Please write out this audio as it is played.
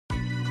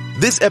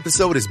This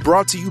episode is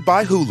brought to you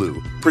by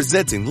Hulu,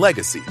 presenting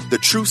Legacy, the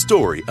true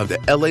story of the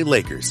LA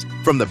Lakers.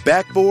 From the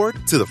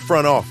backboard to the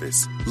front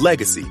office,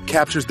 Legacy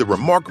captures the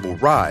remarkable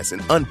rise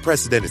and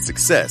unprecedented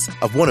success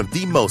of one of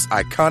the most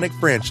iconic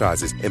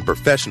franchises in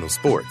professional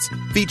sports.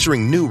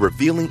 Featuring new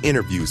revealing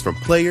interviews from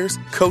players,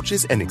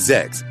 coaches, and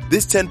execs,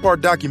 this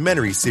 10-part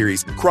documentary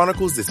series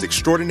chronicles this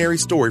extraordinary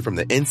story from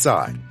the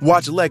inside.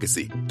 Watch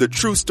Legacy, the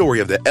true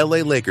story of the LA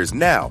Lakers,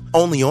 now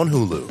only on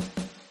Hulu.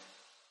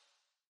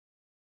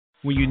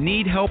 When you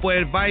need help or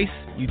advice,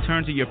 you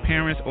turn to your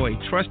parents or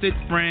a trusted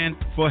friend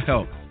for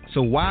help.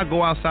 So why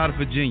go outside of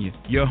Virginia,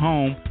 your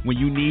home, when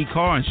you need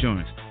car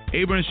insurance?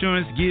 Able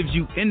Insurance gives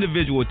you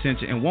individual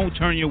attention and won't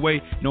turn you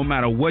away no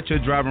matter what your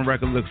driving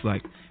record looks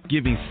like.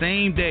 Giving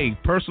same-day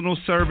personal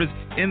service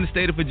in the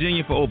state of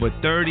Virginia for over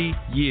 30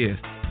 years.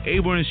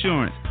 Able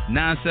Insurance,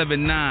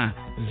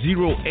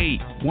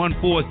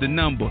 979-0814 is the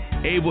number.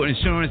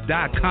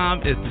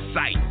 AbleInsurance.com is the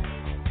site.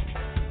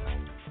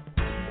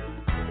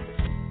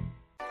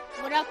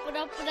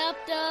 What up,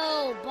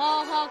 though?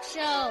 Ball Hawk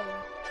Show.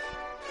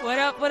 What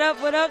up,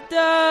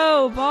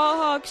 though? Ball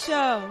Hawk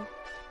Show.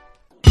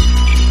 Yeah.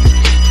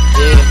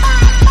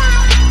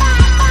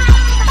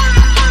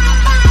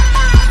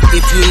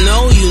 If you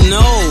know, you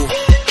know.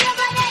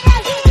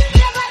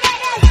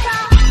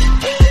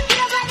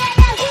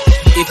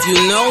 If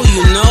you know,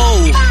 you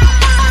know.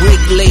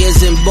 Brick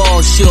layers and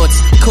ball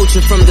shorts,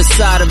 coaching from the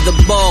side of the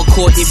ball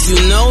court. If you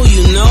know,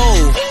 you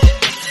know.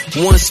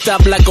 One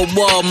stop like a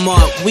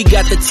Walmart. We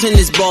got the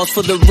tennis balls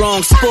for the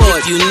wrong sport.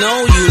 If you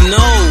know, you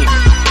know.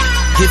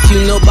 If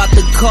you know about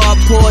the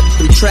carport,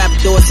 them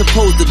trapdoors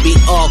supposed to be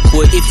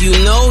awkward. If you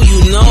know,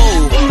 you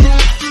know.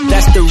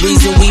 That's the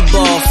reason we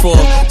ball for.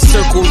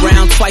 Circle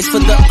round twice for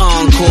the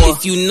encore.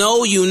 If you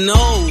know, you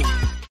know.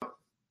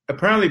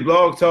 Apparently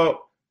Blog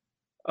Talk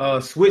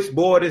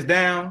switchboard is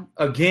down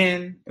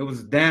again. It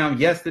was down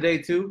yesterday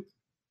too.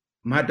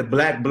 I'm at the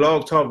Black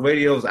Blog Talk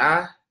Radio's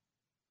eye.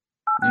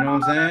 You know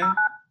what I'm saying?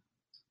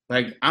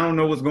 Like, I don't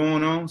know what's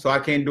going on, so I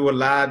can't do a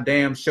live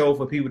damn show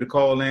for people to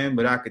call in,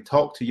 but I could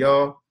talk to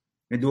y'all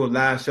and do a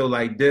live show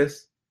like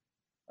this.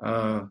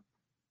 Blog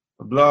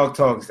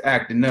Talk is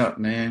acting up,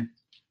 man.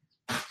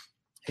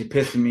 It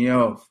pissing me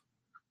off.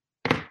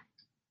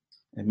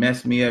 It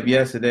messed me up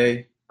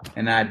yesterday,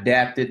 and I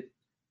adapted.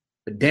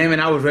 But damn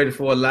it, I was ready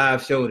for a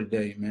live show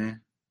today,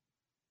 man.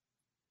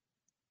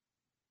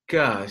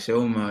 Gosh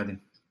almighty.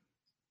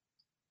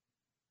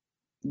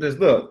 Just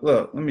look,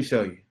 let me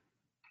show you.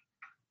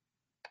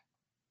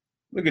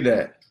 Look at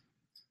that.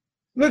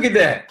 Look at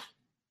that.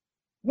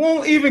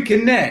 Won't even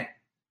connect.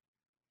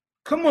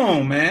 Come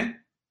on, man.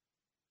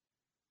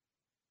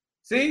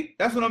 See?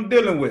 That's what I'm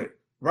dealing with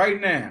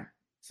right now.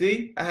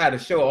 See? I had a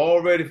show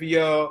all ready for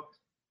y'all.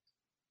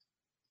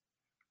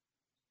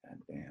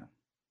 Goddamn.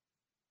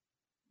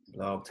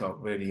 Blog Talk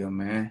Radio,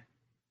 man.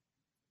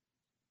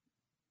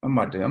 I'm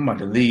about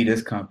to leave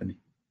this company.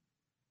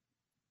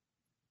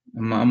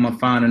 I'm gonna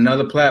find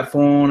another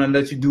platform and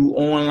let you do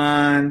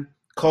online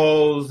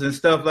calls and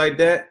stuff like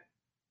that.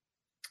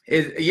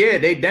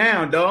 They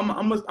down, though.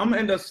 I'm gonna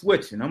end up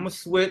switching. I'm gonna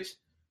switch,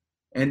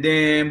 and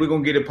then we're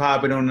gonna get it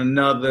popping on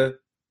another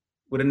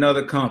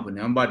company.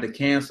 I'm about to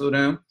cancel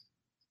them.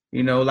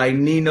 You know, like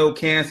Nino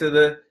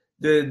canceled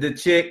the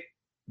chick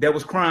that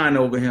was crying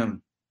over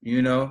him.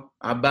 You know,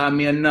 I buy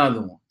me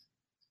another one.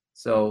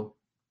 So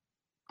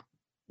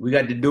we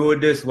got to do it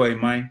this way,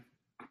 man.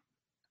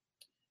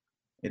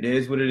 It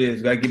is what it is.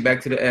 You got to get back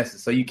to the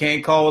essence. So you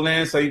can't call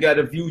in, so you got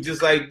to view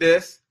just like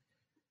this.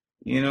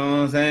 You know what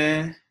I'm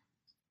saying?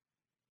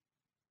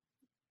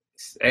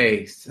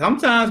 Hey,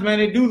 sometimes, man,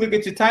 they do look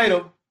at your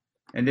title,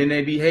 and then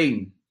they be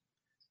hating.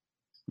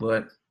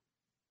 But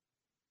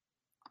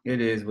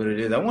it is what it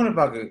is. I wonder if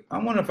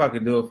I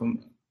could do it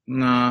from.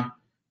 Nah,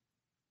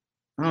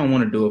 I don't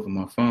want to do it from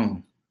my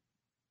phone.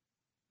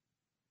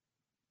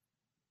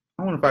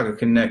 I wonder if I could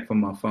connect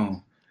from my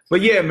phone. But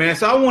yeah, man.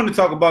 So I want to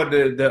talk about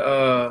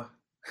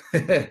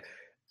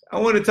I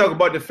want to talk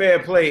about the Fair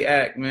Play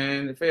Act,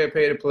 man. The Fair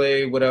Pay to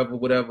Play, whatever.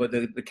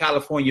 The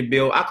California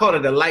bill. I call it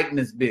the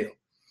likeness bill.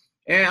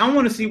 And I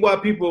want to see why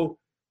people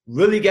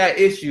really got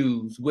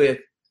issues with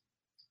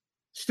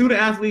student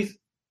athletes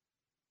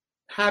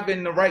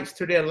having the rights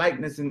to their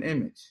likeness and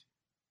image.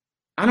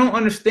 I don't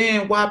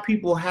understand why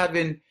people have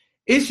an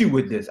issue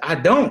with this. I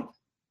don't.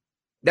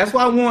 That's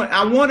why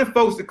I wanted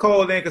folks to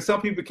call in, because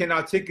some people can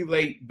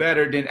articulate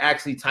better than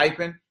actually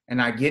typing. And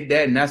I get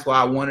that, and that's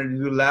why I wanted to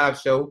do the live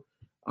show.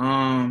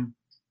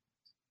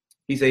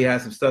 He said he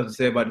had some stuff to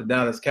say about the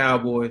Dallas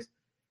Cowboys.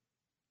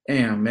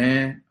 Damn,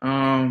 man.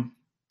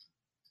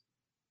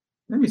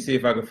 Let me see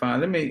if I can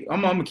find.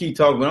 I'm gonna keep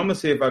talking, but I'm gonna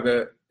see if I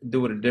could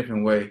do it a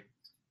different way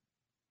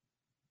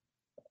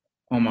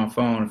on my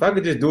phone. If I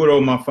could just do it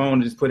over my phone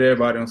and just put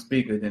everybody on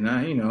speaker, then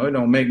it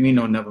don't make me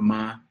no never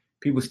mind.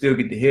 People still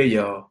get to hear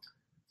y'all.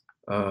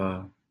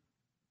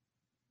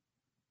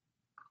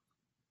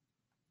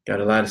 Got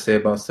a lot to say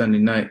about Sunday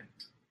night.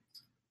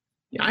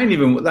 Yeah, I ain't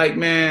even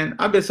man,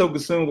 I've been so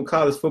consumed with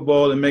college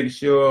football and making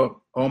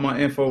sure all my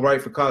info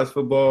right for college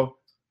football.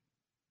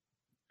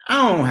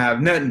 I don't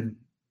have nothing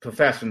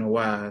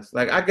professional-wise.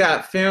 Like, I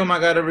got film I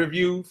got to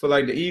review for,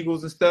 like, the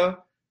Eagles and stuff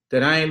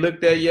that I ain't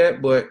looked at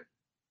yet, but,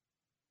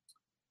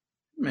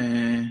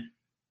 man,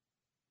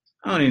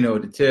 I don't even know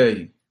what to tell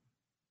you.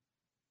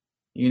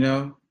 You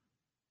know?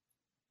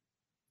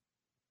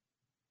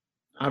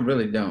 I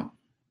really don't.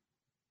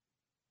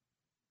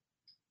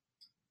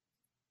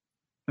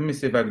 Let me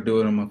see if I can do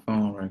it on my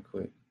phone right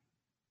quick.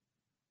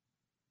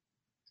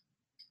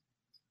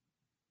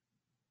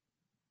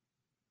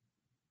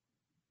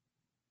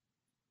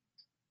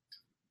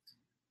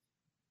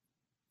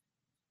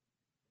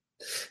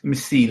 Let me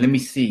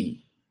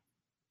see.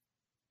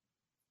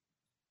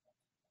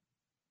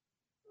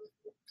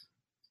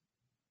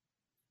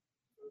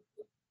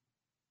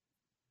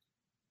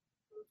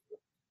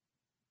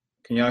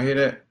 Can y'all hear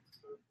that?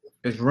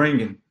 It's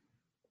ringing.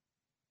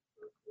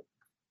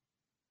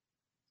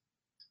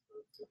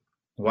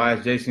 Why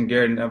is Jason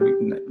Garrett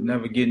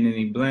never getting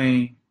any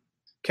blame?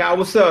 Cal,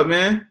 what's up,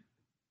 man?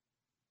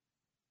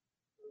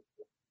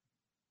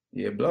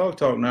 Yeah, Blog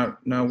Talk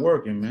not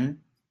working, man.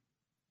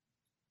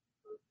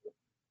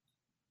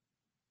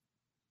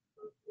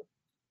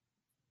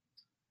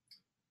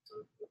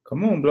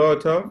 Come on,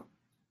 Blog Talk.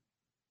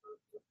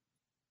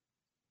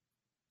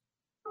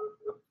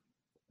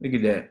 Look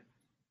at that.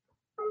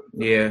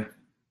 Yeah.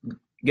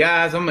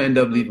 Guys, I'm going to end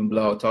up leaving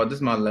Blog Talk. This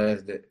is my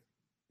last day.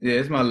 Yeah,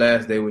 it's my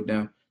last day with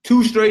them.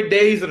 2 straight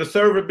days of the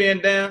server being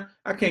down.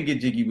 I can't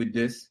get jiggy with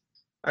this.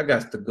 I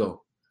got to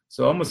go.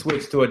 So I'm going to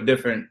switch to a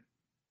different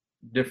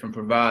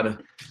provider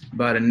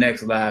by the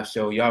next live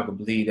show. Y'all can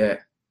believe that.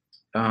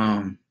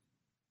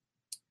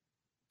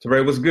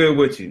 Teray, what's good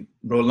with you?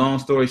 Bro, long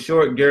story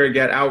short, Gary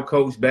got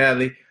out-coached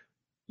badly.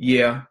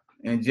 Yeah,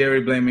 and Jerry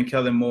blaming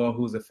Kellen Moore,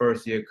 who's a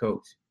first-year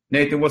coach.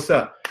 Nathan, what's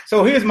up?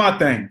 So here's my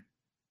thing.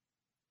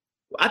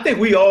 I think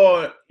we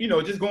all,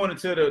 just going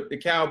into the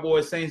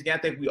Cowboys Saints game, I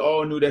think we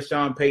all knew that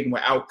Sean Payton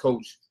would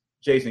out-coach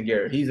Jason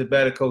Garrett. He's a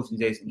better coach than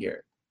Jason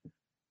Garrett.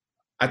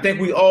 I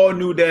think we all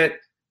knew that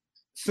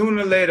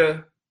sooner or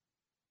later,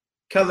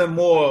 Kellen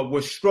Moore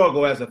would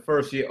struggle as a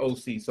first-year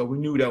OC, so we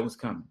knew that was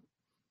coming.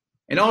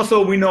 And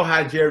also, we know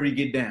how Jerry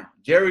get down.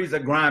 Jerry's a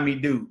grimy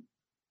dude.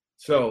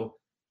 So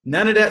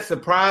none of that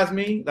surprised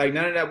me. Like,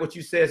 none of that what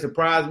you said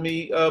surprised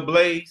me,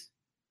 Blaze.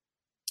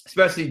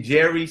 Especially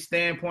Jerry's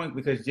standpoint,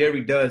 because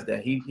Jerry does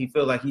that. He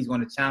feels like he's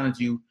going to challenge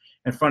you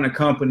in front of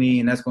company,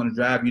 and that's going to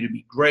drive you to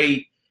be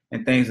great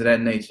and things of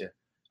that nature.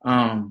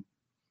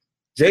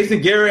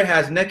 Jason Garrett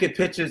has naked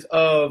pictures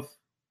of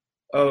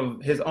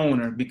his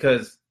owner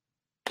because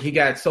he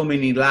got so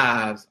many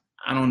lives.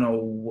 I don't know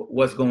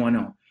what's going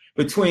on.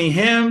 Between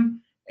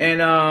him and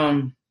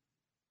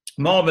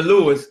Marvin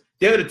Lewis,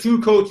 they're the 2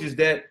 coaches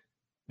that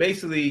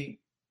basically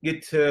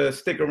get to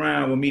stick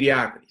around with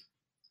mediocrity.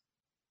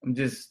 I'm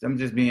just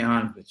being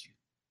honest with you.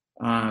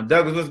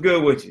 Douglas, what's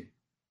good with you?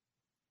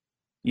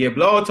 Yeah,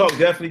 Blog Talk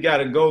definitely got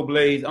to go,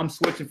 Blaze. I'm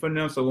switching from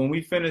them. So when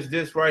we finish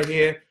this right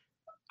here,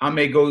 I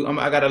may go.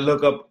 I got to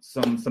look up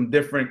some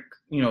different,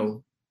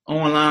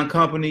 online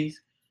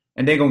companies,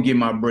 and they're gonna get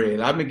my bread.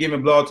 I've been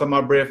giving Blog Talk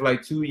my bread for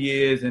like 2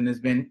 years, and it's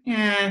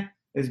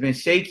been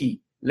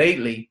shaky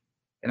lately,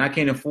 and I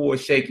can't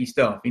afford shaky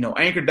stuff.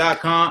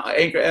 Anchor.com,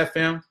 Anchor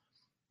FM.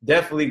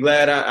 Definitely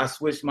glad I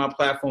switched my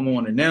platform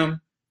on to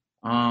them.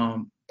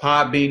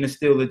 Podbean is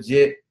still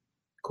legit.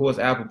 Of course,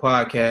 Apple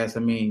Podcasts. I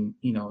mean,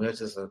 that's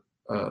just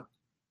a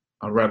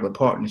regular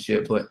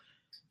partnership. But,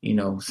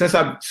 since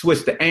I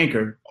switched to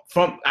Anchor,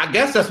 I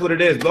guess that's what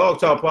it is. Blog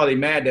Talk probably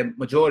mad that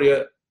majority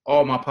of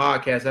all my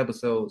podcast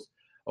episodes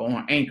are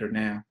on Anchor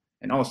now,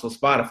 and also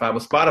Spotify.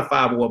 But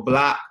Spotify will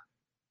block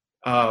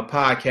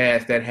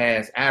podcast that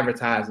has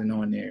advertising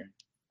on there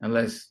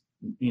unless,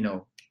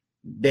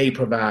 they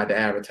provide the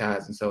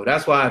advertising. So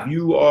that's why if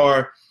you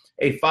are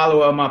a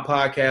follower of my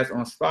podcast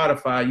on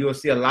Spotify, you'll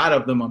see a lot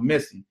of them are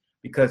missing,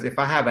 because if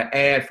I have an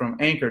ad from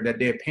Anchor that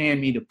they're paying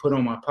me to put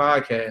on my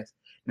podcast,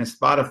 then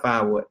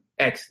Spotify will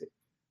exit.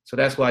 So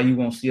that's why you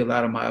won't see a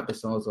lot of my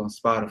episodes on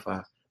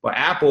Spotify. But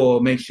Apple will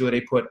make sure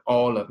they put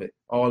all of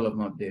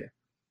them up there.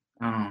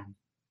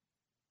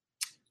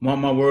 Mark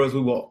my words,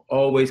 we will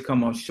always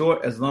come up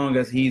short as long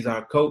as he's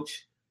our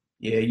coach.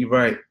 Yeah, you're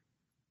right.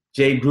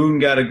 Jay Gruden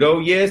got to go.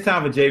 Yeah, it's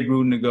time for Jay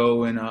Gruden to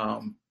go in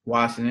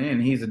Washington,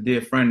 and he's a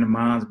dear friend of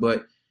mine.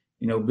 But,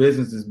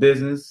 business is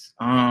business.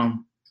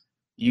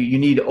 You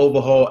need to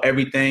overhaul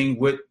everything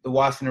with the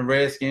Washington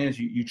Redskins.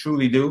 You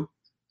truly do.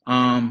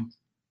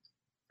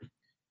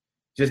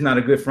 Just not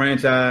a good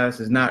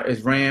franchise.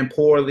 It's ran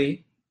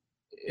poorly.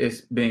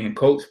 It's being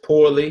coached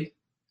poorly,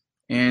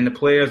 and the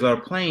players are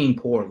playing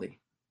poorly.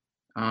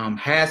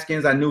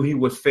 Haskins, I knew he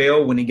would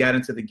fail when he got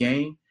into the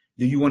game.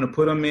 Do you want to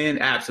put him in?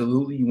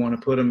 Absolutely, you want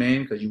to put him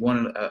in because you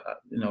want to,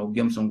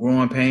 give him some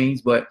growing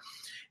pains. But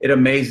it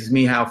amazes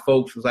me how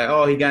folks was like,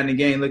 "Oh, he got in the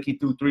game. Look, he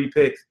threw 3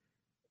 picks."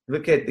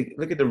 Look at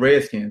the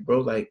Redskins, bro.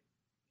 Like,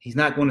 he's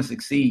not going to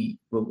succeed.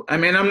 I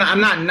mean, I'm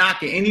not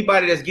knocking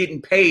anybody that's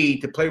getting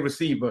paid to play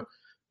receiver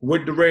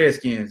with the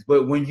Redskins.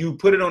 But when you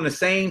put it on the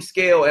same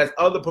scale as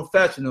other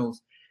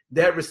professionals,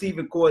 that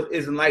receiving course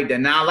isn't like that.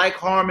 Now, I like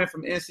Harmon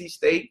from NC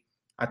State.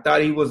 I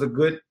thought he was a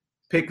good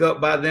pickup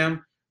by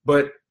them.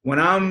 But when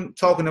I'm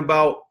talking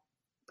about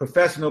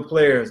professional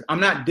players, I'm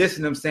not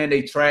dissing them saying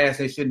they trash,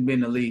 they shouldn't be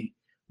in the league.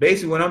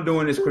 Basically, what I'm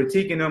doing is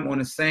critiquing them on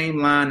the same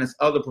line as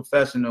other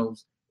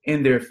professionals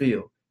in their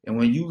field. And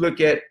when you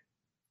look at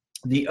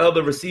the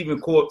other receiving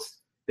corps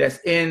that's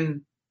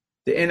in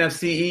the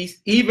NFC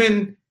East,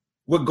 even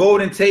with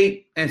Golden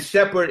Tate and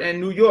Shepard and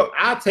New York,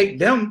 I'll take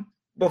them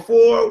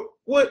before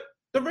what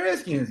the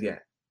Redskins got.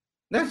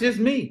 That's just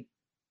me.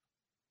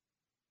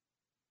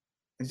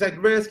 It's like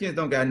the Redskins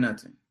don't got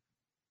nothing.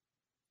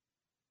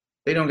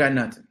 They don't got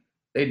nothing.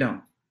 They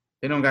don't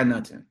got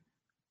nothing.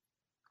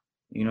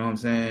 You know what I'm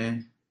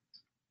saying?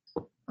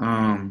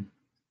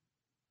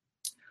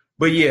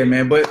 But yeah,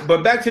 man.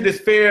 But back to this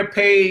fair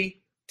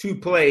pay to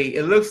play.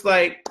 It looks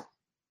like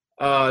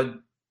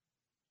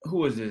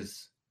who is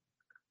this?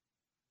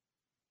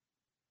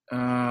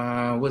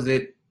 Was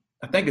it?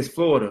 I think it's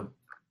Florida.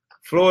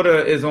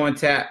 Florida is on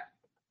tap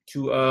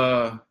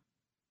to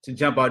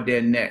jump out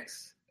there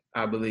next,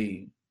 I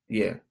believe.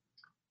 Yeah.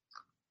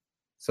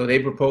 So they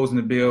proposing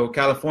the bill.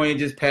 California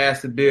just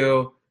passed the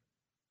bill.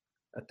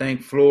 I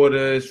think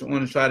Florida is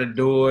going to try to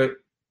do it.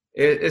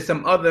 It's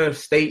some other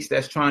states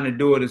that's trying to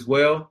do it as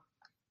well.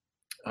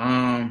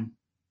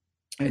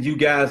 As you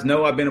guys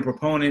know, I've been a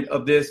proponent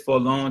of this for a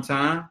long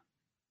time,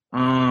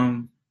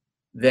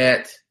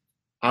 that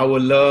I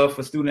would love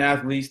for student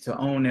athletes to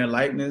own their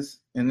likeness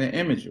and their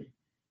imagery.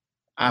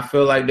 I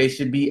feel like they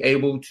should be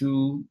able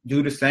to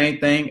do the same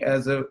thing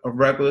as a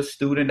regular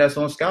student that's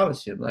on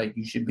scholarship. Like,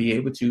 you should be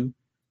able to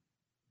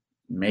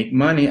make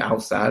money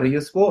outside of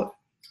your sport.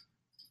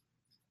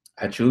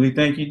 I truly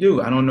think you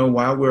do. I don't know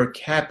why we're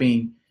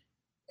capping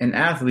an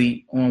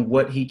athlete on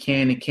what he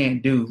can and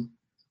can't do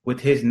with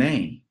his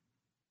name.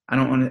 I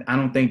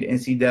don't think the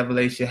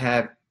NCAA should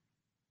have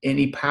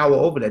any power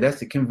over that. That's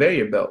the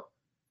conveyor belt.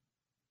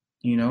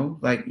 You know,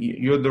 like,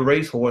 you're the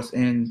racehorse,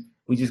 and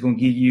we're just gonna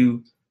give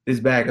you this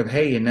bag of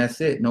hay, and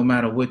that's it, no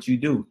matter what you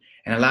do.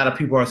 And a lot of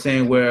people are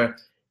saying where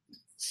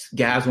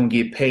guys won't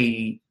get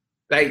paid.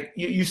 Like,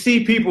 you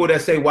see people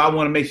that say, well, I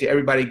want to make sure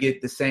everybody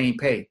get the same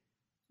pay.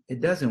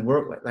 It doesn't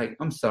work like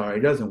I'm sorry,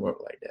 it doesn't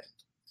work like that.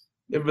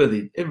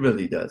 It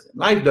really doesn't.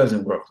 Life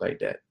doesn't work like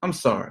that. I'm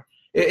sorry.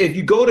 If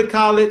you go to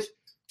college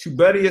to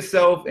better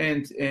yourself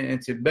and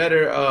to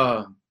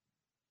better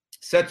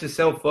set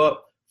yourself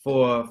up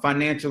for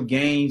financial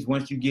gains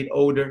once you get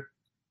older,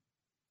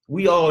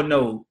 we all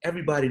know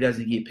everybody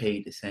doesn't get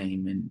paid the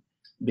same in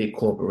big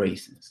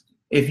corporations.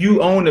 If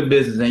you own a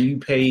business and you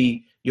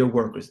pay your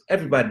workers,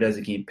 everybody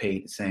doesn't get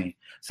paid the same.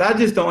 So I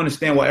just don't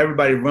understand why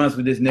everybody runs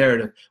with this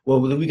narrative. Well,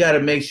 we got to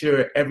make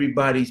sure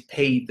everybody's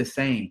paid the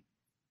same.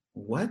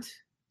 What?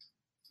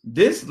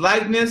 This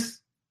likeness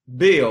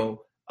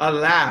bill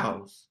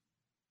allows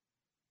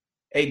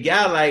a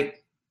guy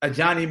like a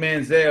Johnny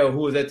Manziel, who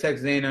was at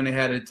Texas A&M and they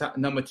had a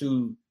number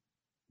 2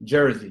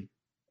 jersey.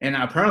 And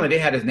apparently they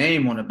had his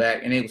name on the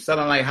back, and they were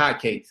selling like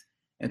hotcakes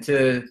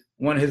until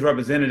one of his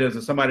representatives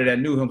or somebody that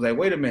knew him was like,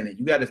 wait a minute,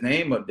 you got his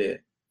name up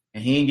there,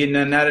 and he ain't getting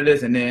nothing out of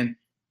this. And then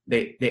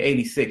they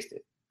 86'd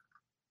it.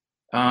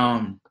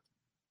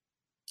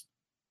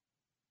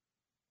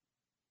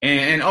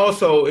 And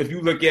also, if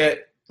you look at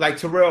like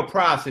Terrell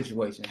Pryor's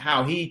situation,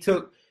 how he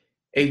took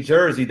a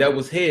jersey that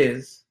was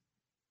his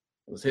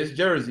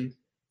jersey,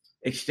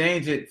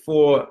 exchanged it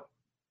for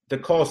the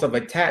cost of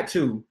a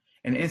tattoo,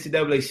 and the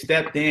NCAA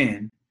stepped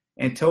in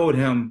and told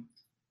him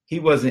he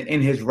wasn't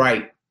in his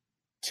right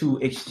to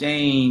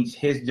exchange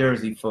his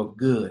jersey for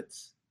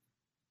goods.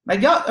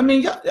 Like, y'all,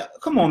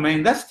 come on,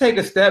 man. Let's take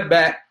a step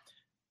back.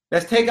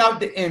 Let's take out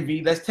the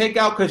envy. Let's take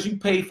out because you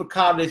paid for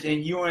college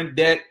and you're in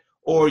debt,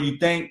 or you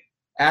think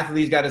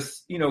athletes got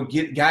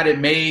to, got it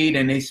made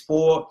and they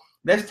spoil.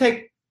 Let's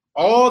take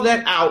all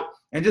that out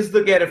and just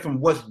look at it from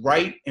what's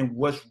right and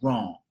what's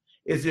wrong.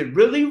 Is it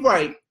really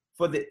right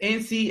for the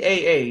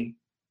NCAA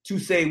to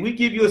say, we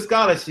give you a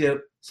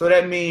scholarship, so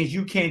that means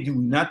you can't do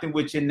nothing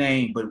with your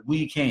name, but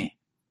we can?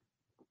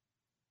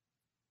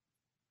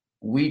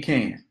 We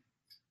can.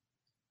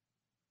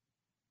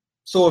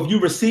 So if you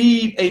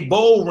receive a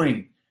bowl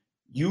ring,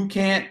 you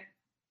can't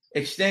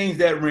exchange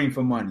that ring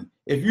for money.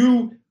 If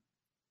you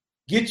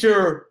get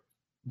your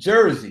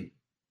jersey,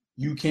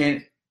 you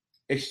can't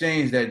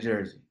exchange that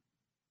jersey.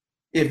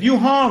 If you're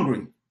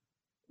hungry,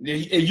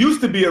 it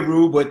used to be a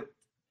rule, but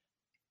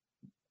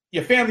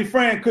your family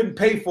friend couldn't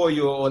pay for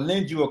you or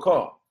lend you a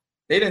car.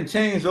 They didn't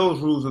change those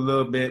rules a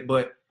little bit,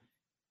 but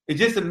it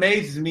just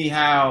amazes me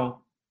how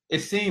it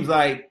seems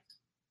like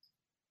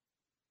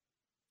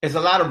there's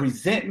a lot of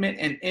resentment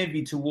and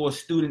envy towards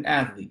student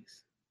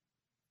athletes.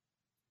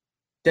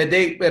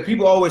 That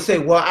people always say,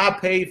 well, I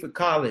paid for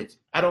college.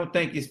 I don't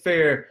think it's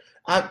fair.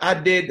 I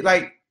did.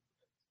 Like,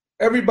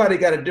 everybody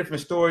got a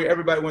different story.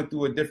 Everybody went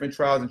through a different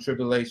trials and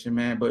tribulation,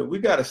 man. But we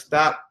got to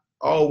stop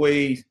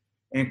always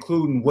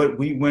including what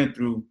we went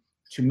through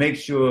to make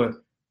sure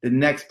the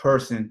next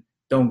person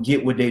don't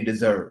get what they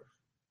deserve.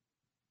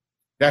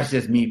 That's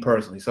just me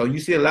personally. So you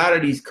see a lot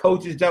of these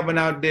coaches jumping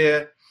out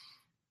there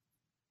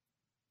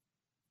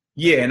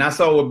Yeah, and I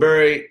saw what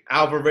Barry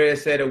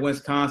Alvarez said at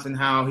Wisconsin,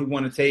 how he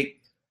want to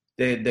take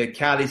the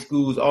Cali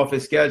schools off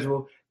his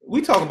schedule.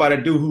 We talk about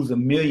a dude who's a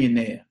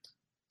millionaire,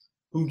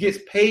 who gets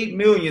paid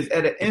millions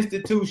at an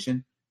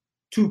institution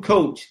to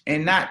coach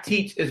and not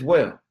teach as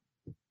well.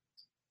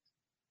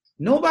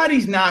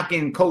 Nobody's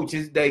knocking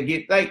coaches that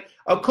get, like,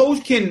 a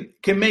coach can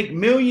make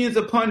millions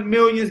upon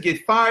millions,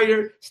 get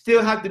fired,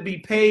 still have to be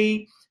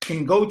paid,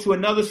 can go to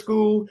another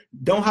school,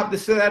 don't have to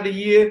sit out a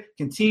year,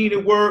 continue to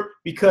work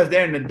because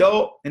they're an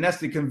adult, and that's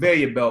the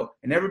conveyor belt.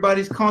 And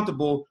everybody's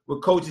comfortable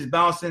with coaches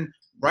bouncing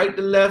right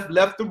to left,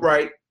 left to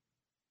right,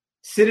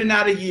 sitting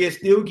out a year,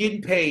 still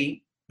getting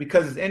paid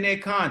because it's in their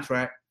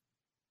contract.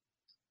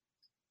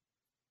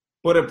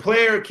 But a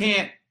player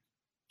can't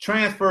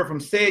transfer from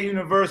said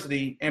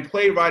university and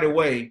play right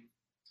away.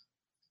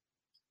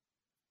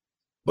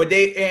 But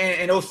they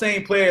and those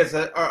same players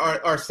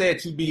are said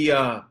to be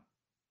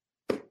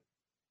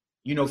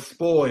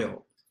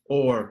spoiled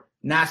or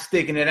not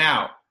sticking it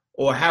out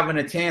or having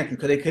a tantrum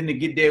because they couldn't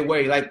get their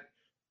way. Like,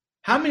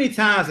 how many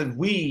times have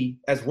we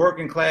as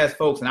working class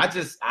folks, and I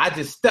just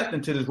stepped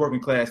into this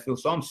working class field,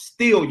 so I'm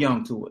still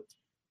young to it.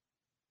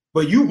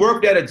 But you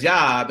worked at a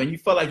job and you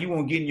felt like you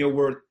weren't getting your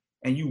worth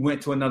and you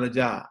went to another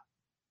job.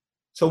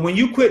 So when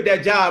you quit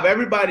that job,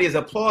 everybody is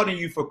applauding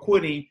you for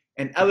quitting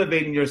and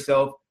elevating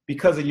yourself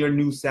because of your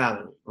new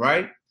salary,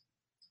 right?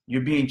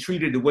 You're being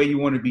treated the way you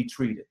want to be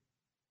treated.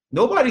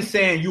 Nobody's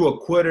saying you a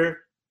quitter,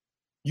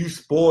 you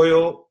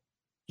spoiled,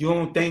 you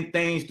don't think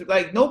things through.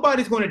 Like,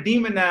 nobody's going to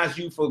demonize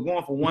you for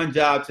going from one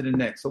job to the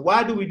next. So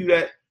why do we do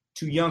that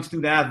to young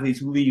student athletes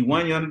who leave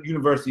one young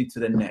university to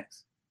the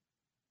next?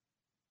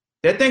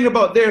 They're thinking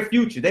about their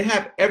future. They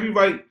have every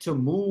right to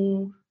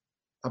move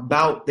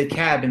about the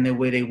cabin the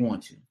way they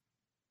want to.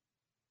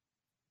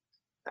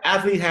 The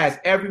athlete has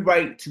every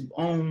right to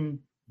own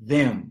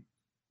them,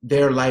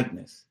 their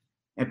likeness.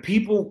 And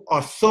people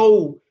are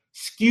so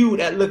skewed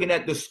at looking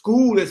at the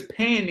school as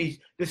paying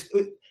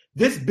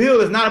this bill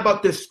is not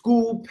about the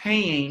school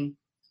paying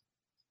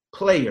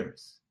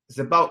players. It's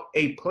about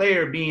a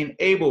player being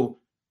able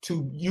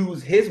to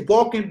use his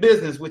walking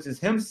business, which is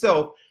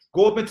himself,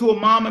 go up into a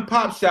mom and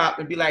pop shop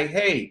and be like,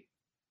 hey,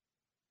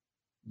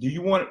 do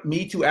you want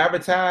me to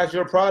advertise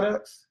your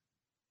products?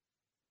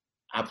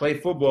 I play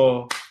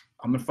football.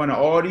 I'm in front of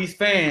all these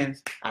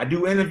fans. I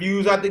do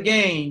interviews at the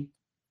game.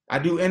 I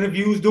do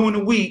interviews during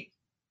the week.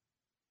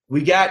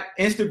 We got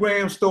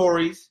Instagram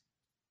stories,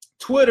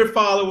 Twitter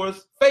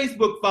followers,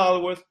 Facebook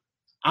followers.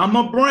 I'm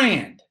a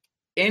brand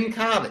in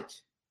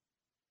college.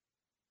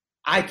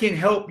 I can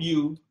help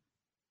you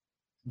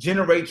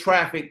generate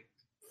traffic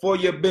for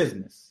your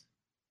business.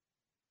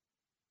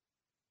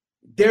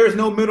 There is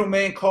no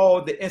middleman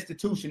called the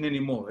institution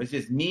anymore. It's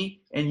just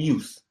me and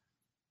use.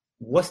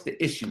 What's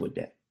the issue with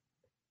that?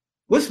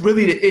 What's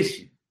really the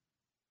issue?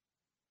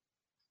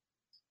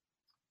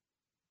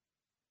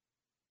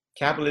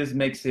 Capitalism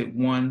makes it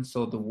one,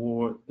 so the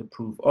war, the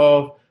proof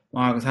of.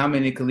 Marcus, how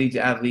many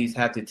collegiate athletes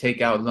have to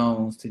take out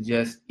loans to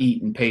just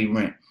eat and pay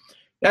rent?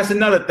 That's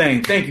another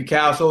thing. Thank you,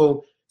 Cal.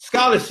 So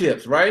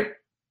scholarships, right?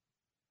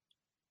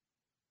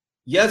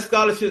 Yes,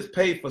 scholarships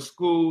pay for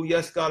school.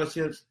 Yes,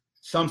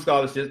 some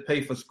scholarships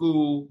pay for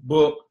school,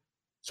 book.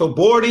 So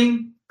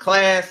boarding,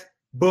 class,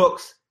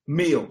 books,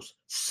 meals.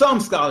 Some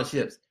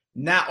scholarships,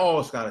 not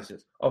all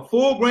scholarships. A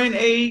full grant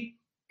aid,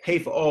 pay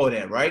for all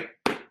that, right?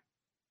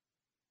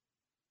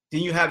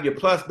 Then you have your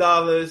plus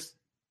dollars.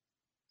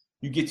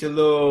 You get your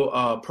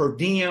little per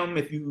diem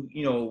if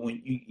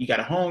when you got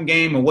a home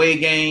game, away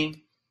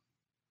game.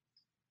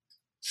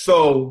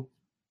 So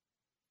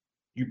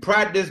you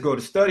practice, go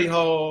to study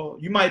hall.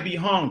 You might be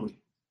hungry.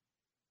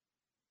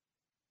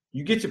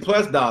 You get your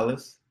plus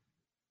dollars.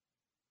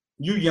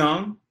 You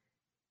young.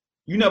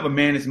 You never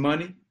manage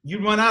money.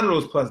 You run out of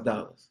those plus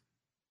dollars.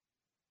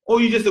 Or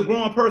you just a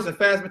grown person,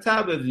 fast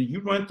metabolism. You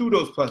run through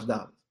those plus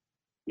dollars.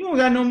 You don't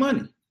got no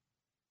money.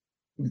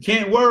 You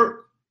can't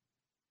work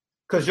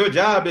because your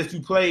job is to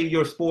play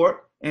your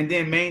sport and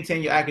then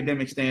maintain your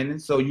academic standing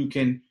so you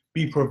can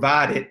be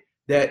provided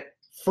that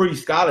free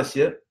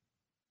scholarship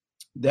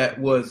that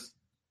was,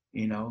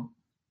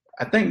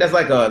 I think that's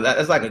like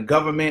a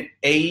government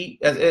aid.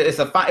 It's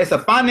a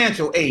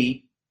financial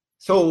aid.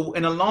 So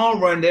in the long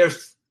run,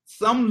 there's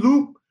something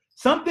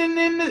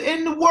in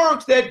the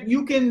works that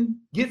you can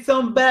get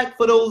some back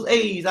for those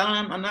aids.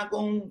 I'm not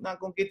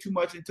gonna get too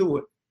much into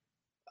it.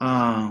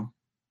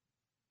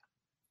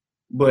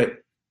 But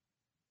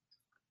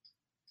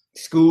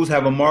schools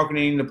have a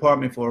marketing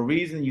department for a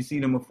reason. You see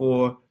them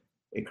before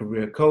a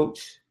career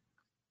coach,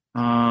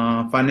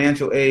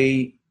 financial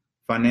aid.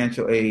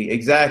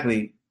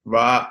 Exactly,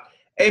 Rob.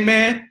 Hey,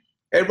 man.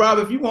 Hey, Rob,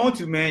 if you want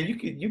to, man, you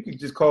could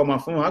just call my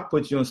phone. I'll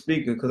put you on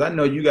speaker because I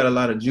know you got a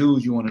lot of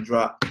jewels you want to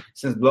drop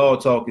since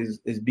Blog Talk is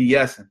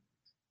BSing.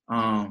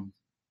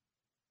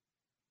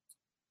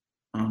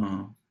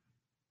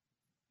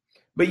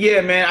 But yeah,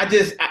 man,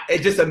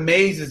 it just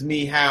amazes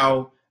me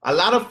how a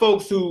lot of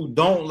folks who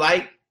don't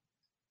like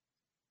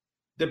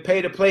the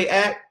Pay to Play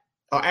Act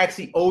are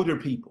actually older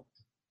people.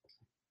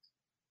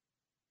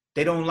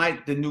 They don't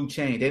like the new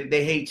change.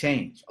 They hate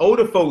change.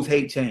 Older folks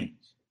hate change.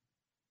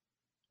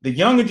 The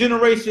younger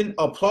generation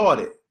applaud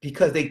it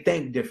because they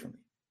think differently.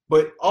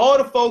 But all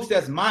the folks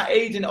that's my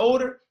age and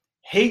older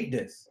hate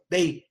this.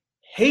 They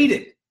hate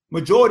it.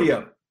 Majority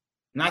of it.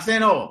 Not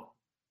saying all.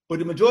 But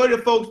the majority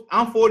of folks,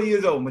 I'm 40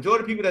 years old.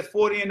 Majority of people that's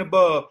 40 and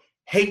above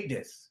hate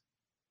this.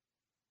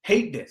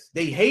 Hate this.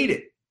 They hate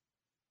it.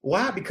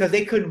 Why? Because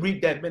they couldn't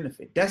reap that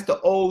benefit. That's the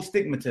old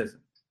stigmatism.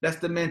 That's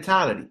the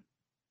mentality.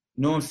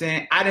 You know what I'm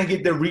saying? I didn't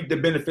get to reap the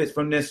benefits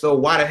from this, so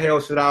why the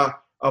hell should I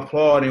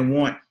applaud and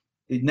want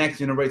the next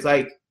generation?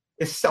 Like,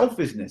 it's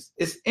selfishness.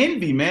 It's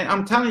envy, man.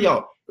 I'm telling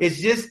y'all, it's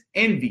just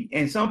envy.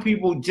 And some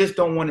people just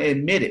don't want to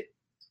admit it.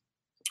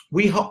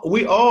 We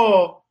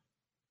all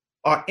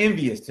are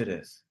envious to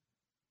this.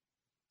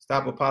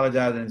 Stop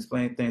apologizing and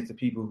explain things to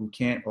people who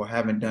can't or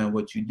haven't done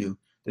what you do.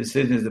 The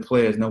decision is the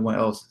players, no one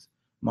else's.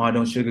 Ma,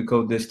 don't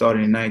sugarcoat this.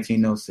 Started in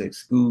 1906.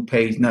 School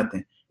pays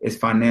nothing. It's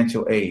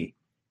financial aid.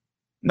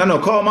 No,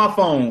 call my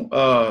phone,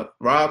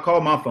 Rob.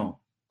 Call my phone.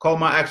 Call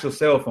my actual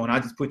cell phone. I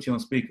just put you on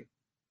speaker.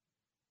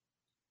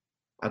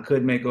 I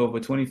could make over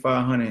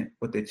 $2,500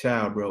 with the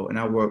child, bro, and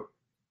I worked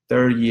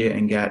third year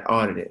and got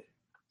audited.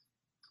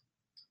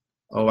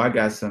 Oh, I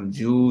got some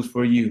jewels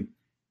for you.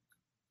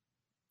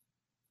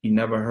 You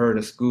never heard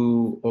a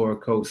school or a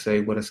coach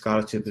say what a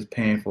scholarship is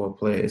paying for a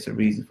player. It's a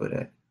reason for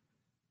that.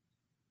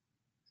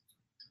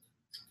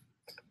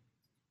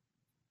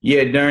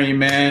 Yeah, Durian,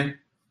 man.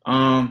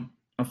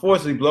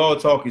 Unfortunately, Blog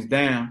Talk is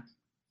down.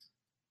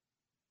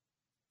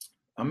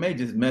 I may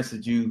just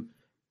message you.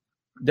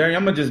 Durian,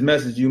 I'm going to just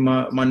message you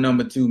my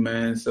number too,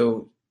 man.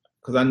 So,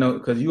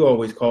 because you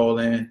always call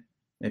in.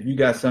 If you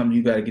got something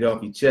you got to get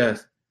off your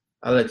chest,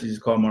 I'll let you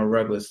just call my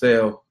regular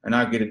cell, and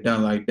I'll get it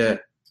done like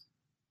that.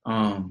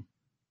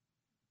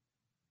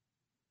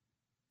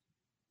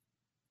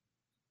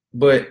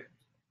 But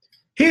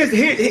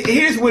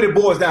here's what it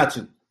boils down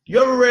to.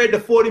 You ever read The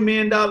 $40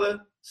 Million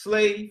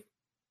Slave?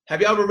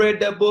 Have you ever read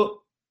that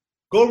book?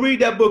 Go read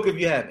that book if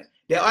you haven't.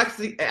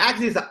 Actually,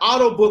 it's an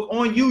auto book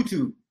on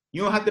YouTube.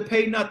 You don't have to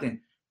pay nothing.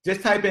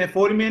 Just type in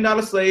 $40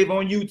 Million Slave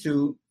on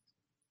YouTube.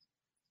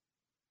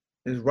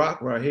 There's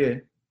Rock right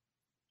here.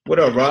 What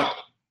up, Rock?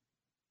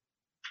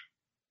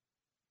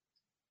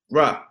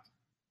 Rock.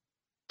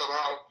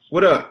 Hello?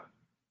 What up?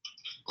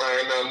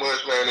 Man, not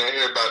much, man. I'm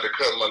here about to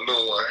cut my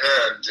little one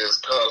hair.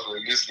 Just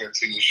constantly listening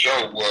to your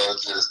show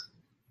was just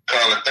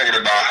kind of thinking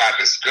about how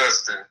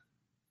disgusting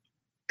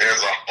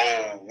as a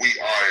whole we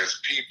are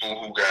as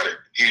people who got an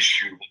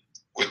issue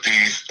with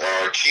these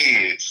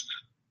kids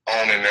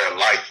owning their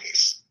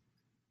likeness.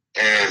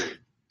 And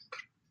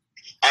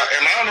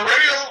am I on the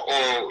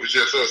radio or is it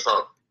just us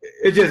talking?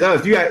 It's just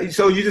us.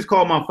 So you just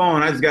called my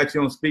phone. I just got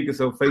you on speaker,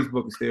 so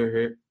Facebook is still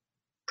here.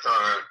 All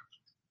right.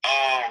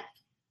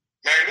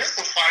 Man, this is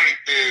a fight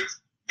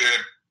that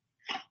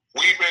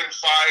we've been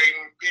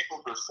fighting. People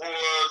before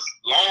us,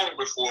 long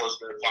before us,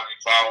 been fighting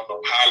for I don't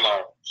know how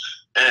long.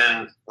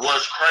 And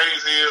what's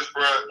crazy is,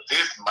 bro,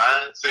 this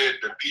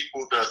mindset, the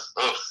people that's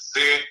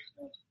upset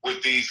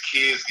with these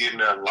kids getting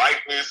their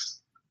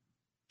likeness,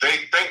 they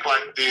think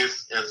like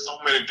this in so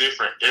many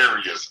different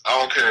areas. I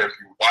don't care if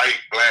you're white,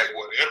 black,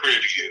 whatever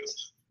it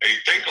is. They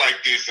think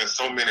like this in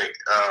so many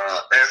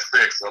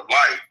aspects of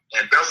life.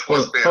 And that's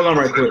what's been... Hold on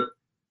right quick.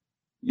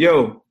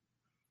 Yo.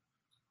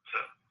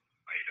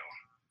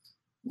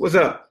 What's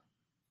up?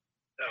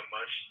 Not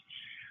much.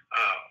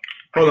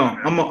 Hold on.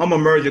 I'm gonna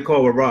merge your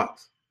call with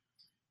Rock's.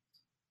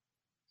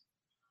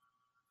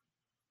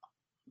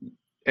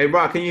 Hey,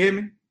 Rock, can you hear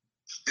me?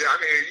 Yeah, I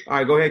can hear you. All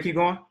right, go ahead. Keep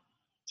going.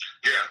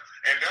 Yeah,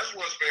 and that's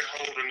what's been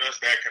holding us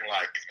back in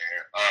life,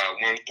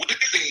 man. When we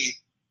see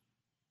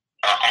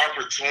an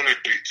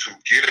opportunity to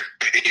get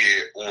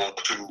ahead or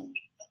to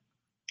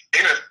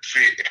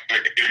benefit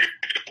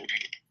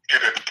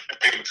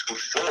into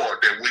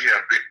forward that we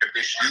have been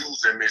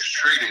misused and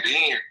mistreated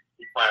in,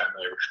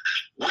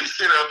 we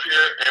sit up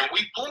here and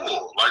we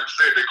pull. Like you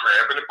said, the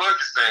crab in the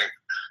bucket thing.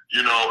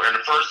 You know, and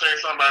the first thing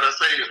somebody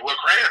say is, well,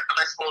 crab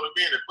ain't supposed to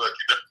be in the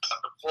bucket. That's not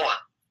the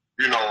point.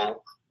 You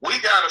know, we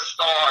got to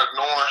start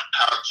knowing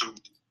how to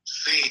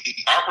see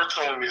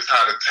opportunities,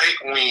 how to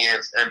take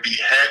wins and be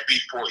happy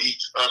for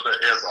each other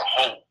as a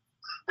whole.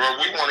 Bro,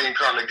 we won't even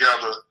come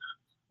together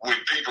with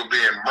people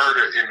being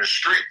murdered in the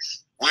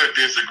streets. We'll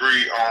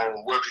disagree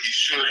on whether he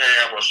should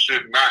have or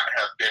should not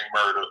have been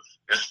murdered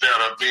instead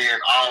of being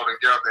all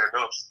together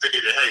and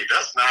upstated, hey,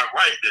 that's not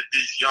right that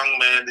this young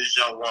man, this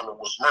young woman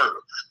was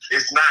murdered.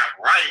 It's not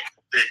right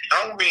that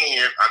young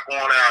men are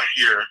going out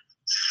here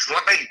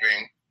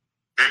slaving.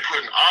 They're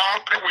putting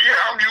all, well, yeah,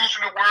 I'm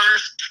using the word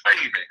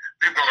slaving.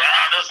 People go,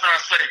 that's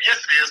not slavery.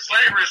 Yes, it is.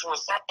 Slavery is when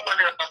someone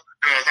else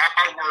does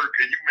our work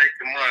and you make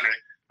the money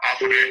off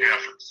of their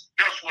efforts.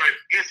 That's what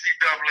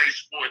NCAA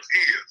sports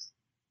is.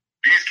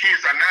 These kids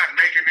are not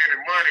making any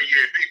money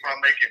yet. People are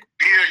making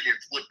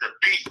billions with the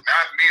beat,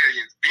 not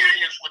millions,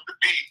 billions with the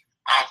beat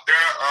off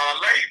their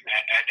label.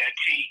 Add that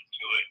T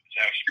to it.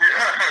 Yeah,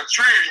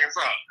 trillions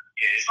up.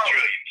 Yeah, it's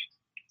trillions.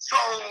 So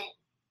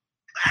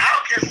how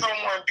can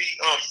someone be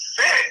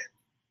upset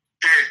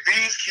that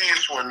these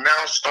kids will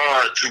now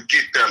start to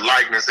get their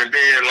likeness. And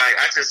then, like,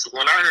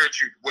 when I heard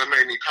you, what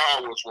made me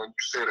call was when you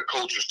said the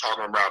coach was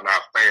talking about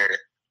not playing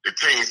the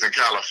teams in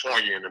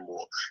California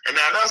anymore. And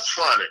now that's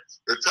funny.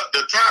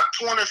 The top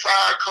 25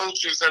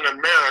 coaches in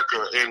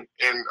America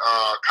in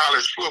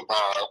college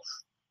football,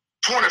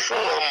 24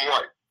 of them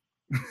white.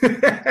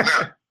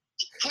 Now,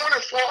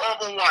 24 of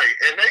them white,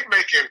 and they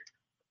making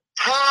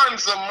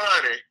tons of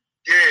money.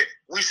 Yet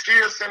we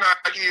still send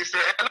our kids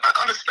there. And I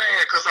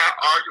understand because I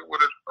argued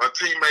with a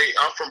teammate.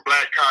 I'm from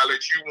Black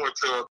College. You went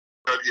to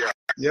WI.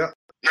 Yep.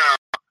 Now,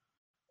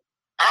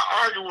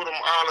 I argue with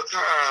them all the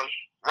time.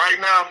 Right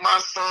now, my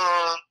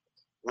son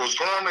was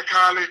going to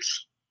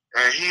college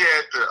and he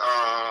had the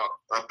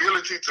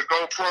ability to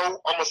go pro.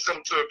 I'm going to send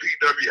him to a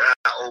PWI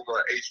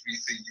over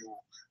HBCU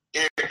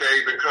any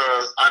day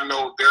because I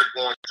know they're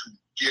going to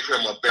give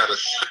him a better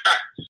shot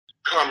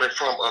coming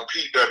from a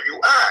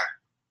PWI.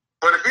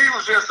 But if he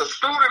was just a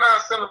student,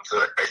 I'd send him to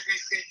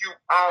HBCU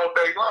all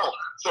day long.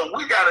 So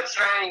we got to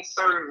change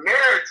certain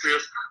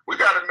narratives. We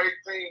got to make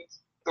things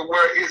to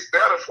where it's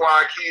better for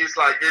our kids.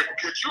 Like,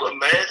 could you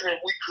imagine if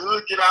we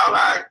could get all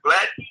our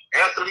black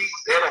athletes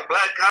at a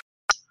black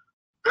college?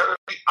 That'd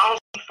be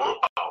awesome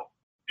football.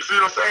 You see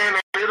what I'm saying?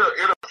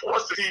 It'll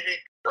force the TV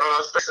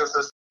stations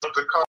and stuff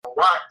to come and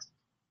watch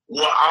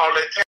what all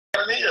that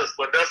talent is.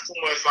 But that's too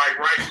much like,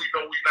 right, we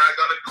know we're not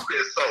going to do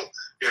this. So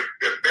if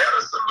the better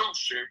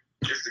solution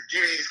is to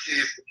give these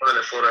kids the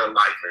money for their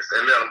likeness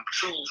and let them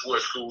choose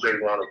what school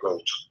they want to go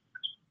to.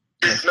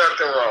 There's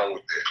nothing wrong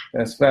with that.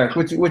 That's fact.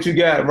 What you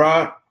got,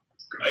 Rob?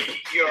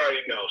 You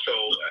already know. So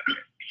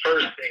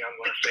first thing I'm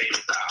going to say is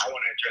I want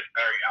to address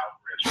Barry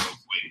Alvarez real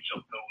quick. So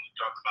those who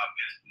talk about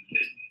business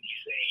decisions,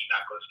 he's saying he's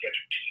not going to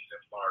schedule teams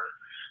in Florida.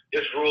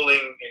 This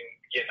ruling,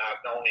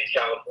 not only in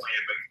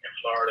California, but in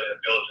Florida, the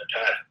bills are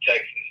passed in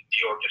Texas, New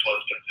York, as well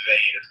as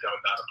Pennsylvania, that's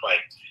coming down the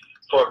pipe.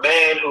 For a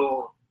man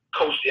who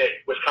coached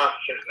at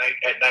Wisconsin since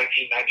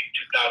 1990 to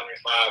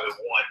 2005 and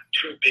won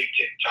 2 Big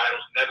Ten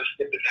titles, never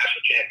skipped the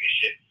national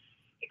championship.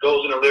 He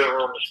goes in the living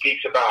room and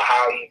speaks about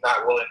how he's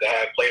not willing to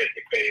have players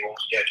dictate their own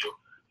schedule.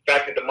 The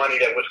fact that the money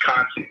that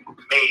Wisconsin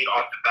made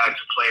off the backs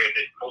of players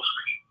that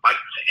mostly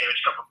likeness and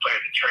image come from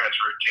players that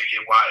transferred,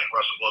 J.J. Watt and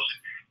Russell Wilson,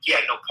 he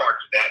had no part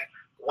to that.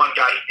 One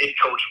guy he did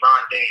coach,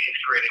 Ron Dane, his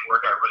career didn't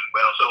work out really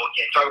well. So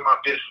again, talking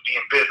about business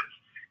being business.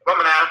 If I'm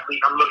an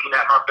athlete, I'm looking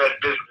at my best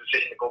business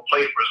decision to go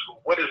play for a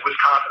school. What has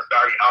Wisconsin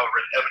Barry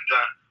Alvarez ever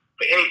done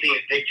for anything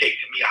that dictates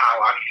to me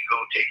how I need to go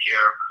take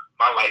care of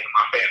my life and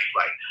my family's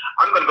life?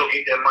 I'm going to go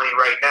get that money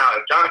right now.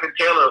 If Jonathan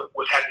Taylor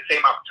had the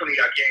same opportunity,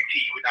 I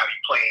guarantee you would not be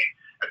playing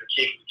as a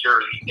kid from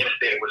Jersey in the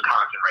state of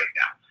Wisconsin right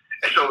now.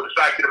 And so the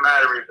fact of the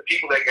matter is the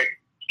people that get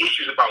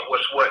issues about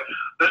what's what,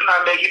 let's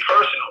not make it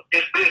personal.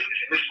 It's business,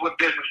 and this is what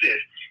business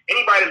is.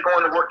 Anybody that's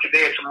going to work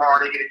today or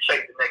tomorrow, they get a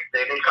check the next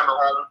day. They come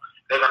home,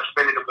 they're going to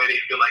spend it the way they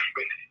feel like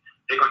spending it.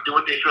 They're going to do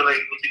what they feel they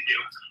need to do.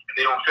 If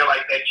they don't feel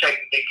like that check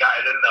that they got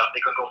is enough,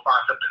 they're going to go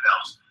find something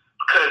else.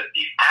 Because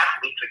these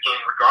athletes, again,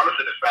 regardless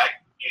of the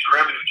fact, these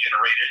revenue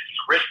generators,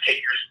 these risk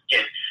takers,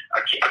 get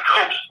a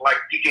coach like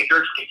DJ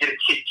Dirks can get a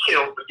kid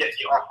killed, but yet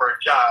they offer a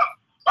job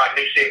by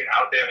Nick Saban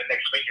out there the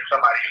next week and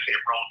somebody can say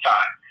roll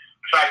tide.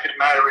 The fact of the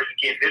matter is,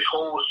 again, this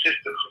whole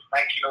system was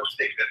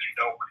 1906, as you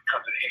know, when it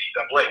comes to the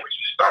NCAA, which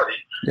is started.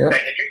 Yep.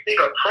 That if you think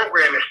a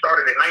program that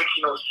started in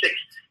 1906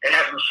 and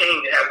hasn't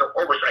changed and has no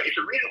oversight, it's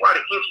a reason why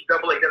the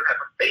NCAA doesn't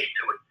have a face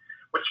to it,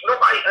 which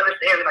nobody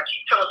understands. And I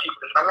keep telling people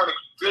this, and I want to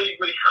be really,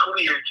 really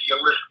clear to your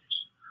listeners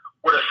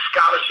what a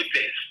scholarship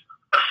is.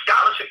 A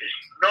scholarship is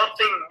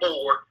nothing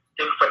more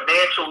than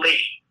financial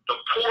aid. The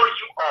poorer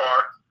you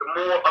are, the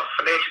more of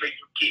financial aid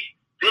you get.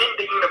 Then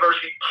the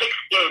university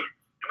kicks in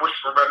what's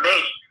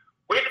remaining.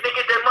 Where did they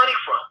get their money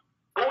from?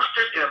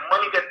 Boosters and the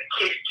money that the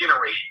kids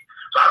generated.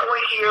 So I don't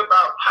want to hear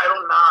about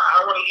Title IX. I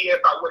don't want to hear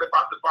about what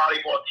about the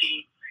volleyball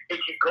team.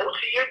 If you go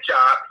to your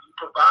job, you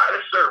provide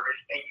a service,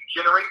 and you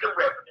generate the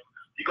revenue,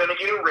 you're going to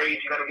get a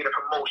raise, you're going to get a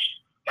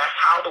promotion. That's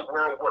how the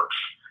world works.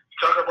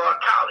 You talk about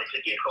college.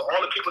 Again, for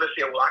all the people that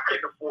say, well, I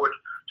couldn't afford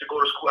to go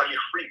to school, I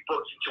get free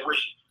books and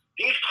tuition.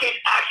 These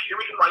kids, actually, the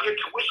reason why your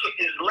tuition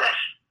is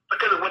less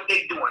because of what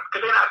they're doing,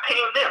 because they're not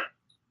paying them.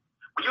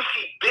 When you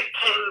see Big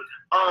Ten,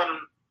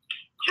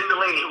 Jim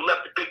Delaney, who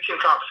left the Big Ten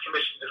Conference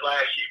Commission this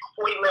last year,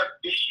 before he left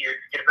this year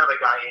to get another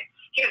guy in,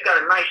 he's got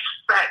a nice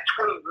fat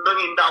 $20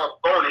 million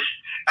bonus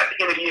at the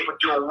end of the year for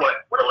doing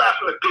what? What the last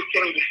time the Big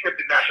Ten even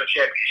sniffed the national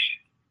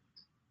championship?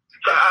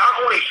 So I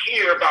don't want to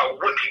hear about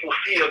what people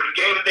feel, because at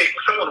the end of the day,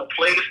 for someone who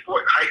played the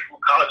sport in high school,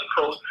 college, and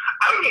pros,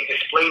 I don't need to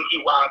explain to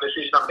you why the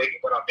decision I'm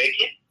making what I'm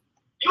making.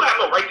 You have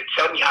no right to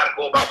tell me how to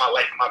go about my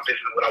life and my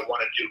business and what I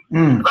want to do.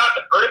 I have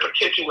the early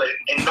potential at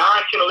 9, 10,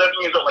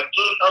 11 years old, like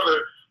any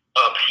other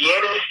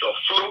pianist or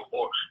flute,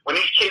 or when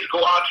these kids go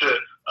out to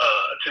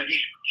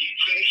these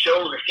TV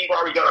shows and Steve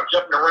Harvey got them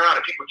jumping around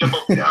and people jump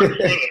up and down and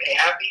sing and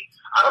they're happy.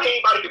 I don't hear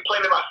anybody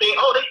complaining about saying,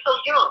 oh, they're so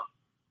young.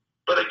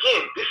 But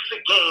again, this is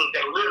a game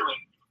that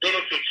literally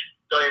benefits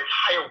the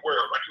entire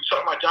world. Like we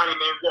talking about Johnny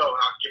Manziel,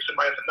 and I'll give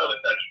somebody else another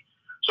nugget.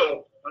 So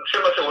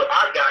similar to what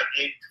our guy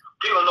did,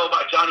 people know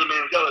about Johnny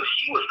Manziel is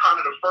he was kind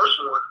of the first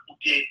one who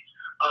did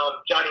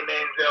Johnny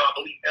Manziel, I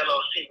believe,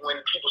 LLC, when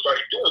people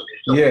started doing this.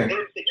 So Yeah.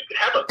 you can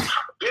have a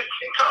business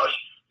in college,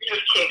 you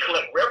just can't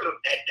collect revenue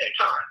at that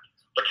time.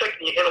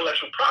 Protecting your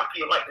intellectual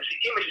property and likeness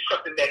and image is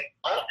something that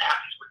all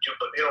athletes would do,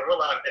 but they don't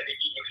realize that they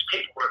give you this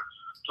paperwork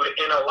for the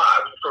NLI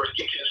when you first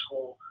get to the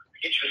school to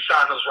get you to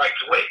sign those rights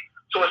away.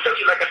 So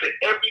essentially, like I said,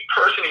 every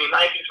person in the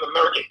United States of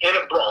America and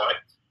abroad,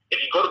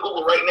 if you go to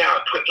Google right now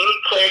and put any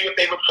player your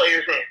favorite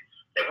players in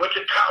that went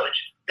to college,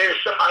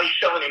 there's somebody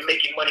selling and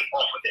making money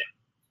off of them.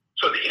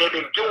 So they've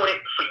been doing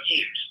it for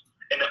years.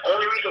 And the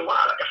only reason why,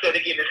 like I said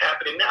again, it's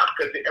happening now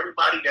because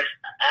everybody that's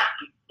an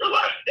athlete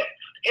realizes that.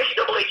 The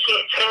NCAA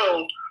can't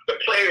tell the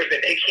players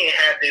that they can't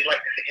have their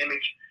likeness and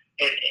image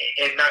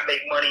and not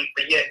make money,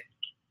 but yet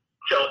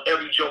tell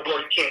every Joe Blow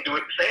you can't do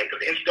it the same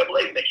because the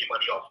NCAA is making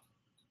money off.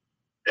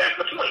 That's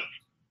the point.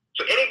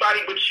 So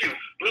anybody but you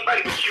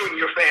and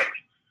your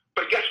family.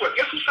 But guess what?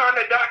 Guess who signed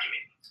that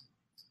document?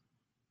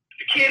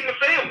 The kid in the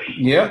family.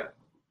 Yep.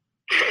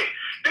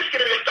 This could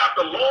have been stopped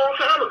a long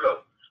time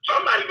ago. So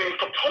I'm not even a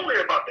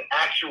proponent about the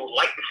actual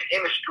likeness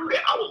and image screw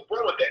that. I was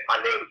born with that. My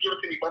name was given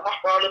to me by my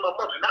father and my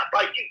mother, not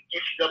by you,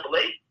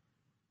 NCAA.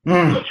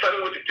 So tell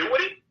me what to do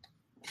with it.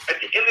 At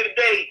the end of the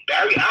day,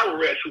 Barry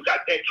Alvarez, who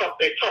got that talk.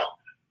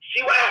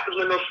 See what happens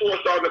when those 4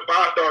 stars and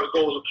 5 stars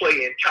goes to play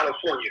in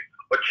California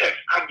or Texas.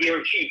 I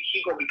guarantee you,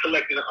 he's going to be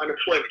collecting an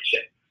unemployment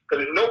check.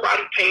 Because there's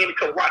nobody paying to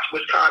come watch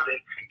Wisconsin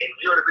in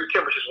 0-degree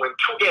temperatures win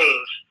 2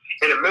 games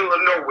in the middle of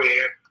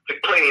nowhere to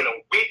play in a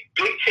weak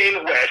Big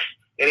Ten West,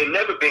 and it's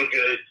never been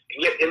good.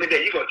 And yet, at the end of the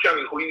day, you're going to tell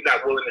me who you're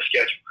not willing to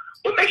schedule.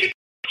 What makes you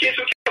kids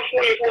from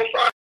California 4 or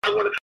 5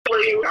 want to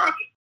play in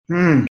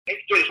Wisconsin?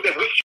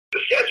 Which the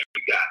schedule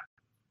we got.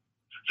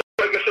 So,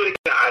 like I said,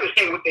 I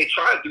understand what they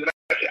try to do. Like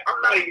I said, I'm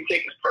not even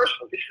taking this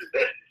personal. This is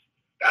business.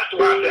 That's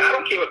why I said I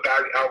don't care what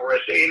Barry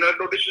Alvarez say.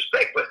 No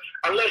disrespect, but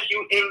unless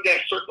you in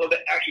that circle of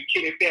the actual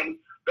kid and family,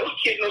 those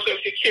kids don't say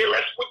care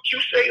less what you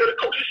say or the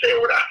coaches say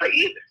or what I say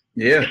either.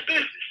 Yeah. It's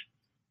business.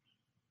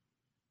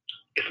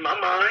 It's my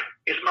mind.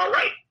 It's my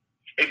right.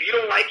 If you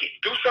don't like it,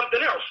 do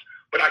something else.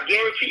 But I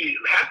guarantee you,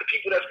 half the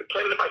people that's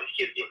complaining about these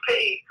kids getting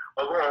paid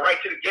are going right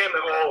to the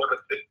gambling hall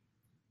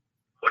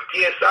or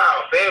DSI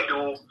or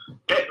FanDuel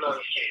betting on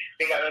these kids.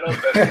 They got enough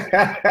betting.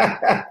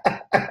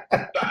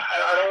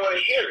 I don't want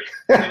to hear it.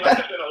 And like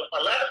I said,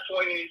 my last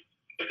point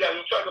is that when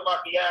we talk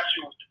about the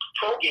actual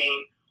pro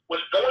game,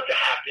 what's going to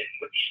happen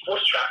with these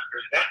sports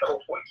traffickers, that's the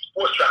whole point,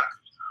 sports traffickers.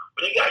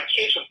 When you got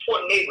kids from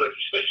poor neighborhoods,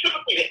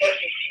 specifically the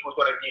SEC was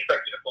going to be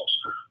affected the most.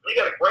 When you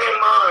got a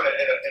grandma and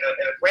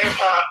a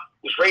grandpa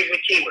who's raising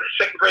a kid with a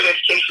second grade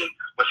education,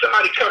 when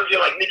somebody comes in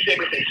like Nick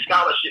Saban and says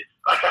scholarship,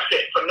 like I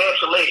said,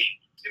 financial aid,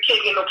 you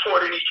can't get no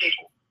poorer than these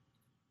people.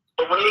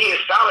 But when you hear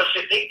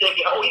scholarship, they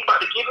thinking, oh, he's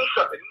about to give me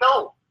something.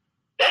 No.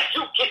 That's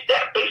you get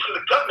that based on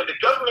the government. The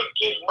government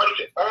gives money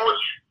to all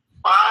these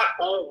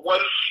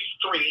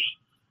 501c3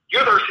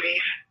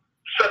 universities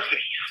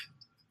subsidies.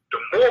 The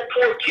more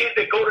poor kids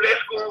that go to that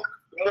school,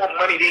 the more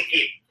money they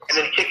get. And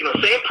then taking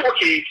those same poor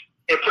kids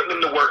and putting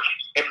them to work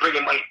and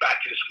bringing money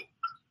back to the school.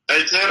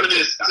 Hey, tell me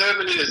this.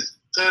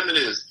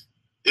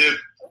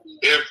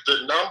 If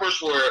the numbers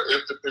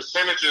if the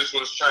percentages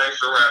was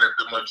changed around, if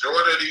the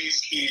majority of these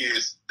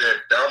kids that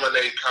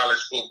dominate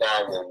college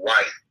football were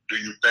white, do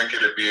you think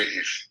it'd be an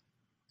issue?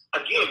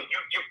 Again,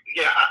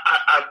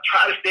 I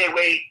try to stay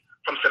away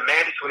from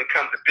semantics when it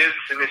comes to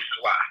business, and this is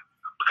why.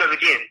 Because,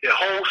 again, the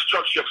whole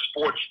structure of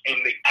sports in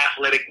the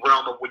athletic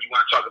realm of what you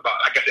want to talk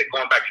about, like I said,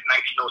 going back to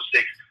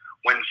 1906,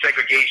 when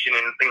segregation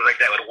and things like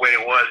that were the way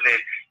it was, and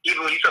then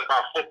even when you talk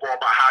about football,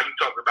 about how you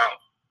talk about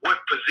what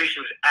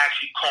positions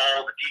actually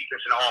call the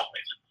defense and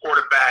offense,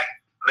 quarterback,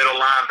 middle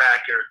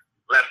linebacker,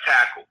 left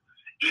tackle,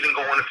 even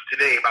going into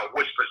today about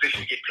which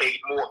positions get paid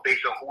more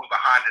based on who's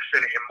behind the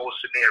center in most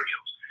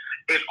scenarios.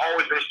 It's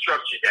always been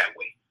structured that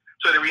way.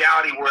 So the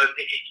reality was,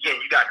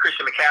 again, you got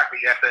Christian McCaffrey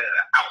that's an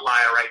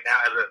outlier right now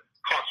as a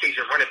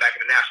Caucasian running back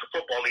in the National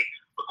Football League.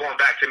 But going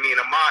back to me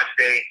and Ahmad's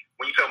day,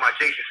 when you talk about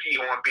Jason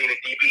Sehorn being a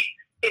DB,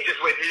 it just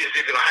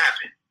isn't going to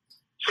happen.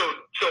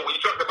 So when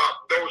you talk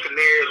about those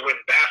scenarios with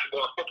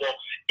basketball and football,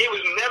 it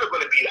was never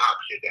going to be the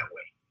opposite that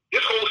way.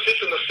 This whole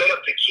system was set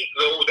up to keep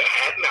those that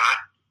had not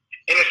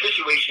in a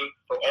situation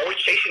of always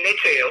chasing their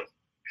tail.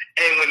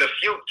 And when the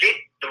few get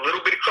the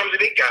little bit of crumbs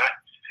that they got,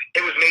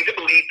 it was made to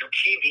believe through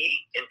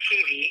TV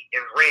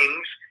and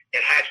rings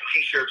and hats and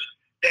T-shirts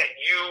that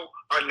you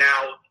are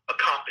now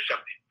accomplished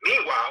something.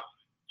 Meanwhile,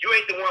 you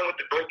ain't the one with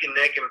the broken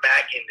neck and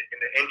back and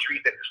the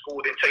injuries that the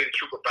school didn't tell you the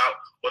truth about,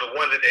 or the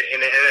ones that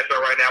in the NFL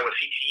right now with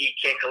CTE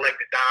can't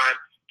collect a dime,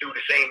 do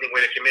the same thing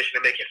where the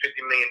commissioner making $50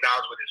 million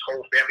with his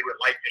whole family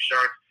with life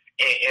insurance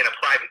and a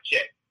private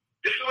jet.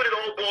 This is what it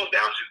all boils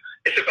down to.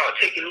 It's about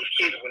taking these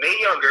kids when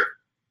they're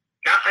younger,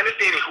 not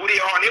understanding who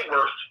they are and their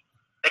worth,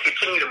 and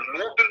continue to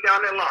move them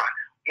down their line.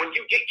 When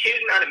you get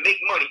kids now to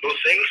make money, those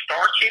same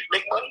star kids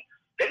make money,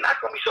 they're not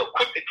going to be so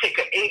quick to take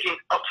an agent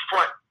up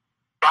front,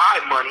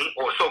 buy money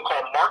or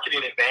so-called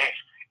marketing advance,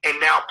 and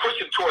now push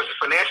them towards the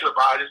financial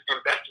advisors,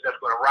 investors that's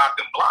going to rob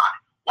them blind.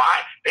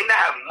 Why? They not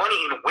have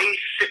money and ways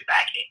to sit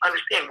back and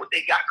understand what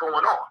they got going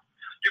on.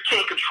 You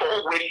can't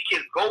control where these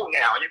kids go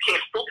now. You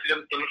can't filter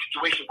them in a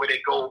situation where they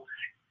go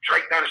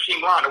straight down the stream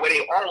line the way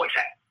they always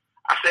have.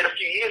 I said a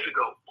few years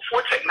ago,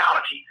 before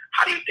technology,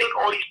 how do you think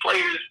all these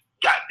players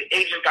the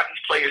agents got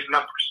these players'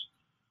 numbers?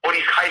 Or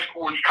these high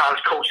school, these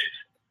college coaches?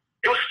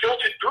 It was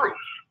filtered through.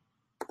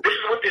 This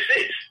is what this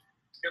is.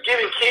 You're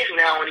giving kids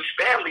now and these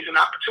families an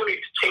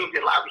opportunity to change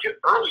their livelihood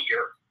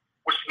earlier,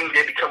 which means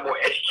they become more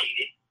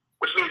educated,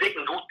 which means they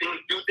can do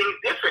things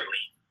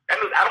differently. That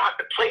means I don't have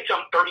to play till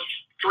I'm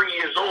 33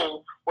 years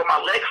old with my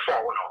leg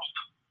falling off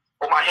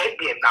or my head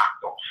being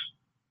knocked off.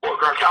 Or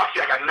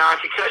Gronkowski, I got 9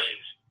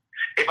 concussions.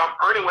 If I'm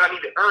earning what I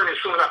need to earn as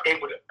soon as I'm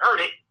able to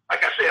earn it,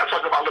 like I said, I'm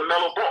talking about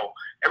LaMelo Ball.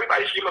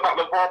 Everybody's screaming about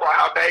LeVar Ball,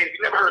 how bad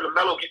you never heard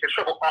LaMelo get in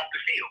trouble off the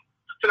field.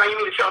 So now you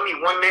mean to tell me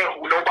one man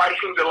who nobody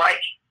seems to like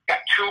got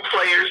 2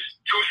 players,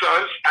 2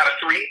 sons out of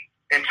 3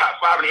 in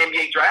top 5 in the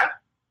NBA draft?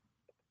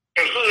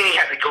 And he ain't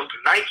had to go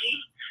through Nike,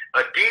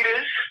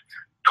 Adidas,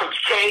 Coach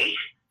K,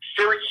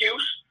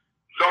 Syracuse,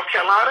 North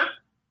Carolina.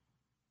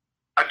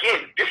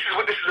 Again, this is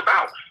what this is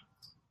about.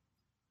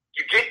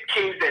 You get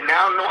kids that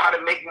now know how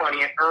to make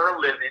money and earn a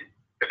living,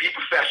 to be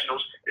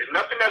professionals. There's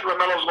nothing that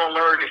LaMelo's going to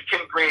learn in his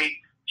 10th grade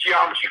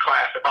geometry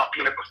class about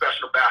being a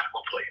professional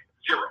basketball player.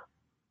 0.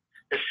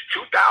 This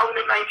is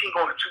 2019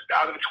 going to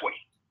 2020.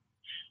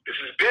 This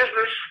is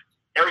business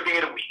every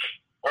day of the week.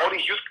 All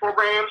these youth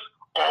programs,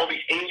 all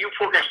these AU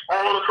programs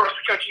all across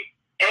the country,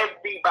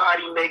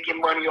 everybody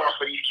making money off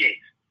of these kids.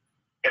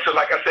 And so,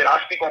 like I said,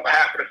 I speak on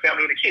behalf of the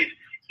family and the kids.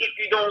 If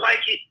you don't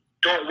like it,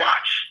 don't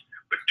watch.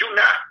 But do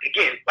not,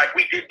 again, like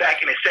we did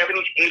back in the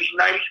 70s, 80s,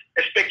 90s,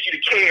 expect you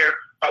to care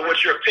about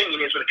what your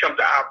opinion is when it comes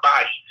to our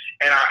body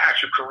and our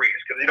actual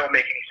careers, because it don't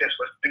make any sense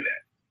for us to do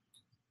that.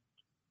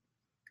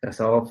 That's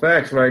all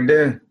facts right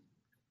there.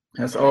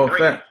 That's all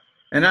facts.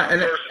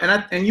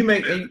 And you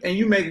make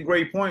a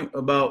great point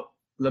about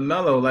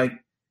LaMelo. Like,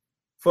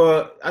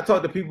 I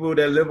talk to people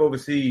that live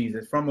overseas,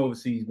 that's from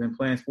overseas, been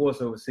playing sports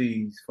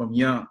overseas from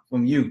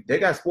youth. They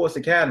got sports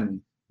academy.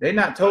 They're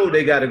not told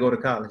they got to go to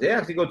college. They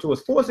actually go to a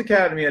sports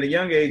academy at a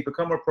young age,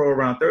 become a pro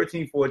around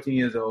 13, 14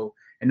 years old,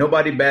 and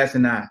nobody bats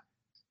an eye.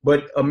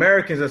 But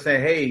Americans are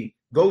saying, hey,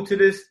 go to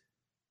this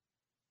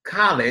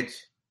college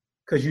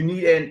because you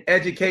need an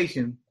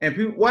education. And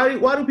people, why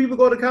do people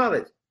go to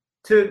college?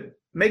 To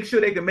make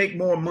sure they can make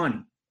more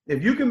money.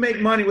 If you can make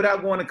money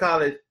without going to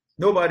college,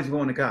 nobody's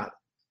going to college.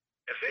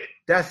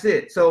 That's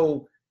it.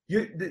 So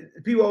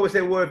people always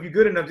say, well, if you're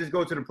good enough, just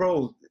go to the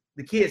pros.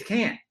 The kids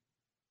can't.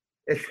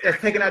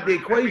 It's taken out the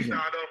equation.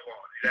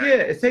 Yeah,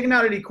 it's taken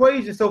out of the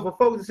equation. So for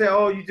folks to say,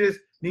 oh, you just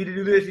need to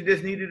do this, you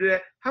just need to do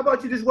that. How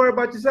about you just worry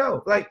about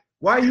yourself? Like,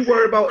 why are you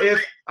worried about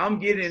if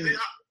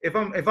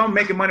I'm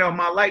making money off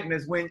my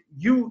likeness when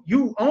you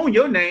own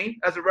your name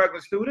as a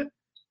regular student?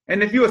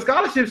 And if you're a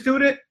scholarship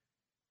student,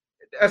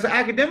 as an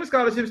academic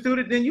scholarship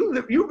student, then you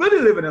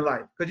really living in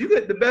life because you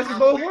get the best of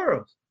both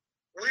worlds.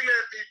 We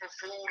let people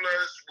fool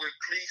us with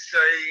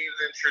cliches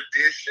and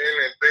tradition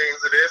and things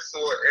of that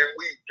sort, and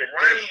we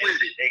run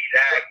with it.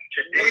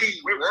 Exactly.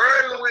 We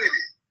run with it.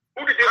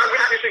 Where did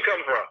tradition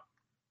come from?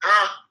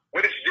 Huh?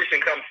 Where did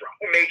tradition come from?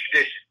 Who made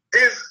tradition?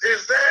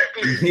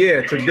 Exactly.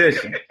 Yeah,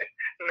 tradition.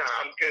 Nah,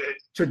 I'm good.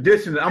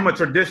 Tradition. I'm a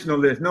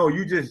traditionalist. No,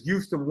 you just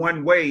used to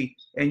one way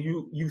and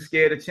you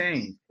scared of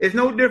change. It's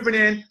no different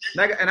than,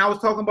 like, and I was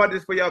talking about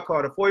this for y'all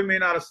called The 40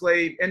 Million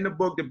Slave. In the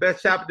book, the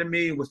best chapter to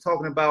me was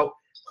talking about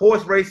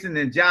horse racing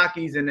and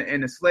jockeys and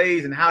the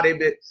slaves and how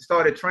they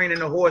started training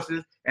the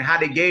horses and how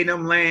they gave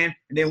them land.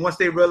 And then once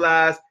they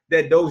realized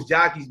that those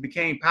jockeys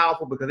became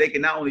powerful because they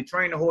could not only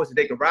train the horses,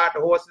 they could ride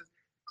the horses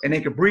and they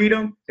could breed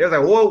them. They was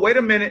like, whoa, wait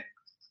a minute.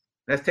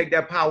 Let's take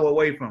that power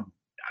away from them.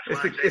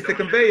 It's the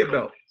conveyor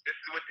belt. This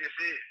is what this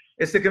is.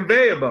 It's the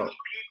conveyor belt.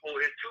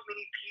 There's too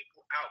many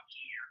people out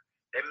here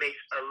that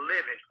makes a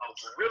living, a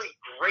really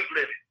great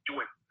living,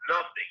 doing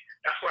nothing.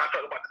 That's why I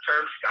talk about the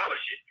term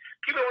scholarship.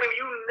 People don't even,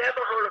 you never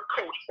heard a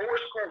coach or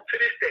a school to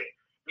this day,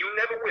 you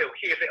never will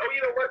hear say, oh, you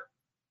know what?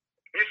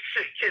 This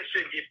kid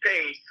shouldn't get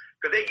paid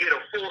because they get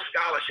a full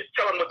scholarship.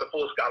 Tell them what the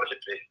full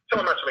scholarship is. Tell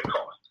them how much it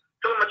costs.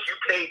 Tell them how much you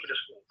paid for the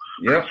school.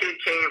 Yep. My kid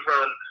came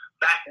from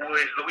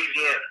backwoods,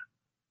 Louisiana.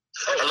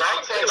 A lot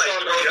of folks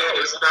don't know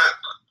that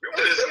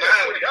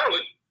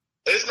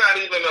it's not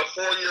even a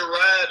 4-year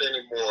ride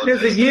anymore.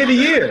 It's a year to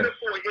year.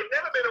 It's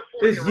never been a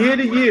 4-year It's year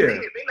to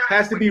year.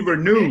 Has to be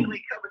renewed.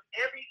 It covers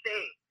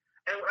everything.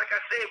 And like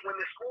I said, when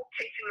the school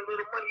takes in a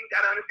little money, you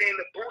got to understand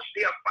the Boost,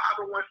 they are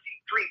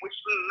 501c3, which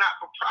means not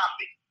for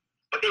profit.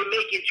 But they're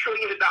making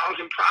trillions of dollars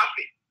in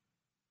profit.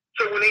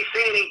 So when they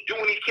saying they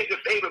doing these kids a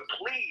favor,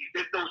 please,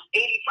 there's those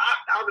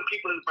 85,000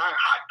 people that's buying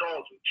hot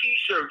dogs and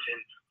T-shirts and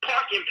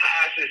parking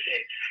passes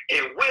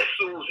and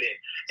whistles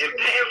and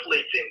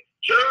pamphlets and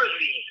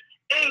jerseys.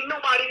 Ain't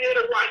nobody there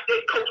to watch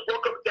their coach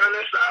walk up down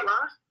that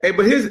sideline. Hey,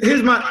 but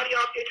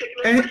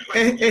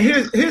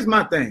here's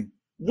my thing.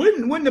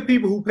 Wouldn't the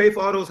people who pay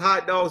for all those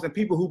hot dogs and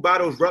people who buy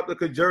those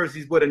replica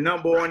jerseys with a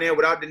number on there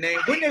without the name,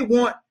 wouldn't they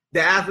want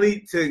the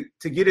athlete to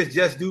get his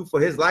just due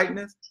for his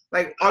likeness?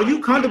 Like, are you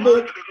comfortable?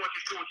 Because they want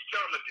you to do what you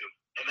tell them to do,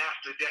 and that's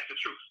the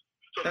truth.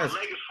 So if the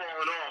leg is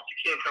falling off, you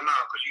can't come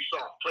out because you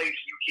saw plays,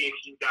 you can't,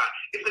 you die.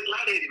 It's a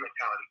gladiator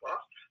mentality,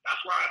 boss.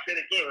 That's why I said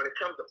again, when it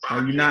comes to boxing,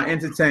 are you not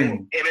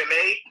entertaining?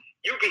 MMA,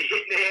 you get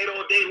hit in the head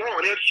all day long.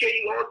 They'll cheer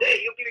you all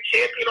day. You'll be the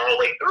champion all the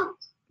way through.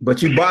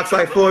 But you box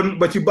like Floyd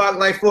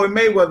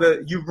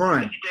Mayweather. You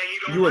run.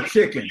 You a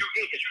chicken. You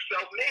get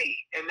yourself made,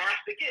 and that's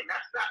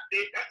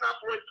not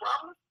Floyd's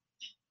problem.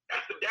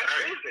 That's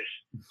business.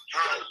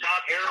 How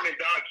Bob Arum and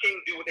Don King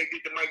do what they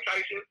did to Mike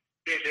Tyson?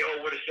 They say,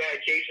 "Oh, what a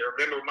sad case." Or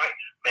remember Mike?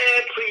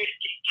 Man, please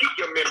keep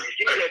your memories.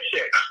 Give me that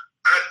check.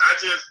 I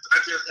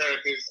just had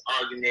this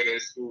argument in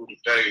school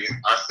today.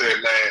 I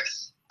said, man,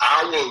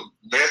 our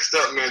messed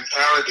up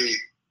mentality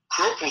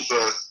cripples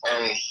us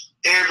on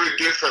every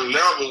different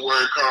level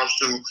where it comes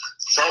to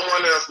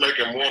someone else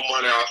making more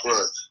money off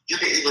us. You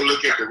can even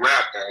look at the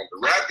rap game. The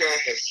rap game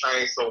has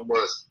changed so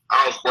much.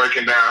 I was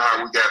breaking down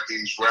how we got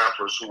these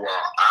rappers who are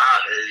our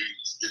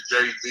age, the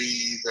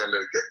Jay-Z's and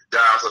the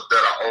guys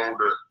that are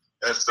older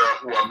and stuff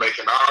who are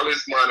making all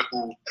this money,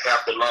 who have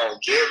the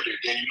longevity.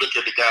 Then you look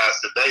at the guys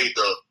today,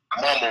 the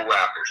mumble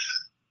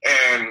rappers.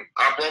 And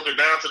I broke it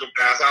down to the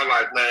guys. I was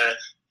like, man,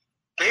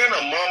 being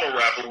a mumble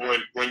rapper,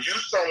 when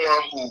you're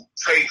someone who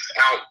takes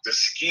out the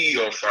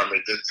skill from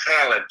it, the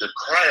talent, the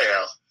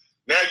craft,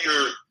 now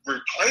you're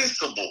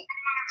replaceable.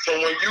 So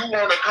when you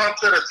want to come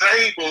to the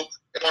table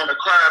and want to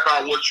cry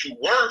about what you're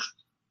worth,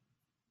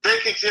 they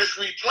can just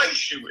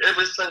replace you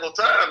every single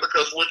time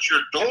because what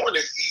you're doing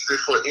is easy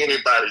for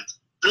anybody to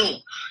do.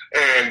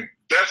 And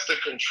that's the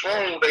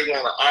control they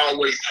want to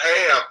always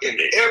have in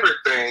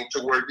everything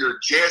to where you're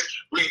just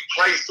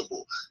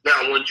replaceable.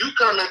 Now, when you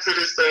come into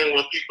this thing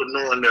with people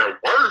knowing their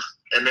worth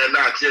and they're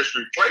not just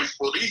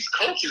replaceable, these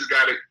coaches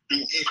got to do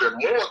even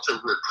more to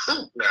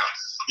recruit now.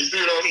 You see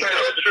what I'm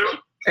saying? That's true.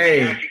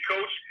 Hey. Actually,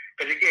 coach,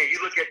 because again, you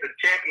look at the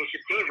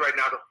championship teams right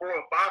now, the 4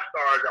 and 5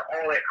 stars are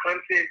all at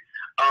Clemson,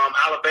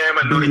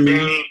 Alabama, Notre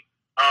Dame,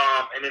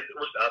 and then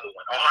what's the other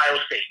one? Ohio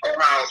State.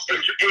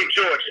 In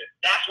Georgia.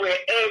 That's where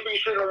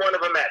every single one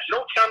of them at. You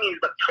don't tell me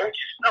it's the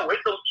coaches. No,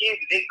 it's those kids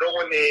that they go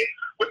in there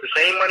with the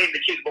same money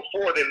the kids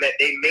before them that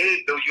they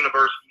made those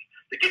universities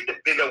to get the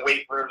bigger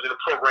weight rooms and the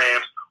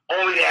programs,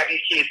 only to have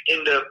these kids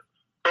end up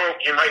broke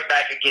and right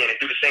back again and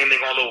do the same thing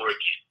all over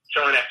again,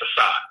 selling that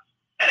facade.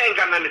 That ain't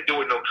got nothing to do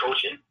with no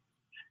coaching.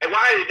 And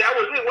why that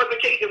wasn't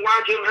the case, and why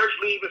Jalen Hurts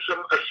leaving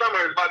a summer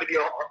is about to be a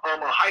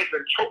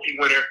Heisman Trophy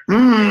winner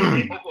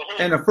in Oklahoma.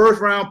 And a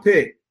first-round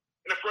pick.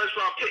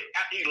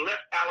 After he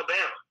left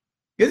Alabama.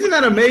 Isn't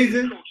that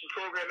amazing? Coaching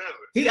program ever.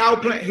 He's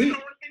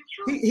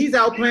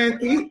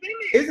outplaying.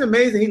 It's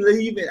amazing he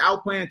leaving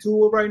outplaying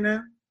Tua right now.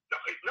 No,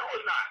 it's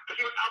not. Because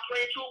he was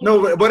outplaying Tua.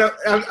 No, but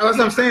that's what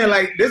I'm saying.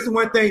 Like, this is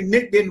one thing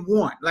Nick didn't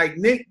want. Like,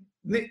 Nick.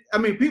 I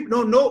mean, people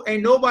don't know.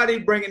 Ain't nobody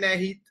bringing that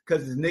heat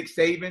because it's Nick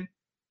Saban.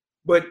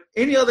 But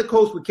any other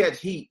coach would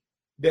catch heat.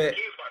 That he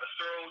was about to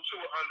throw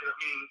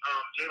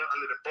Jalen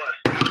under the bus.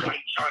 That's why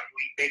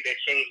he made that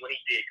change when he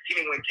did. Because he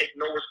didn't want to take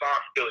no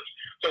responsibility.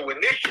 So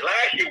when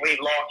last year when he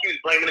lost, he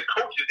was blaming the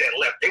coaches that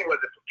left. They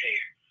wasn't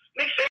prepared.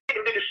 Nick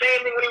Saban did the same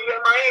thing when he was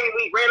at Miami.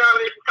 When he ran out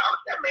of there from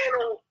college. That man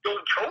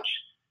don't coach.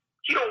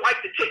 He don't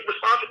like to take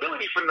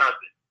responsibility for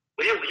nothing.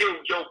 But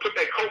he'll put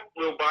that Coke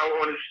little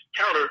bottle on his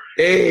counter.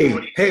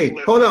 Hey,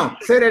 hold on.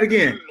 Say that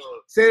again.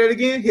 Say that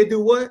again. He'll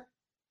do what?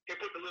 He'll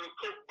put the little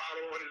Coke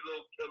bottle on his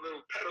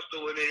little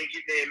pedestal, and then he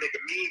get there and make a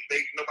mean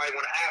face. Nobody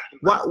want to ask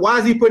him. Why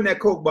is he putting that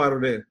Coke bottle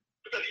there?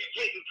 Because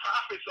he's getting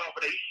profits off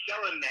of that. He's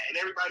selling that, and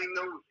everybody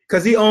knows it.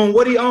 Because he own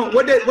what he own.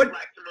 What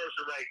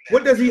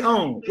does he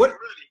own?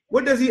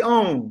 What does he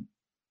own?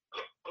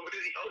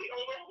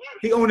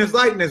 He owns his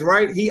likeness,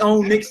 right? He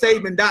owned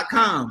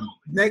NickSaban.com.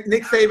 Nick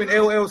Saban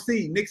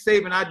LLC. Nick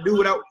Saban, I do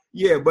without.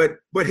 Yeah,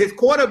 but his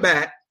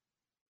quarterback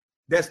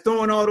that's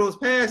throwing all those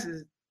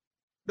passes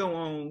don't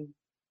own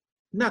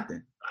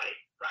nothing.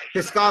 Right.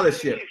 His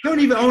scholarship. He don't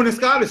even own a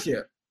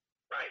scholarship.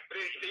 Right. But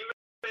he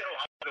say,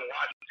 I wasn't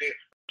watching.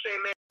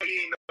 Saying, man, he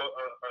ain't no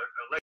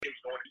elections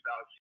going to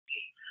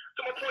 2016.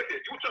 So my point is,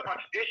 you talk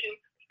about tradition.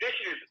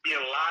 Tradition is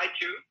being lied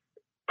to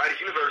by these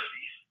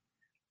universities,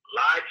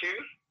 lied to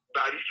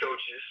by these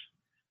coaches,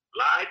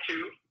 lied to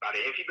by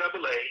the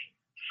NCAA,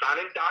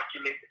 signing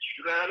documents that you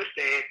do not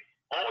understand.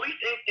 All these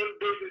things in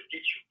business get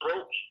you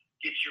broke,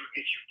 get you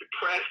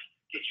depressed,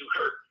 get you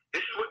hurt.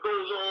 This is what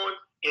goes on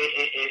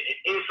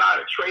inside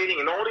of trading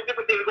and all these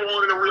different things go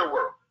on in the real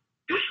world.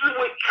 This is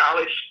what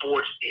college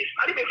sports is.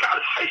 Not even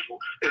college, high school.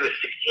 There's a $16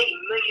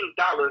 million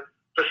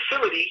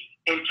facility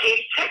in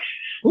Katy, Texas.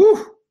 Woo.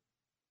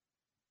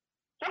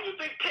 Who do you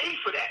think paid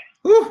for that?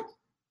 Woo.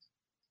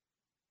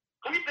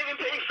 Who do you think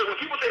paid? So when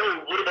people say,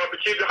 oh, what about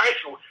the kids in high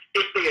school?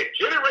 If they are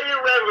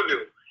generating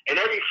revenue and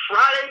every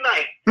Friday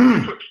night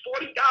you put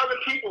 40,000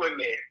 people in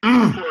there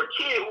for a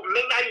kid who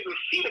may not even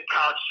see the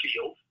college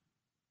field,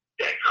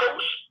 that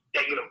coach,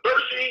 that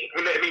university,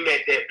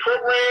 that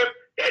program,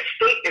 that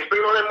state is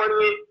bringing all that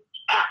money in,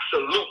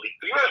 absolutely.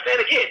 You understand,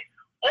 again,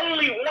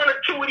 only 1 or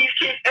 2 of these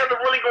kids ever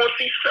really going to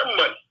see some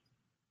money,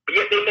 but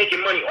yet they're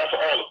making money off of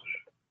all of them.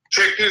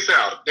 Check this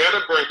out.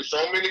 That'll bring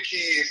so many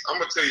kids, I'm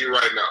gonna tell you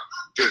right now,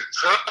 the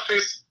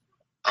toughest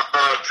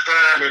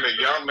time in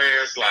a young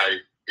man's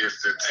life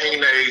is the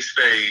teenage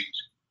stage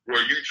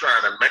where you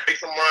trying to make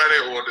some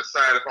money or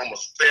decide if I'm gonna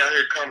stay out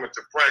here coming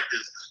to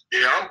practice.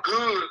 Yeah, I'm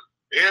good.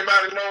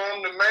 Everybody know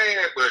I'm the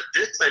man, but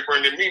this ain't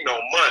bringing me no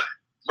money.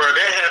 Bro,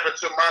 that happened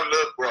to my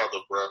little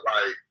brother, bro.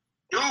 Like,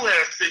 dude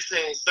had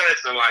 16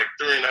 sacks and like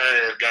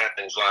 3.5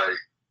 games, like,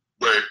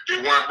 but they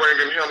weren't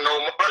bringing him no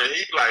money.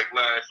 He like,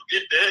 man,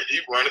 forget that. He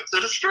running to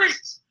the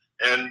streets,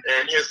 and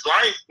his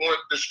life went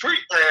the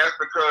street path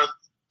because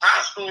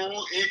high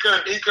school he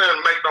couldn't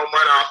make no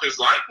money off his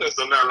likeness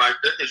or nothing like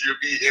that because you'd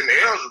be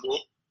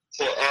ineligible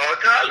for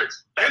college.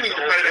 They need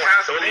to pay the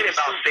high school. So it ain't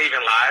about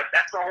saving lives.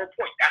 That's the whole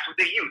point. That's what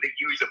they use. They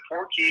use a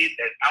poor kid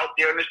that's out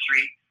there in the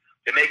street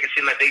to make it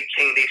seem like they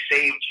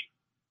saved you.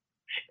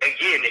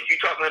 Again, if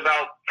you're talking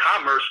about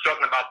commerce,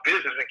 talking about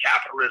business and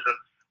capitalism,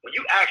 when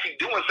you actually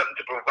doing something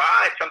to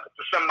provide something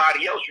for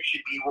somebody else, you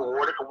should be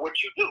rewarded for what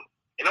you do.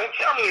 And don't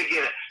tell me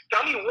again.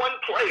 Tell me one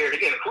player,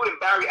 again, including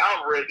Barry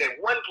Alvarez, that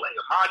one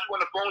player. Maj, you on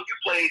the phone, you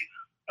played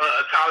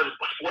college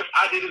sports.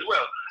 I did as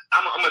well.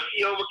 I'm a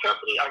CEO of a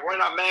company. I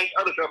run out manage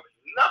other companies.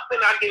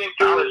 Nothing I did in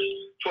college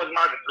towards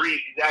my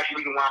degrees is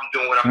actually the reason why I'm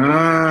doing what I'm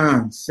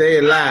doing. Say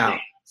it loud.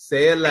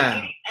 Say it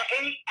loud.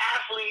 Any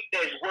athlete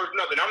that's worth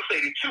nothing, I'm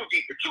saying the too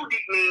deep. The too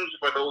deep means,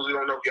 for those who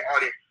don't know your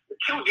audience, the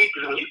too deep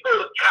is when you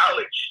go to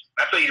college.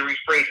 I tell you to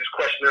rephrase this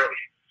question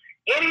earlier.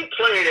 Any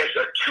player that's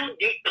a too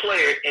deep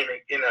player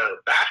in a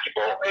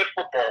basketball and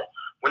football,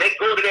 when they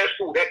go to that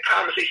school, that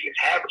conversation is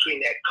had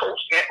between that coach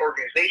and that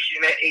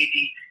organization and that AD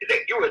is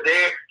that you are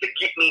there to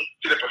get me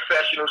to the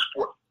professional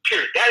sport.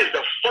 Period. That is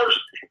the first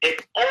and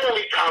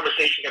only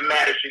conversation that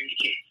matters to these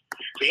kids.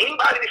 So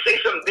anybody that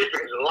say something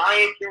different is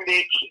lying through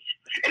their teeth.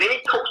 And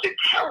any coach that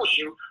tells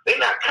you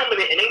they're not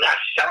coming in and they're not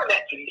selling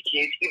that to these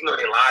kids, even though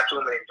they lied to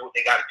them and they do what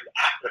they got to do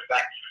after the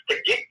fact, to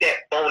get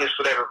that bonus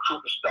for that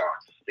recruiting star,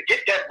 to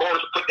get that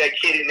bonus to put that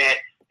kid in that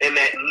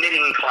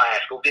knitting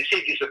class. Or if the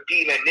kid gets a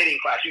B in that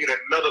knitting class, you get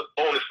another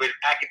bonus for his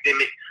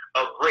academic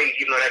grades,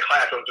 even though that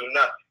class don't do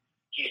nothing.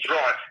 He's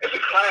drawing. It's a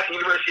class at the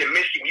University of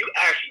Michigan where you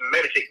actually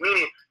meditate,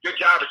 meaning your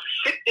job is to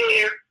sit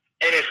there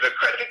and it's an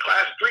accredited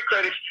class, 3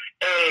 credits,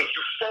 and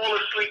you fall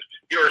asleep.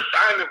 Your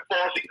assignment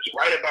falls asleep. It's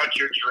right about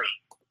your dream.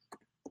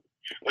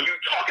 When you're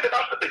talking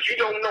about stuff that you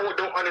don't know or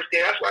don't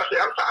understand, that's why I say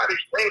I'm tired of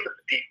explaining stuff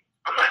to people.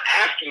 I'm not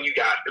asking you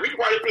guys. The reason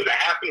why these things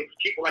are happening to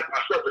people like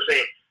myself is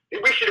saying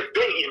we should have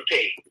been getting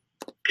paid.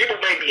 People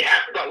may be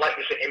happy about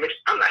likeness and image.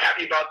 I'm not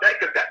happy about that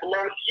because that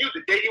belongs to you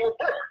the day you were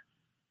born.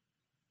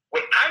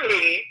 What I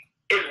need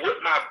is what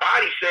my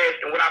body says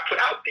and what I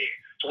put out there.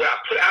 So what I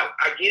put out,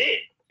 I get in,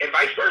 and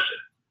vice versa.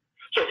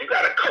 So if you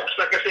got a coach,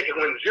 like I said, can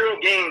win 0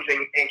 games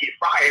and get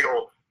fired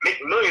or make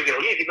millions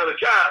and leave another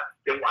job,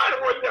 then why in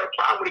the world you got a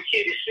problem with a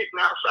kid that's sitting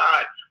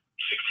outside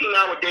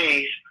 16-hour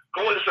days,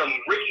 going to some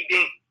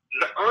rinky-dink,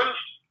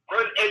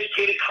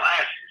 uneducated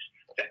classes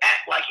to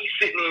act like he's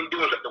sitting there and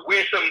doing something, to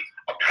wear some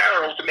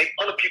apparel to make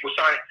other people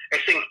sign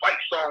and sing fight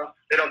songs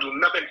that don't do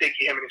nothing to take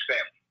care of him and his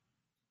family?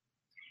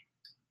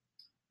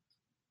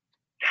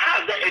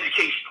 How's that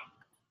educational?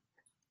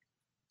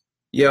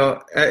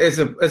 Yo, it's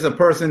a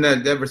person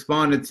that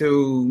responded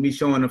to me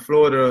showing the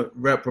Florida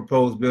rep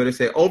proposed bill. They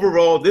say,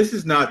 overall, this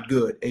is not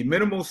good. A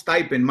minimal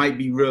stipend might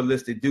be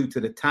realistic due to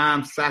the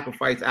time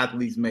sacrifice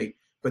athletes make,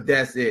 but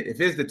that's it.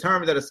 If it's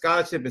determined that a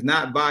scholarship is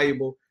not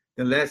valuable,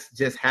 then let's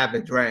just have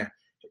a draft.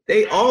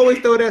 They always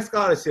throw that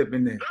scholarship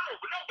in there. No.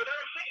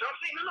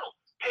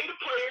 Pay the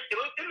players and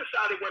let them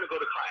decide they want to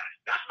go to class.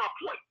 That's my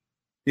point.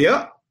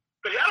 Yep.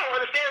 Because y'all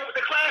don't understand what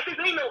the class is.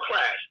 There ain't no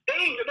class. There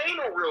ain't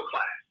no real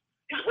class.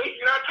 It's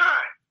wasting our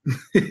time.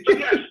 So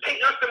you guys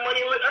pay us the money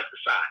and let us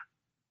decide.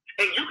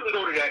 And you can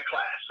go to that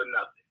class for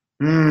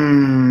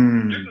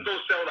nothing. You can go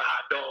sell the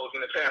hot dogs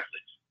and the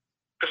pamphlets.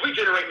 Because we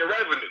generate the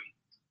revenue.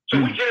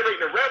 So we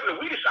generate the revenue.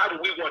 We decide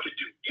what we want to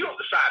do. You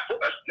don't decide for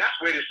us. And that's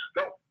where this is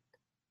going.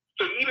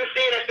 So even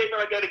saying that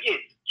statement like that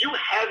again, you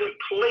haven't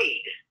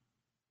played.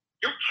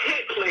 You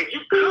can't play.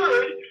 You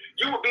could.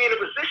 You would be in a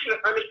position to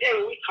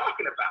understand what we're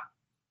talking about.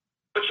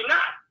 But you're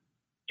not.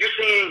 You're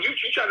saying you're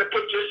trying to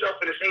put yourself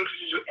in the same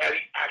position as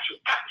the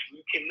actual athlete.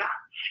 You cannot.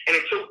 And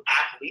until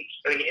athletes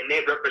and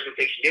their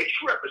representation, their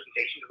true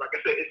representation, like I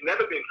said, it's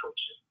never been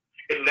coaches.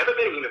 It's never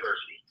been a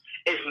university.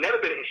 It's never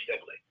been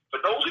NCAA.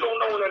 For those who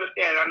don't know and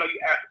understand, I know you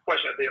asked a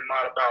question there,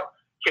 Ahmad, about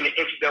can the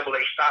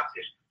NCAA stop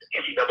this? The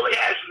NCAA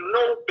has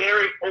no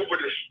bearing over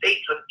the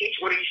states of each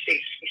one of these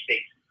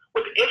states.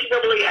 What the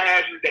NCAA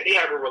has is that they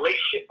have a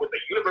relationship with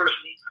the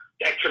university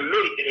that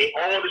committed that they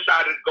all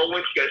decided to go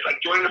in together. It's like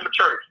joining a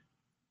fraternity.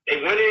 They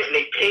went in and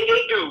they paid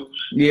their dues.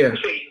 Yeah.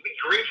 So we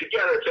agreed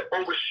together to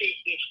oversee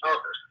each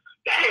other.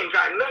 That ain't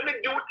got nothing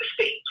to do with the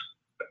state.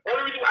 The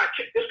only reason why I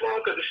took this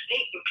long because the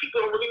state and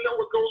people don't really know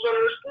what goes on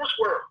in the sports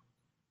world.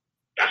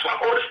 That's why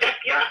all this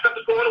FBI stuff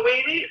is going the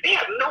way it is. They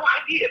have no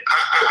idea.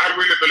 I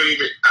really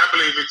believe it. I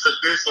believe it took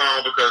this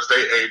long because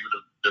they able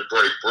to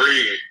break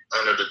bread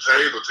under the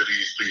table to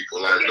these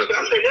people. Like, look,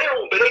 I'm saying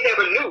but they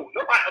never knew.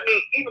 Nobody. I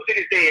mean, even to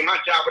this day, in my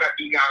job, what I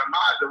do now, I'm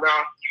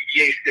around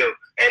UVA still,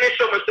 and there's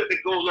so much stuff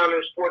that goes on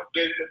in sports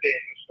business and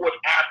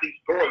sports athletes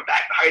going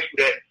back to high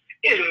school that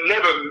is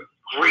never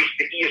graced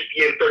the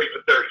ESPN 30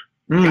 for 30.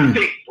 You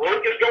think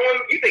broke is going?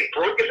 You think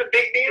broke is a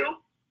big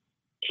deal?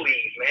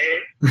 Please,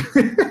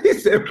 man. He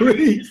said,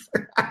 please.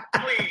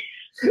 Please.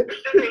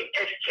 This ain't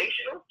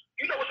educational.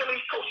 You know what some of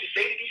these coaches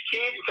say to these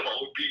kids? You come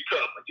on, be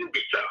tough. You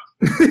be tough.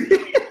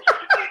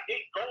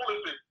 Their goal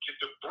is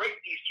to break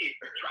these kids,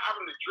 drive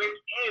them to drink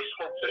and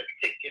smoke so they can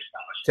take their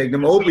scholarship. Take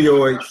them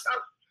opioids.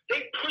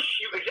 They push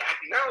you,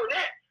 exactly. Not only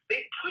that, they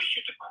push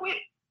you to quit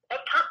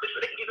on purpose so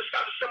they can give the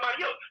scholarship to somebody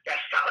else. That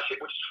scholarship,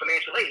 which is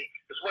financial aid,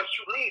 because once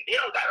you leave, they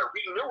don't got to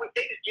renew it.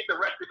 They just give the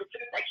rest of it to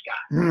the next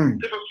guy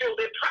to fulfill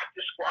their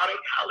practice squad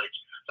in college.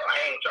 So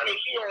I ain't trying to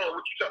hear all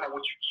what you talking about,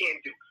 what you can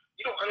do.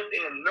 You don't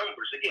understand the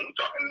numbers. Again, we're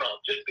talking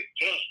about just the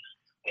games.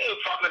 We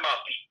ain't talking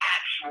about the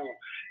actual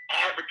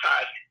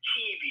advertising,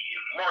 TV,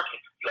 and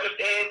marketing. You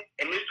understand?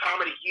 In this time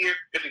of the year,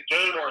 there's a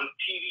game on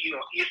TV,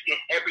 on ESPN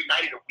every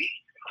night of the week,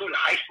 including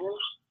high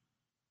schools.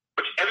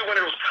 But every one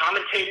of those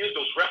commentators,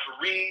 those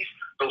referees,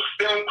 those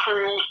film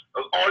crews,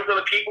 all these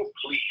other people,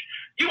 please.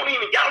 Y'all don't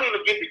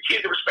even give the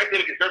kids the respect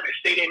they deserve to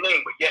say their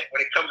name. But yet,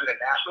 when it comes to the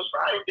National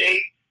Signing Day,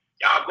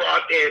 y'all go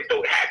out there and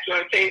throw hats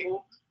on the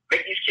table,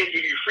 make these kids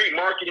give you free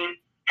marketing,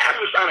 have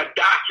them sign a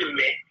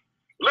document.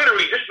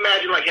 Literally, just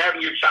imagine like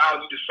having your child,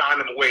 you just sign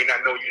them away,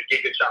 not know you just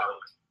gave your child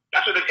away.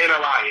 That's what the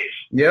NLI is.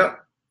 Yep.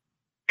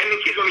 And the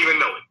kids don't even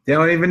know it. They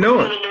don't even know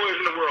it. All the lawyers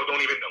in the world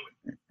don't even know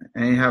it.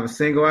 Ain't have a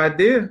single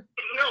idea.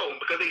 No,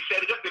 because they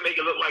set it up to make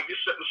it look like this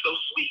something so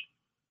sweet.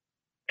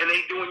 And they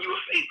doing you a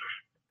favor.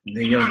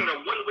 You sign a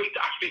one-way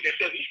document that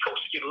says these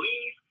coaches can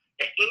leave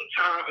at any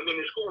time, and then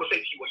the school will say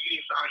to you, well, you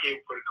didn't sign here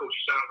for the coach,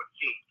 you signed with the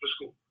team for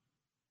school.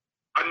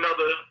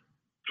 Another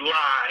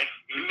lie,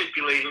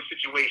 manipulating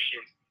situation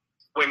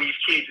when these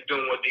kids are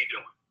doing what they're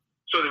doing.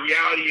 So the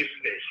reality is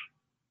this.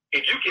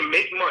 If you can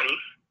make money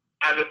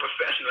as a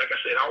professional, like I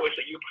said, I always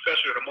say you're a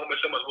professional the moment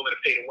someone's willing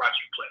to pay to watch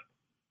you play.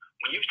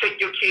 When you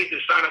take your kid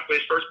to sign up for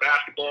his first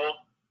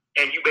basketball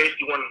and you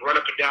basically want to run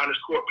up and down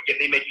this court, but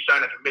then they make you sign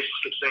a permission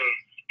slip saying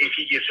if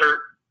he gets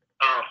hurt,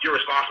 you're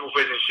responsible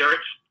for his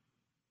insurance.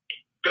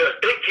 The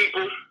big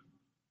people,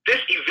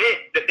 this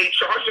event that they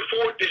charge you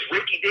for, this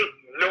rinky-dink,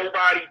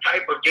 nobody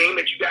type of game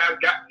that you guys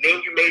got,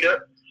 name you made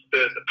up,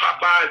 the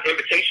Popeyes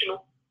Invitational.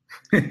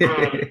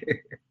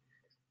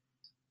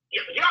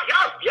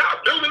 Y'all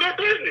building their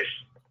business.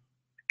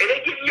 And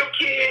they giving your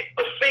kid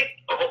a fake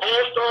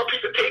all-star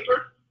piece of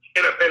paper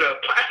and a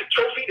plastic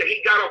trophy that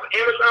he got off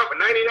Amazon for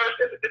 99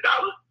 cents at the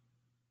dollar.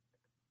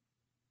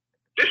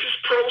 This is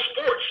pro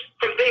sports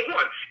from day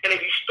one. And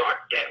if you start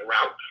that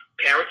route,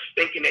 parents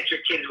thinking that your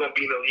kid is going to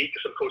be in the league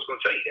because some coach is going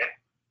to tell you that,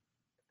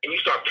 and you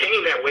start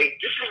paying that way,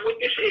 this is what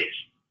this is.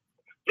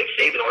 Nick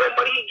Saban, all that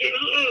money he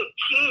getting,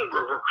 he ain't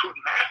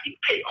recruiting mass. He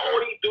pay all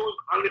these dudes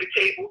under the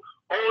table,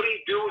 all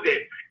these dudes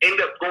that end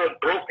up going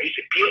broke. They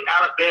should be at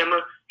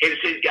Alabama.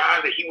 It's his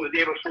guys that he was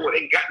there before.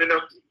 They ain't got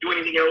enough to do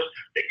anything else.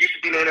 That used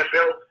to be in the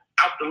NFL,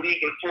 out the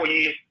league in 4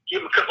 years,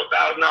 give them a couple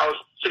 $1,000,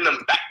 send them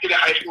back to the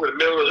high school in the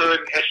middle of the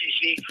hood,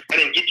 SEC, and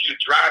then get you to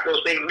drive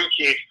those same new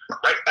kids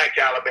right back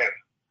to Alabama.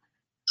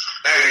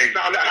 And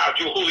found out how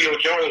Julio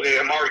Jones and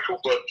Amari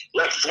Cooper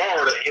left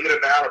Florida and ended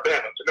up in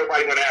Alabama. So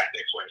nobody want to ask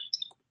that question.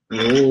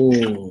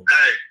 Oh.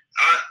 Hey,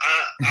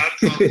 I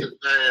talk to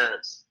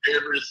parents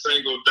every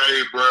single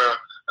day, bro,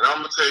 and I'm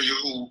gonna tell you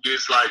who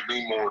dislike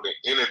me more than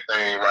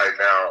anything right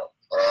now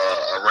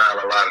around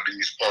a lot of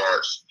these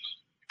parts.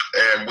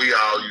 And we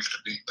all used to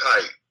be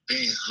tight.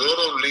 These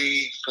little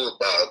league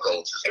football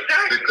coaches,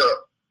 exactly.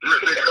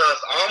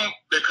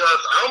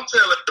 because I'm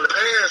telling the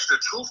parents the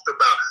truth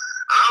about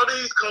all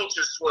these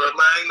coaches swear,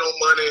 man, ain't no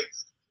money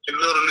in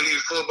little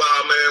league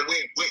football, man.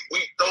 We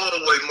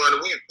throwing away money.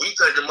 We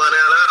taking money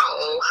out of our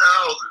own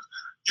houses.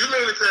 You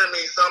mean to tell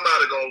me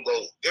somebody gonna go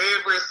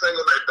every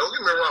single day? Don't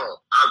get me wrong.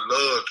 I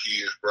love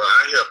kids, bro.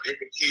 I help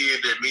every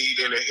kid that need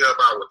any help.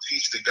 I will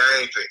teach the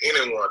game to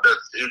anyone.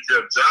 It's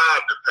your job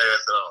to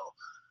pass it on.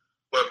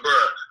 But, bro,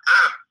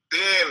 I've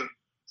been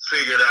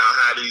figured out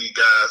how these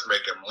guys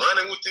making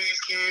money with these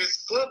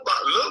kids.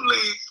 Football, little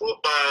league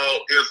football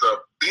is $1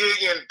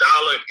 billion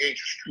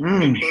industry.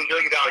 $15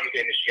 billion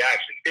industry,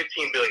 actually.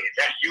 $15 billion.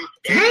 That's youth.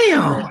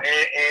 Damn.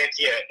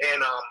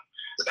 And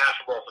the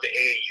basketball for the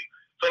AAU.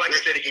 So, like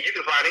I said again, you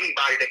can find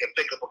anybody that can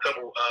pick up a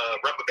couple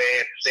rubber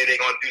bands and say they're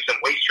going to do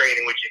some weight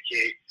training with your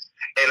kid.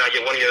 And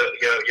one of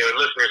your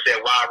listeners said,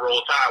 "Why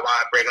roll tide?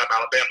 Why bring up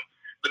Alabama?"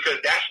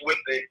 Because that's what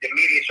the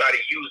media try to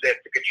use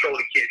that to control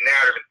the kid's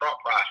narrative and thought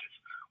process.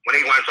 When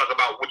they want to talk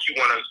about what you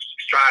want to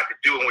strive to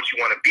do and what you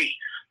want to be.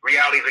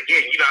 Reality is,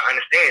 again, you don't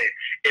understand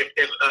it.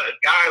 If a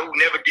guy who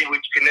never did what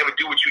you can never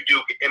do what you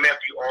do can MF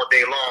you all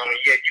day long,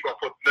 and yet you're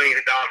going to put millions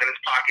of dollars in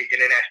his pocket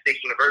and in that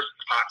State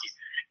University's pocket,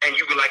 and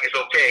you be like, it's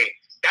okay,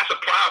 that's a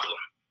problem.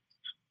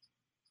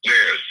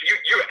 Yes.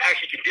 You're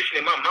actually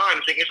conditioning my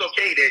mind to think it's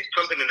okay that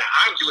something that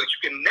I'm doing that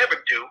you can never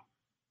do.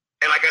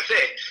 And like I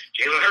said,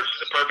 Jalen Hurts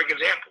is a perfect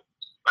example.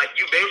 Like,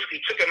 you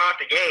basically took him out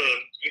the game.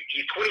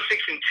 He's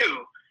 26-2.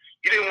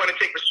 You didn't want to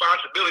take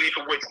responsibility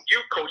for what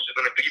your coach is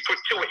going to do. You put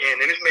Tua in,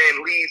 and this man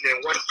leaves in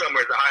one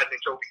summer as a Heisman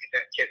Trophy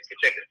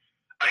contender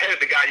ahead of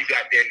the guy you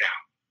got there now.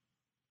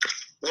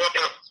 Well,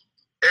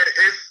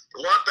 it's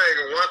one thing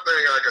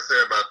like I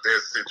said about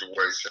that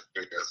situation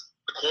is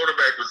the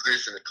quarterback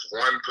position is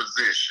one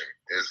position.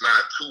 It's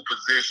not two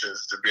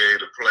positions to be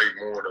able to play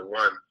more than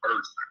one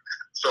person.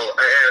 So,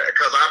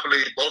 because I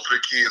believe both of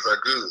the kids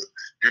are good.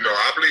 You know,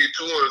 I believe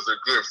Tua is a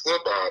good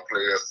football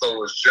player.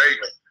 So is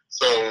Jalen.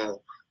 So,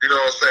 you know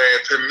what I'm saying?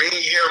 To me,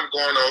 him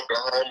going to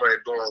Oklahoma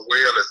and doing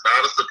well is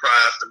not a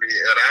surprise to me.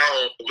 And I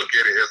don't look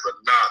at it as a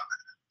knock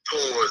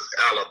towards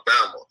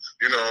Alabama.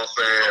 You know what I'm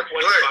saying?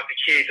 What about the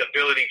kids'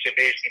 ability to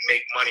basically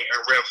make money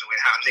and revenue,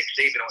 and how Nick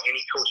Saban on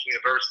any coach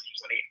university,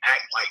 when they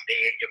act like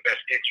they're in your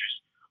best interest,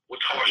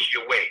 will toss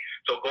you away.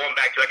 So going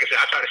back to, like I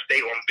said, I try to stay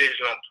on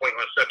vision, on point,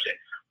 on subject.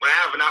 When I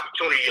have an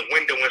opportunity, a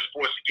window in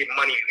sports to get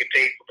money, to get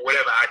paid for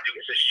whatever I do,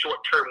 it's a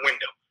short-term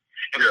window.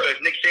 And because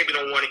Nick Saban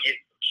don't want to get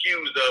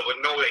accused of or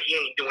know that he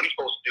ain't doing what he's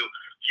supposed to do,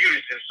 you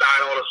just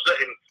decide all of a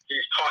sudden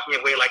he's tossing me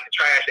away like the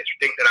trash that you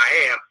think that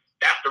I am.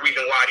 That's the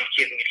reason why these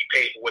kids need to be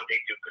paid for what they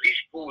do, because these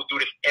schools do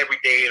this every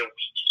day of the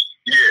week.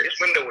 Yeah. This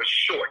window is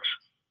short.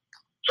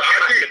 So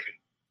I'm not tripping.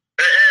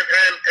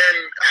 And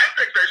I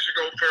think they should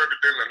go further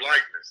than the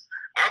likeness.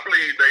 I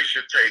believe they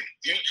should take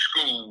each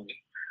school.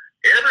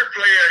 Every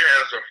player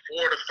has a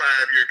 4 to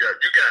 5 year gap.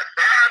 You got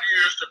 5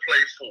 years to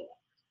play for.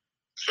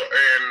 So,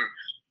 and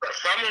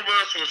some of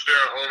us was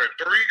there only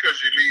 3 because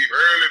you leave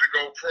early to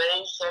go pro.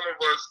 Some of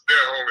us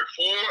there only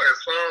 4, and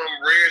some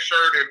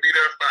redshirt and be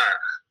there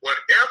 5.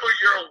 Whatever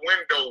your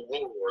window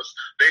was,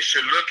 they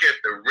should look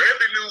at the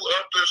revenue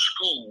of the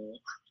school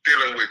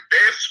dealing with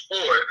that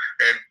sport,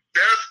 and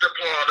that's the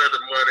part of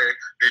the money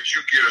that you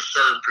get a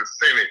certain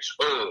percentage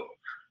of.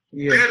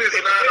 Yeah. That is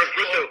not a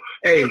good.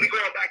 Hey,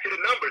 going back to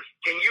the numbers,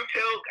 can you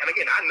tell? And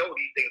again, I know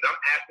these things.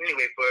 I'm asking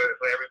anyway for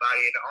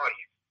everybody in the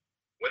audience.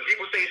 When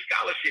people say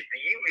scholarship, do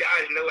you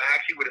guys know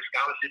actually what a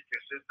scholarship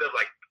consists of?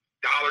 Like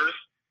dollars?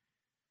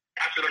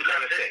 That's what I'm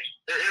trying to say.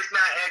 It's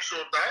not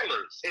actual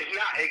dollars. It's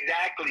not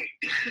exactly.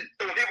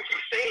 So when people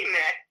keep saying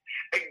that,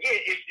 again,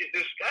 it's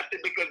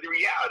disgusting, because the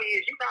reality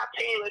is you're not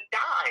paying a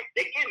dime.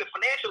 Again, the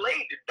financial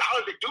aid, the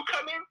dollars that do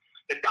come in,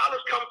 the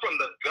dollars come from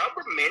the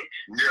government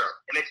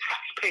and the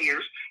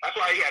taxpayers. That's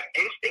why you have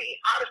in-state,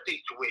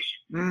 out-of-state tuition.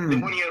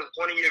 Then one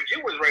of your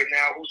viewers right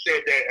now who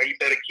said that you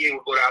bet a kid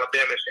would go to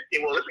Alabama, and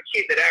said, well, it's a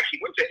kid that actually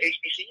went to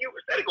HBCU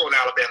instead of going to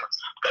Alabama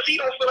because he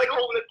don't feel like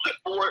holding a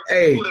clipboard.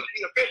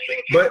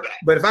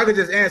 But if I could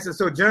just answer,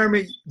 so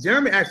Jeremy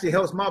actually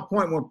helps my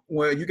point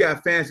when you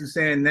got fans who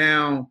saying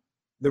now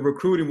the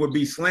recruiting would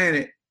be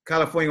slanted,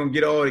 California gonna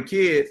get all the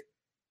kids.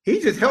 He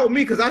just helped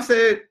me because I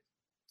said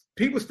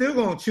people still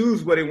gonna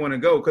choose where they want to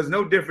go, because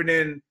no different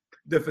than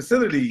the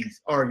facilities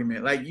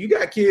argument. Like, you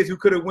got kids who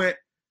could have went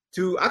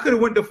to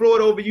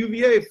Florida over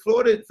UVA.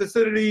 Florida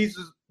facilities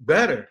was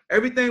better.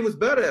 Everything was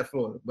better at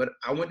Florida, but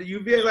I went to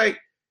UVA.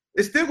 Like,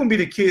 it's still gonna be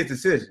the kid's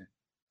decision.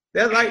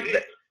 That, like,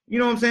 you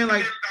know what I'm saying?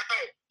 Like,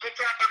 on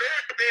top of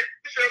that,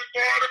 it's just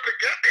part of the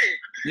game.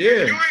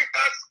 Yeah.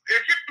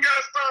 If you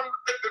got something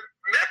that the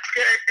next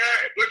guy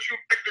got, but you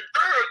pick the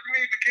girl, you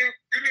need to get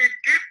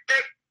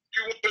that.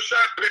 You want the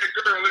shot at that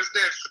girl, it's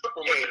that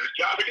simple. Hey,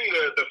 y'all see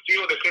the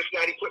field that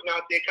Cincinnati putting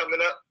out there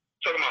coming up,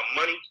 talking about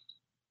money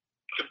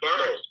to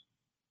burn.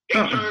 They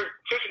turned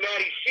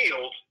Cincinnati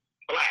field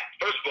black.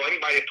 First of all,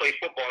 anybody that plays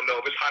football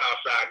knows if it's hot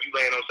outside, you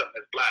land on something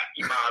that's black,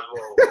 you might as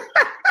well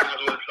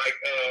just like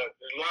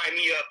just line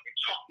me up and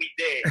talk me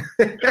dead.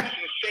 That's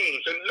insane.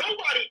 So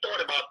nobody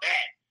thought about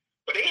that.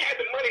 But they had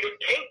the money to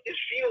paint this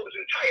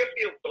entire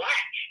field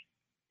black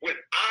with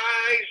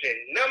eyes and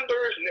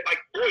numbers and like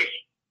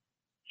Boise.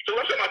 So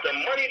I'm talking about the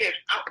money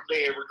that's out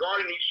there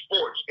regarding these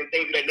sports and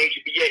things of that nature.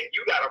 But yet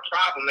you got a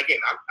problem.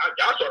 Again,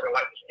 y'all talking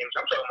like this.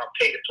 I'm talking about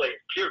pay to play,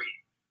 period.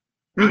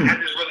 I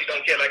just really don't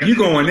care. Like, you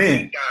going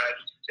in?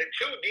 The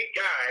 2 deep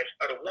guys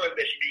are the ones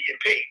that should be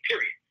getting paid,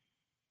 period.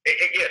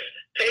 Yes,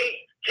 take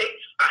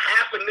a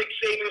half of Nick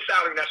Saban's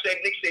salary. And I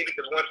said Nick Saban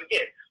because, once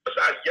again,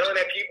 besides yelling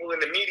at people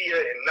in the media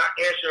and not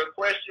answering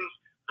questions,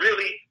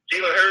 really,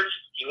 Jalen Hurts,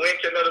 he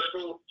went to another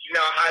school. He's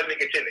now a Heisman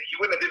contender. He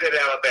wouldn't have did that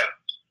at Alabama.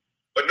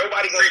 But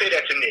nobody going to say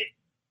that to Nick.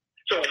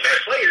 So from a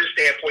player's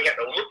standpoint, you have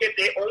to look at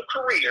their own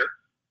career,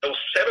 those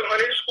 700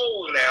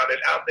 schools now that's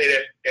out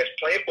there that's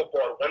playing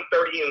football, 130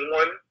 and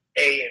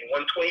 1A and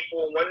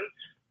 124 and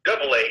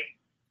 1AA.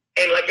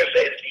 And like I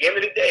said, at the end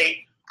of the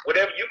day,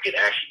 whatever you can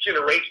actually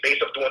generate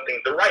based off doing things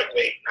the right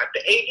way, not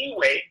the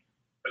AD way,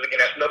 because again,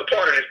 that's another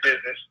part of this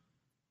business,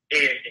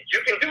 is if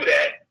you can do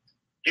that,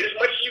 get as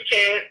much as you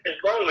can, as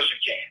long as you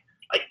can.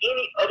 Like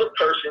any other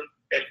person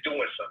that's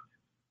doing something.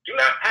 Do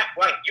not act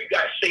like you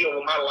got say over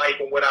my life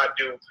and what I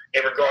do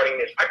and regarding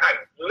this.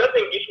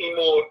 Nothing gets me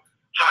more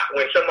hot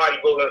when somebody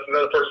goes on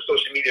another person's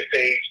social media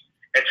page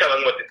and tell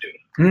them what to do.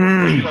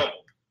 Be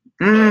humble.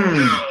 You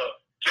need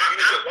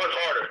to run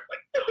harder.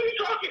 Like, who are you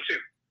talking to?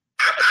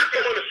 I just go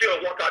on the field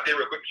and walk out there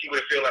real quick to see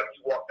what it feels like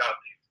you walked out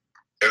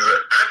there.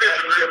 I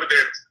disagree with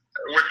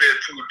that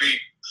too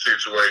deep.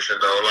 situation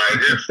though. Like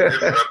it's a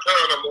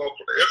ton of more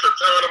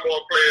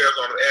players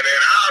on, and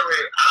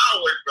I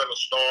always been a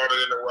starter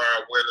in the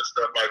Wild West and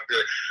stuff like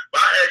that. But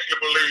I actually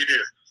believe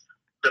this: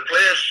 the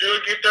players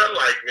should get their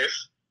likeness.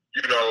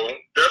 You know,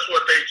 that's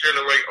what they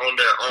generate on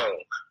their own.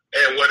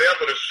 And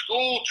whatever the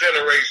school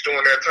generates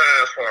during that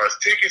time, as far as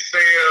ticket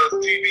sales,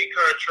 TV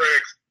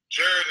contracts,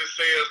 jersey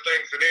sales,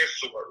 things of that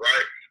sort,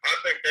 right? I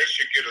think they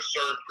should get a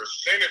certain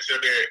percentage of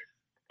that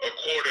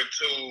according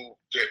to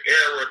the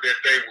era that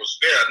they was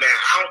there. Now,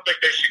 I don't think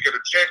they should get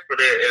a check for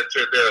that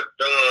until they're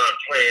done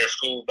playing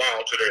school ball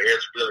till their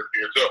eligibility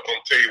is up. I'm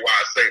going to tell you why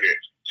I say that.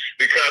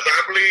 Because I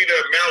believe the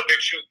amount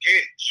that you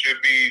get should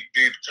be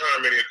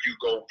determined if you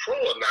go pro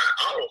or not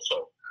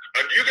also.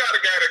 If you got a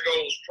guy that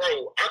goes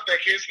pro, I think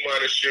his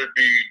money should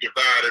be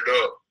divided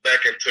up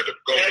back into the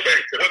what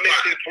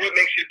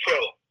makes it pro?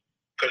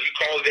 Because you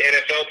call it the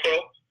NFL pro.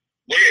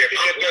 Yeah,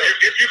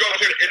 if you go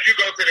to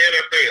the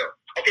NFL.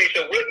 Okay,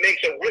 so what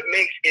makes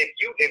if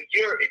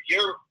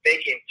you're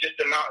making just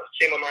the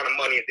same amount of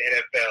money as the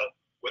NFL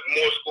with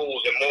more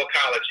schools and more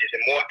colleges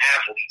and more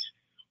athletes,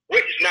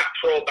 what is not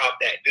pro about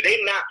that? Do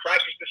they not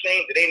practice the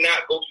same? Do they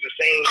not go to the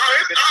same?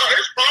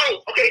 It's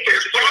pro. Okay,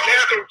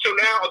 so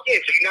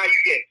now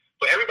you get.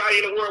 But everybody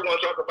in the world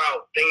wants to talk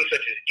about things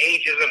such as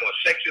ageism or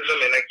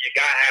sexism, and like you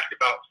got asked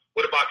about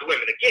what about the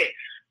women? Again,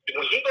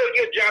 when you go to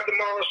your job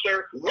tomorrow,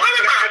 sir, what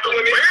about the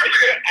women?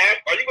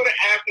 Are you going to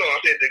ask? No, I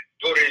said to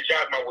go to your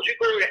job tomorrow. Would you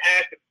go to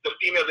ask the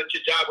females at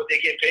your job what they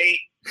get paid,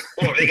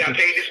 or if they got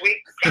paid this week?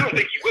 I don't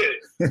think you would.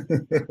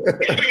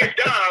 It's for your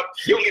job,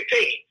 you don't get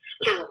paid.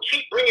 So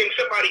keep bringing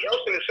somebody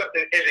else into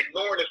something is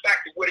ignoring the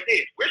fact of what it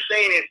is. We're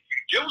saying is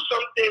you do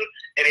something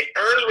and it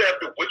earns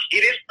revenue, which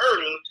it is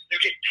earning,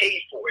 you get paid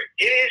for it.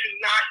 It is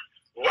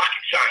not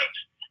rocket science.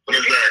 But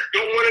if you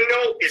don't want to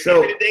know, at the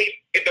end of the day,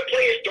 if the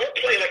players don't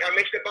play, like I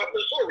mentioned about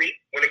Missouri,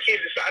 when the kids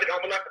decided I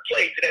will not to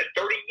play to that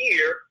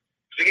 30-year,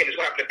 because again, this is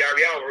what happened to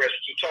Barry Alvarez,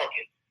 keep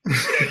talking,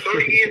 to that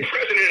 30-year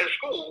president of the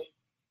school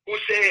who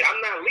said, I'm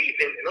not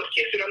leaving, and those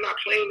kids said, I'm not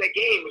playing that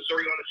game,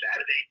 Missouri, on a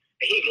Saturday.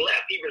 And he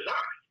left, he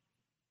resigned.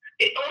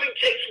 It only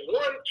takes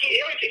one kid,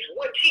 it only takes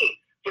one team.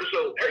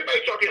 So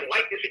everybody talking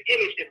likeness and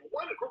image, if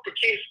one group of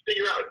kids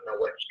figure out, you know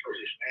what, screw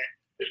this, man.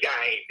 This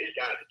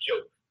guy's a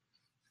joke.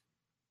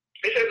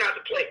 They said not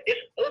to play.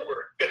 It's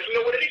over. Because you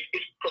know what it is?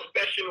 It's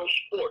professional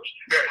sports.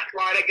 That's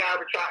why that guy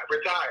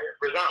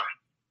resigned.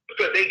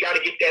 Because they got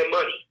to get that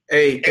money.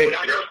 And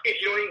without those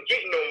kids, you don't even get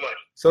no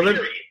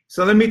money.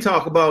 So let me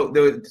talk about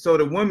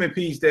the women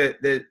piece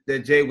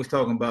that Jay was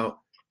talking about.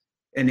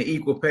 And the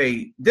equal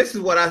pay. This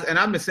is what I've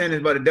been saying this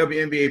about the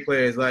WNBA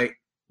players. Like,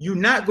 you're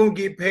not gonna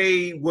get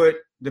paid what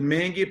the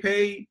men get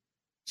paid.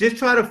 Just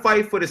try to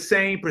fight for the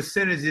same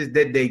percentages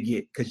that they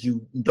get, because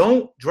you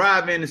don't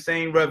drive in the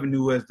same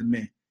revenue as the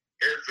men.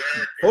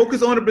 Exactly.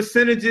 Focus on the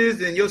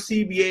percentages and your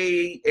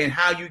CBA and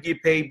how you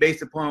get paid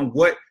based upon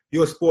what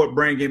your sport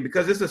brings in,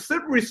 because it's a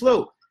slippery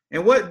slope.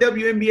 And what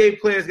WNBA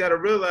players got to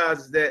realize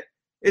is that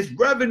it's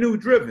revenue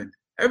driven.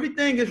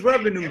 Everything is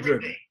revenue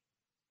driven.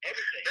 They're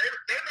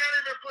not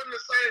even putting the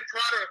same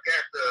product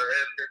out there,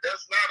 and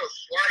that's not a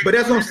slight. But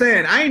that's what I'm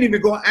saying. I ain't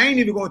even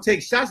going to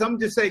take shots. I'm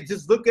just saying,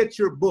 just look at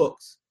your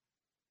books,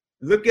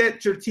 look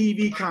at your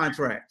TV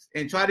contracts,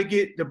 and try to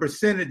get the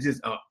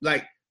percentages up.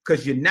 Like,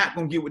 because you're not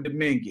going to get what the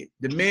men get.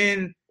 The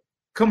men,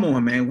 come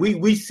on, man.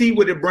 We see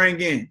what it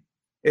bring in.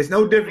 It's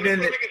no different than.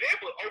 Perfect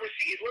example.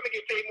 Overseas, women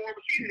get paid more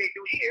overseas than they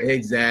do here.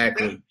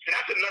 Exactly.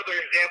 That's another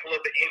example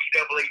of the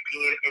NCAA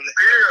being in the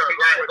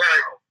right.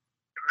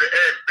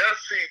 And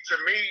that's, see, to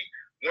me,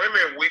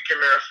 women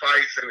weaken their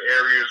fights in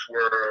areas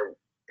where,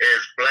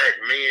 as black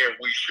men,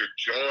 we should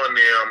join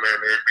them and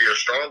it'd be a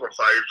stronger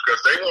fight,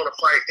 because they want to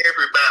fight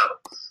every battle.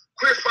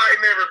 Quit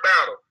fighting every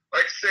battle.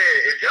 Like I said,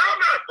 if y'all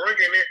not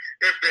bringing in,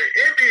 if the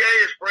NBA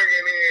is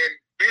bringing in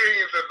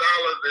billions of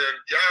dollars and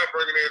y'all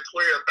bringing in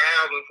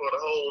 12,000 for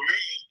the whole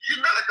league,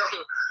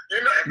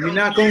 you're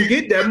not gonna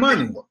get that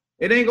money.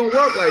 It ain't gonna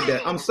work like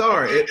that. I'm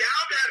sorry. Y'all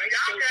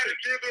gotta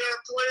give them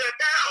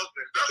 12,000.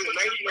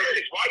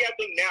 Why y'all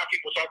think now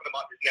people talking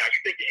about this now? You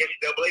think the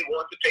NCAA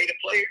wants to pay the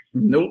players?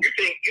 Nope. You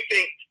think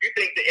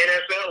the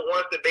NFL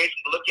wants to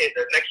basically look at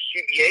the next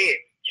CBA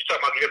and you talking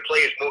about giving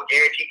players more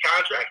guaranteed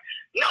contracts?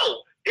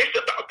 No, it's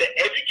about the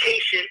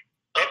education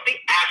of the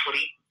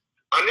athlete,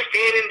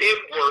 understanding their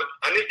worth,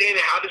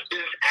 understanding how this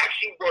business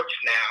actually works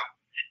now,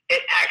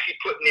 and actually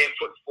putting their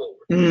foot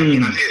forward.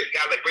 And I hear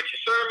guys like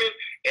Richard Sherman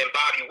and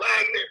Bobby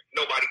Wagner,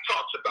 nobody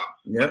talks about.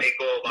 Yep. They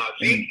go about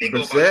Zeke, they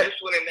go about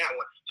this one and that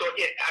one. So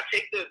again, I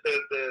take the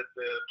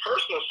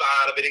personal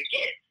side of it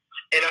again.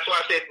 And that's why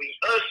I said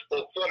us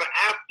or former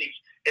athletes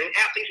and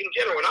athletes in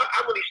general, and I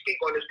really speak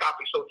on this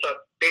topic so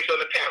tough based on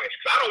the parents.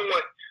 Because I don't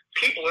want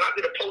people, and I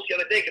did a post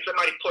the other day because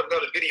somebody put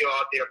another video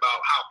out there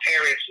about how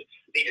parents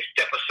need to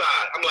step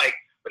aside. I'm like,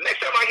 but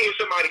next time I hear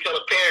somebody tell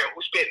a parent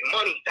who spent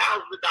money,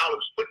 thousands of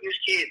dollars, putting this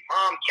kid,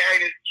 mom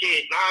carrying this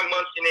kid 9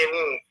 months in their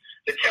womb,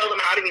 to tell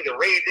them how they need to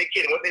raise their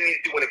kid and what they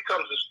need to do when it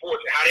comes to sports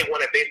and how they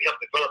want to basically help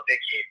develop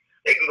their kid,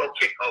 they can go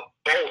kick a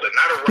boulder,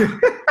 not a rock.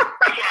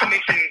 That's why I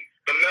mentioned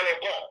the mellow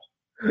ball.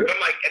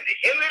 I'm like, at the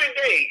End of the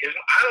day,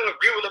 I don't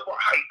agree with LeBron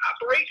how he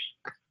operates,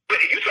 but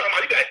if you talking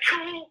about you got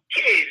 2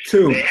 kids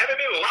that haven't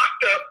been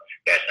locked up,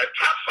 that's a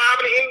top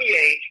 5 in the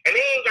NBA, and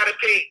they ain't got to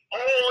pay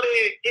all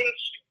their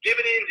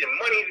dividends and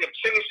monies and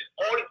percentages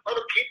all these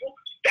other people.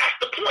 That's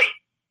the point.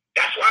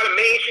 That's why the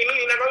mainstream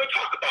media not going to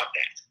talk about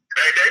that.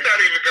 Hey, they're not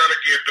even going to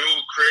give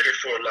dude credit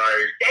for,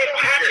 like... They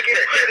don't have to get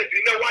credit.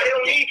 You know why? They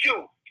don't need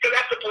to. Because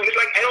that's the point. It's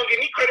like, they don't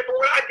give me credit for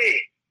what I did.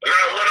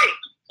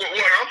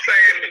 What I'm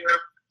saying is,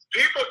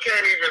 people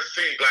can't even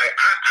see, like,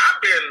 I've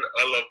been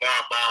a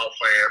LeVar Ball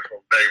fan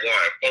from day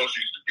one. Folks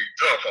used to be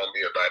tough on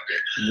me about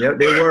that. Yep,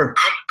 they were.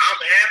 I'm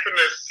happy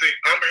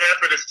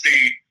to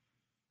see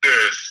the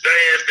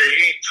stance that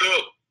he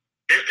took.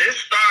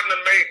 It's starting to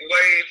make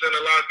waves in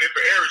a lot of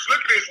different areas. Look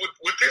at this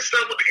with this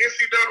stuff with the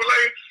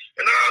NCAA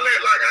and all that.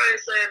 Like, I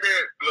ain't saying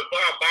that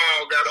LeVar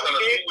Ball got something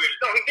to do with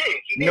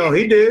it. No,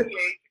 he did. He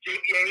did.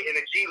 JBA and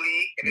the G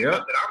League and the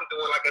stuff that I'm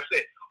doing, like I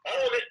said,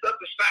 all this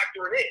stuff is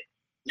factoring in.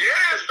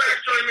 Yeah, it's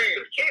factoring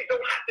in. The kids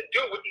don't have to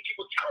do what these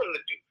people tell them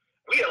to do.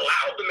 We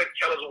allow them to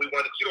tell us what we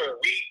want. You don't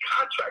read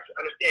contracts to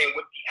understand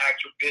what the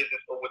actual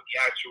business or what the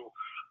actual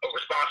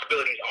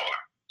responsibilities are.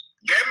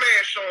 That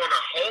man's showing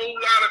a whole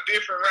lot of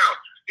different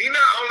routes. He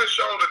not only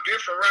showed a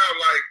different route,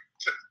 like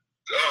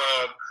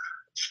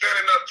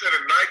standing up to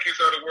the Nikes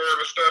of the world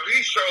and stuff.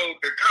 He showed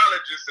the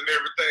colleges and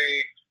everything.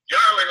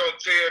 Y'all ain't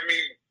gonna tell me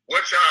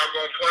what y'all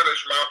gonna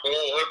punish my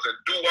boys and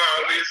do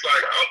all this.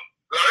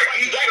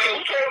 He showed.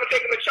 Who told him to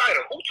take him to China?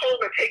 Who told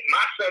him to take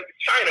my son to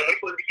China when he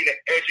supposed to get an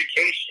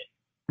education?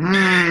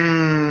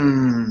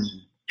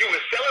 You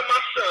were selling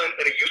my son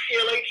in a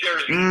UCLA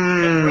jersey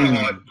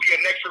abroad for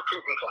your next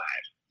recruitment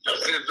class.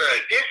 That's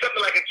exactly. He did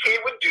something like a kid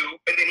would do,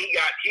 and then he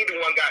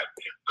the one got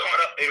caught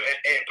up and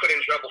put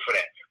in trouble for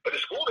that. But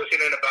the school doesn't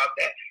say nothing about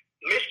that.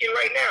 Michigan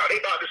right now, they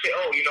about to say,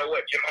 oh, you know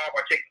what, Jim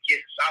Harbaugh taking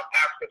kids to South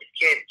Africa, but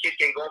kids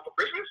can't go for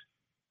Christmas.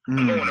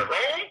 I'm going to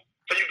Rome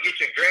so you can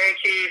get your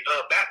grandkids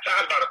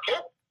baptized by the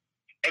Pope.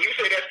 And you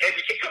say that's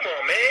education. Come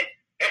on, man.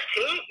 That's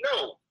team?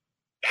 No.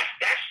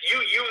 That's you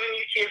using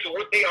these kids for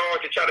what they are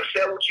to try to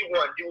sell what you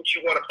want, do what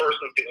you want a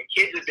person to do. And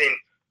kids have been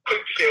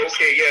quick to say,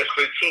 okay, yes,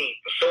 for the team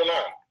for so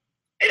long.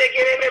 And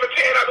again, it never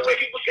panned out the way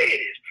people say it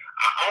is.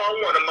 All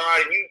I want to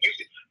mind,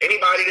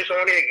 anybody that's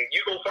on there,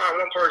 you go find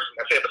one person,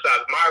 I said,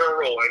 besides Myron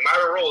Rolle. And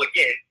Myron Rolle,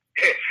 again,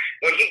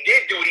 when he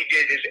did do what he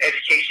did, his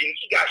education,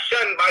 he got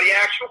shunned by the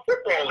actual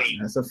football league.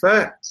 That's a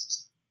fact.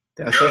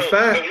 That's a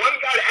fact. The one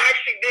guy that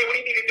actually did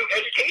what he needed to do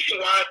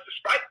education-wise,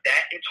 despite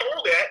that, and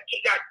told that,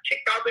 he got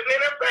kicked out of the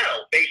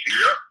NFL, basically.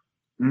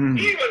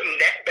 He wasn't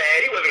that bad.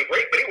 He wasn't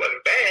great, but he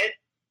wasn't bad.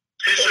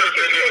 He should have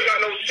been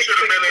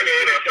in the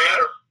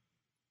NFL.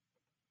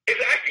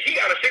 Exactly. He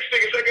got a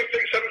 6-figure,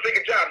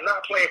 7-figure job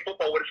not playing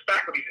football with his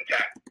faculties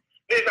intact.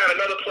 There's not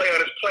another player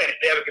on this planet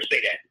that ever can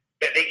say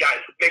that they got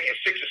making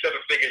 6 or 7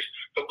 figures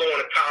for going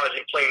to college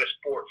and playing a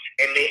sport,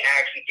 and they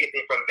actually get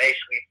it from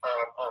basically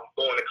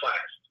going to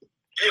class.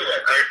 You're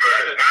right.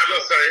 I'm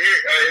gonna say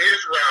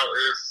his route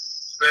is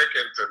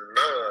second to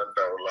none,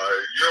 though.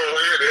 Like, you don't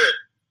hear that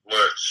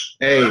much.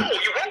 Hey. No,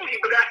 you won't.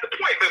 But that's the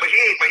point. But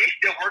he's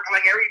still working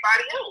like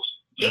everybody else.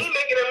 He ain't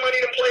making the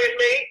money the players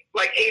made.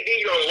 Like AD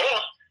done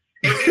lost.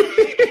 And he don't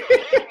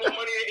make more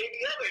money than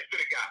any other could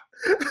have got.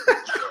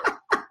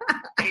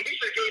 And he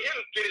should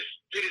get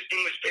his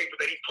English paper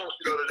that he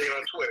posted the other day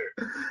on Twitter.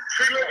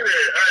 See, look at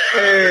that.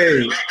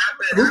 Hey,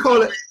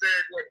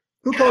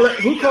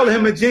 who calling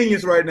him a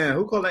genius right now?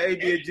 Who calling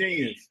AD a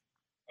genius?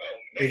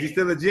 Oh, is he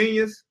still a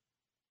genius?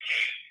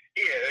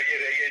 Yeah,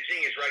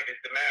 genius, right?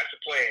 It's the master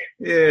plan.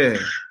 Yeah.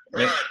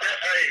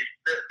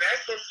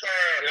 That's a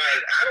sign.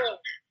 Like, I don't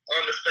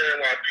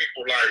understand why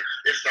people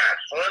it's not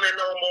funny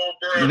no more,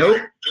 bro. Nope.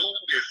 Like,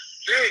 dude is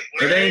sick,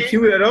 man. It ain't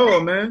cute at all,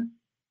 man.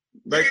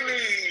 Like, he need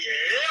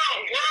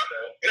help, bro.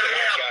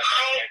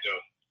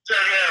 To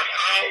have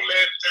all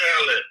that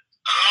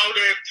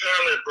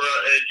talent, bro,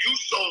 and you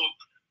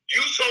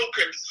so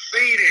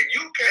conceited,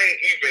 you can't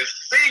even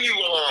see you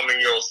harming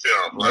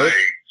yourself,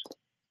 right?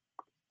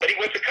 But he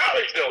went to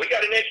college, though. He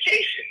got an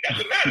education. That's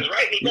what matters,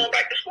 right? And he's going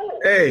back to school.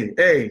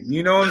 Hey,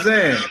 you know what I'm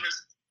saying? That's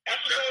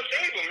what's going to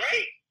save him,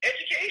 right?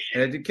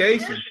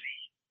 Education. University.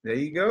 There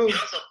you go.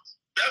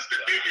 That's the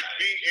biggest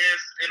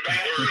BS in the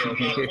world.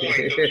 Give me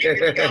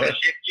the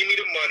scholarship, give me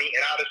the money,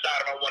 and I'll decide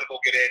if I want to go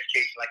get an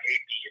education like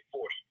AD at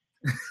 40.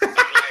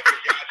 Like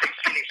Johnson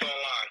Phoenix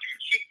online. You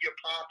keep your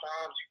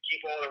pom-poms, you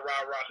keep all the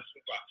rah-rahs and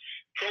super.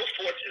 Pro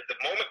sports is the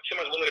moment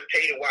someone's willing to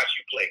pay to watch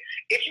you play.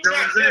 If you're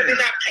not good, they're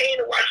not paying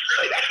to watch you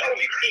play. That's why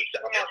we teach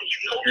about these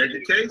coaches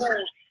and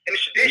schools and the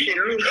tradition.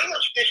 There's no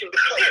tradition to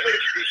play for the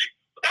tradition.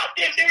 Without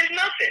them, there is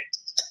nothing.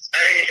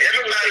 Hey,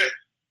 everybody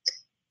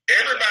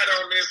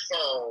on this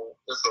phone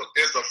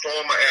is a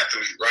former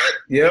athlete, right?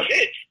 Yep.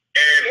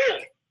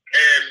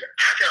 And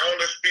I can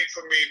only speak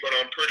for me, but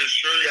I'm pretty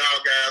sure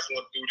y'all guys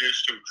went through this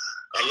too.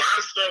 A lot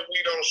of stuff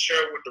we don't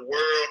share with the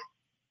world.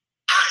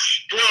 I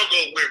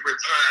struggle with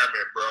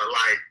retirement, bro.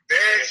 Like,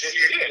 that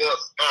shit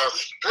was a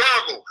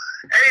struggle.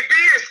 AB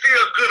is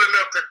still good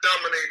enough to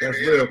dominate.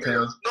 That's real,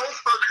 Cam. No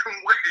fucking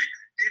way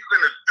he's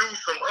finna do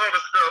some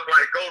other stuff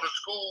like go to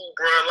school,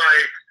 bro.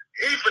 Like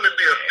he finna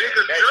be a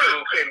bigger That jerk.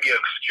 dude couldn't be a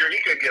security.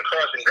 He couldn't be a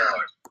crossing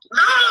guard.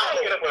 No.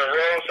 Get up on the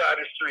wrong side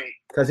of the street.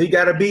 Because he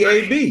got to be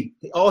AB.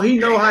 All he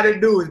know how to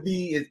do is AB.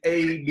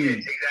 Yeah,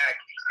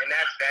 exactly. And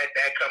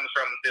that comes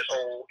from this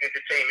whole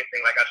entertainment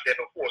thing, like I said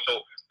before. So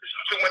there's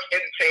too much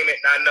entertainment,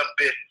 not enough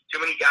business. Too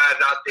many guys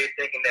out there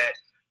thinking that,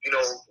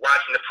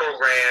 watching the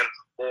program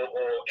or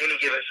any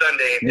given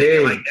Sunday and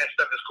thinking like that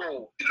stuff is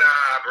cool.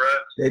 Nah, bro.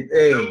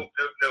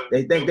 No.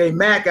 They think they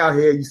Mac out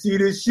here. You see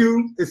this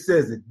shoe? It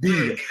says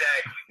Adidas.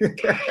 Exactly. It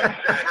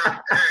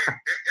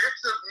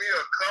took me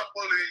a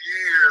couple of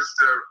years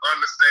to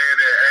understand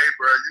that, hey,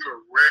 bro, you're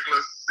a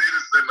regular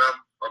citizen of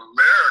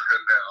America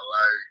now.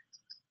 Like,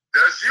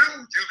 that's you.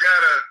 You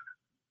gotta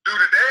do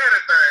the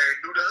daddy thing,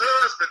 do the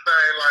husband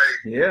thing. Like,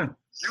 yeah.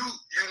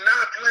 You're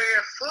not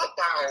playing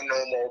football no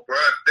more, bro.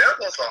 That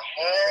was a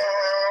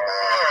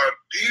hard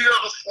deal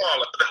to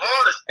swallow. The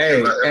hardest. Hey,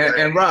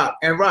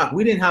 and Rock,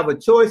 we didn't have a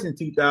choice in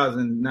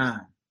 2009.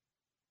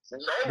 No.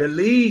 The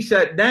league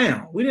shut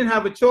down. We didn't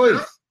have a choice.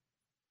 Yeah.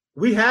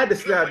 We had to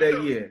start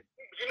that year.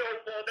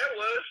 Well,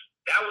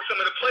 that was some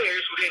of the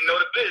players who didn't know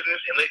the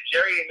business and let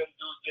Jerry and them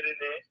dudes get in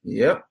there.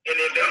 Yep. And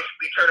then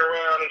basically turn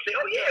around and say,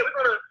 "Oh yeah,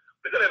 we're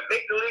gonna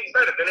make the league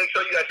better." Then they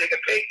tell you gotta take a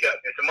pay cut,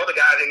 and some other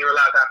guys didn't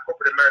realize how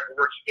corporate America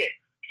works again.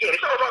 Again,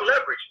 it's all about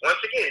leverage.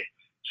 Once again,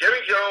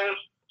 Jerry Jones,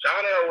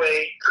 John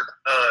Elway,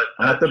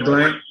 Arthur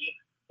Blank,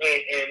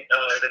 and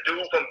the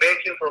dude from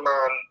Benton from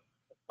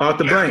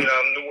Arthur Blank.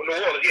 New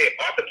Orleans,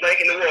 yeah, Arthur Blank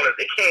in New Orleans.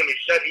 They came and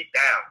shut it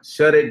down.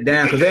 Shut it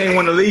down because they didn't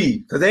want to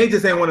leave. Because they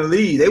just ain't want to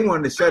leave. They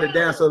wanted to shut it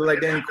down so like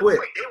they didn't quit.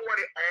 They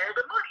wanted all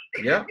the money.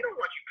 They said, we don't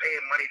want you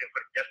paying money for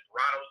the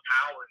Desperados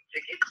towel and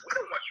tickets. We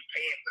don't want you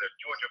paying for the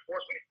Georgia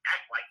Force. We didn't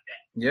act like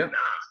that. Yeah.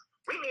 Nah.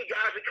 We need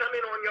guys to come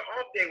in on your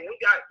off day. When we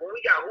got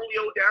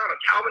Julio down or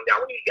Calvin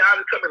down, we need guys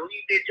to come and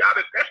leave their job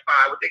at Best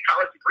Buy with their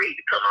college degree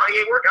to come out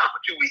here and work out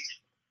for 2 weeks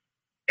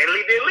and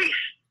leave their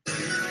lease.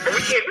 But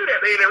we can't do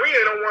that. They in the arena,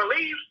 they don't want to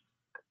leave.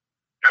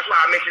 That's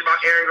why I mentioned about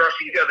Aaron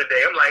Garcia the other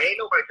day. I'm like,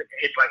 ain't nobody taking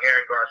hits like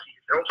Aaron Garcia.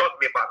 Don't talk to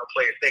me about no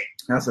players thing.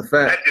 That's a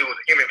fact. That dude was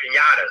him and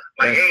Pinata.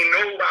 Like, ain't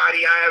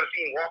nobody I ever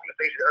seen walking the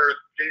face of the earth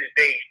to this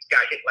day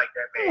got hit like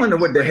that, man. I wonder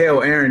what the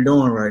hell Aaron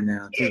doing right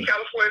now, too. In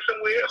California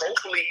somewhere.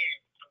 Hopefully he's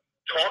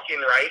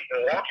talking right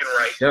and walking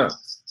right. Sure.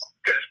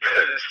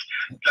 Because,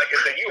 like I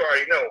said, you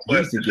already know.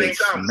 But at the same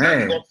time,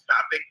 that's off the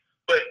topic.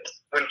 But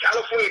when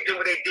California did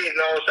what they did,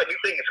 and all of a sudden you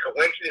think it's a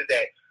coincidence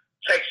that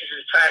Texas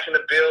is passing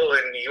a bill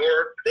in New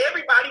York.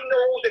 Everybody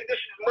knows that this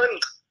is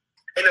money.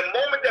 And the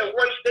moment that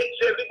one state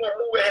says they're going to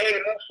move ahead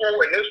and move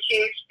forward, and these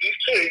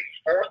kids,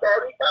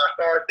 4-stars and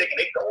 5-stars, thinking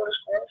they're going to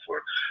school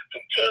for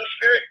team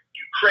spirit,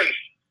 you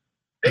crazy.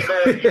 They're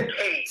going to get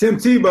paid. Tim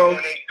Tebow.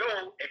 When they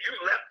go, if you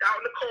left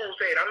out in the cold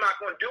saying, I'm not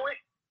going to do it,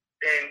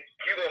 then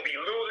you're going to be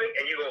losing,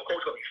 and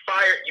coach going to be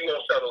fired. You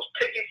won't sell those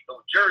tickets,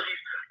 those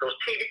jerseys, those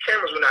TV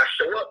cameras will not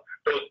show up.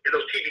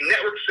 Those TV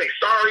networks say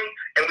sorry,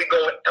 and we go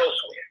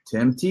elsewhere.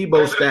 Tim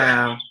Tebow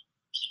style.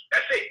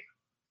 That's it.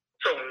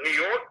 So New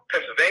York,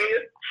 Pennsylvania,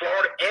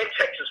 Florida, and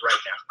Texas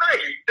right now.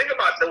 Mind you, think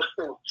about those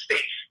 4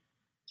 states.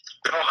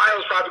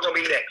 Ohio's probably going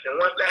to be next. And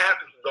once that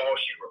happens, it's all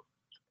she wrote.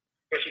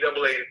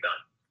 NCAA is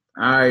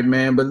done. All right,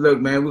 man. But look,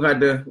 man, we got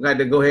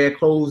to go ahead and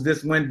close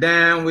this one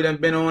down. We done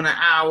been on an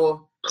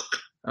hour.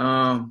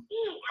 I was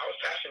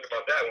passionate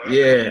about that one.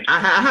 Yeah, I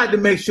had to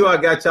make sure I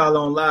got y'all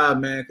on live,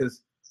 man,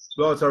 because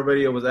Blog Talk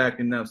Radio was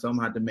acting up, so I'm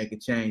going to have to make a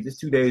change. It's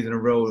 2 days in a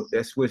row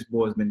that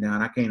switchboard's been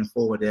down. I can't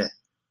afford that.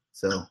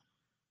 So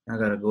I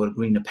got to go to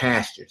green the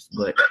pastures.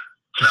 But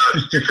no,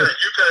 you can't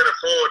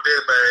afford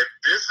that, man.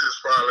 This is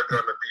probably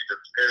going to be the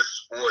best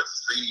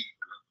sports season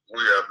we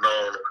have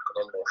known in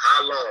I don't know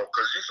how long.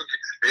 Because you forget,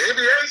 the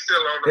NBA's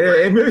still on the way.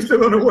 Yeah, NBA's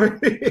still on the way.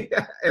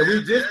 And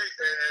this is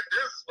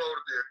supposed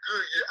to be a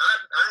good year.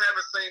 I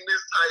haven't seen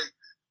this type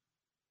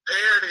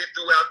parity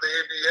throughout the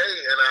NBA,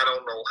 and I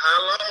don't know how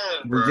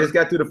long, bro. We just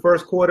got through the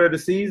first quarter of the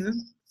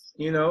season,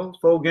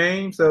 4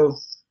 games. So,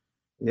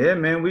 yeah,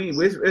 man,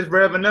 it's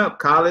revving up.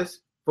 College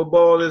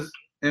football is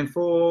in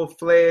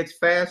full-fledged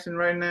fashion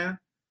right now.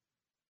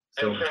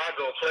 So, and before I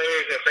go,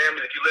 players and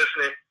families, if you're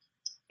listening,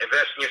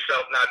 invest in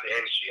yourself, not the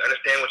industry.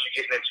 Understand what you're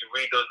getting into.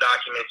 Read those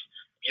documents.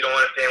 If you don't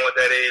understand what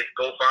that is,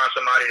 go find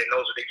somebody that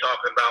knows what they're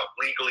talking about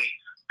legally.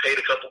 Pay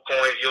the couple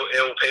coins.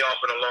 It will pay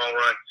off in the long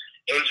run.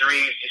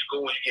 Injuries, your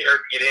schools, you get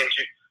hurt, you get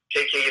injured.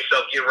 Take care of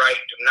yourself, get right.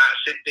 Do not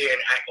sit there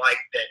and act like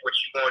that what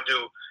you're going to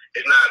do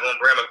is not going to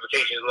bring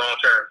ramifications long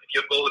term. If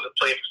your goal is to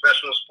play a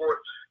professional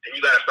sport, then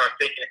you got to start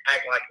thinking and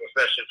acting like a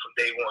professional from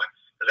day one.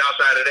 Because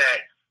outside of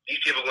that, these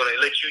people are going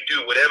to let you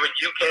do whatever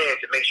you can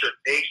to make sure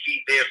they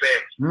feed their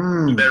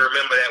family. You better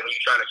remember that when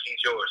you're trying to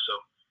feed yours. So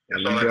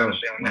that's all I got to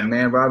say on that. My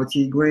man, Robert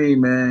T.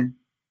 Green, man.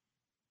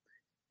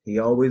 He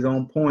always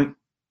on point.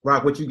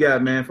 Rock, what you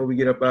got, man, before we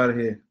get up out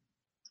of here?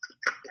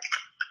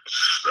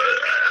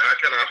 How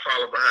can I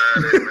follow behind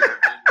it, man?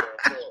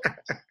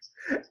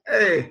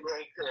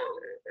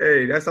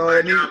 Hey, that's all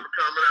I need. Coming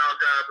out,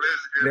 God bless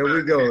you. There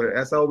we go.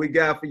 That's all we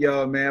got for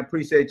y'all, man.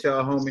 Appreciate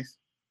y'all, homies.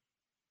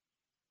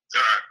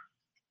 All right.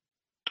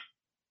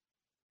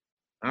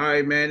 All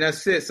right, man.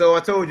 That's it. So I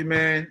told you,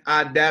 man,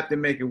 I adapt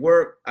and make it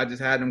work. I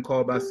just had them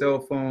call by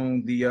cell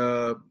phone.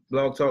 The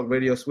Blog Talk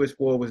Radio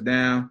switchboard was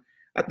down.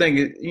 I think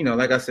it,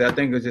 like I said, I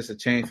think it was just a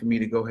change for me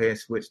to go ahead and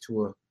switch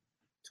to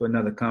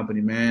another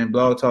company, man.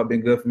 Blog Talk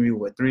been good for me,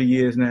 3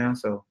 years now?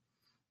 So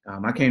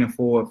I can't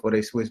afford for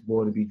their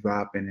switchboard to be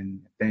dropping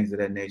and things of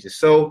that nature.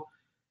 So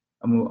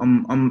I'm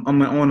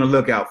on the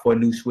lookout for a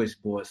new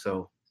switchboard.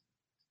 So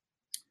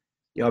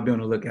y'all be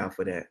on the lookout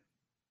for that.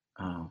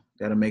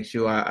 That'll make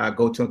sure I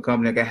go to a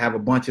company that can have a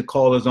bunch of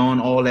callers on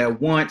all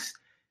at once.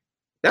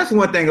 That's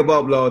one thing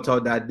about Blog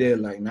Talk that I did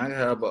like, man. I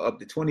have up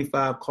to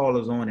 25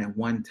 callers on at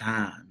one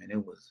time, and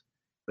it was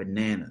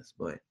bananas.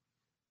 But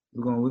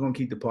we're gonna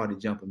keep the party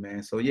jumping,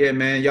 man. So yeah,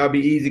 man, y'all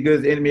be easy,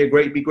 good, the enemy of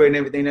great, be great in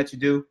everything that you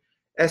do.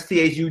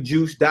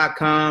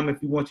 STHUjuice.com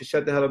if you want your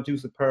Shut the Hell Up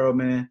Juice apparel,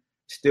 man.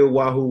 Still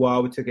Wahoo Wah.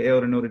 We took an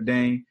L to Notre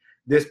Dame.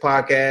 This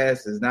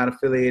podcast is not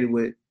affiliated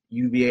with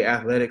UVA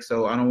Athletics,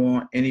 so I don't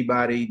want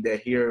anybody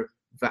that hear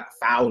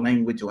foul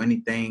language or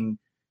anything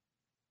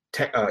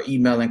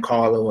emailing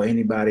Carla or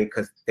anybody,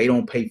 because they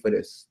don't pay for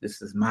this.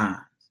 This is mine.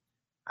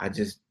 I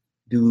just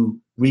do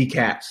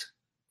recaps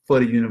for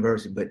the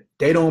university, but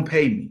they don't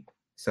pay me.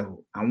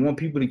 So I want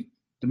people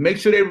to make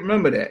sure they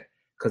remember that,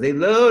 because they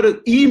love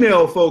to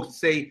email folks to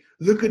say,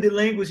 look at the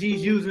language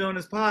he's using on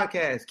this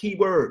podcast.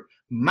 Keyword,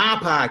 my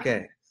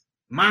podcast,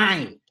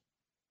 mine,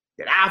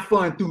 that I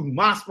fund through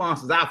my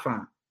sponsors I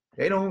find.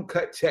 They don't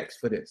cut checks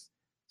for this.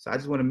 So I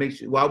just want to make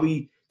sure, while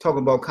we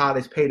talking about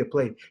college pay to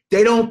play,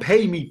 they don't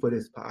pay me for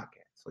this podcast.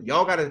 So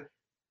y'all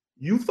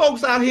you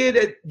folks out here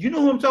that, you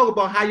know who I'm talking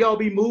about, how y'all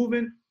be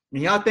moving,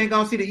 and y'all think I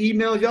don't see the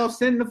emails y'all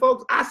sending to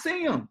folks? I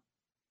see them.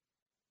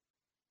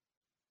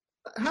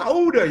 How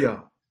old are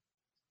y'all?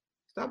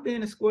 Stop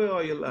being a square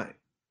all your life.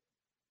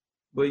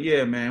 But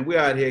yeah, man, we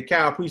out here.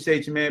 Cal,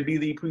 appreciate you, man.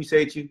 B-Lee,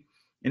 appreciate you.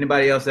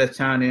 Anybody else that's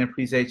chiming in,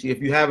 appreciate you.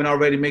 If you haven't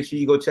already, make sure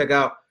you go check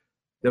out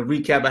the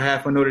recap I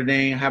have for Notre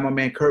Dame. I have my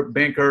man Kurt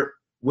Benkert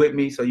with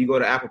me. So you go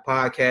to Apple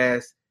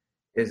Podcasts.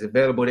 It's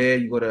available there.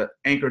 You go to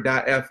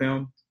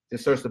anchor.fm.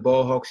 Just search the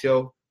Ball Hawk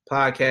Show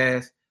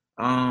podcast.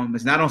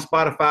 It's not on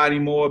Spotify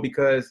anymore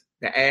because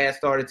the ads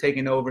started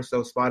taking over,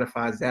 so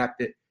Spotify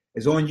zapped it.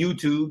 It's on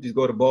YouTube. Just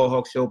go to Ball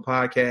Hawk Show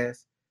podcast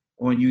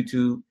on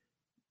YouTube.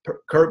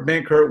 Kurt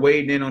Benkert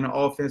weighed in on the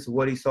offense of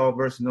what he saw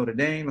versus Notre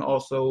Dame, and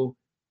also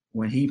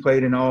when he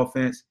played in the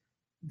offense.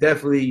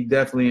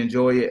 Definitely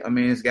enjoy it. I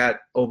mean, it's got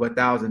over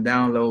 1,000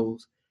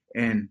 downloads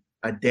in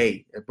a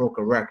day. It broke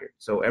a record.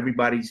 So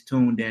everybody's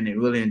tuned in. They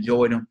really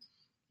enjoyed him.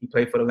 He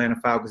played for the Atlanta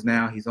Falcons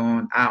now. He's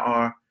on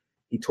IR.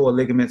 He tore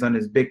ligaments on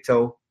his big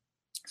toe.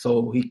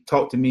 So he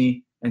talked to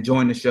me and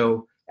joined the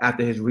show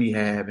after his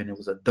rehab, and it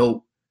was a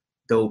dope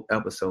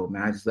episode,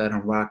 man. I just let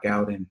him rock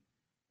out and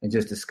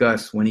just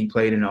discuss when he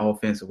played in the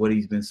offense and what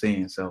he's been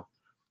seeing. So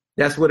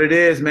that's what it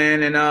is,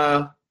 man.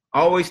 And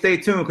always stay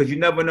tuned, because you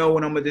never know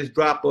when I'm going to just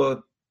drop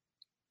a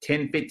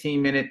 10,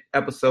 15-minute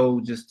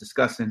episode just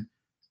discussing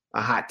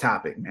a hot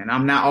topic, man.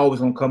 I'm not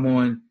always going to come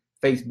on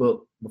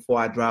Facebook before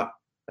I drop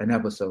an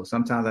episode.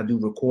 Sometimes I do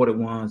recorded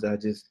ones that I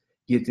just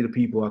get to the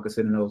people. I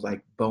consider those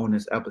like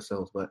bonus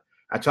episodes. But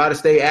I try to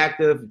stay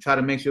active, try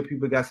to make sure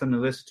people got something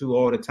to listen to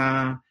all the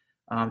time.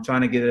 I'm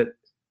trying to get it,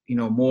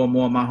 more and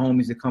more of my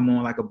homies to come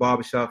on like a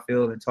barbershop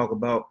feel and talk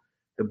about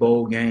the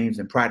bowl games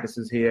and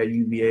practices here at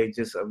UVA,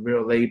 just a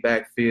real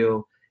laid-back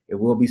feel. It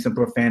will be some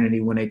profanity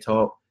when they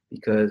talk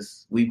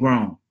because we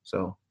grown.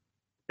 So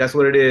that's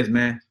what it is,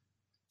 man.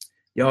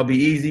 Y'all be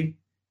easy.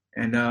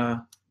 And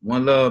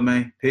one love,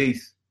 man.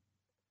 Peace.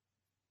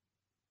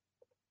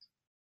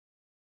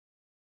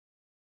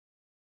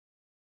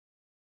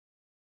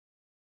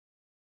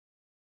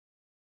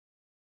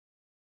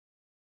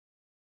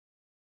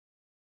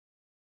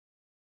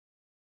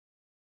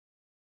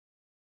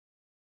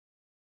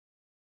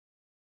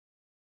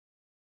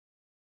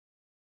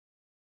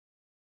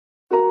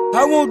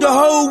 I want the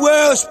whole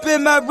world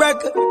spin my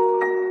record.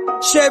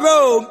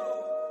 Cheryl,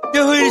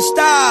 the Hooded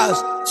Styles,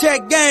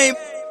 check game,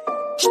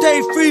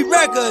 stay free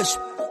records.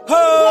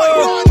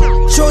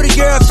 Oh, shorty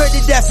girl fed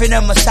to death in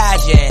a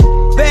massaging.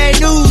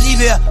 Bad news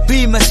even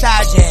be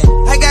massaging.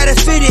 I got a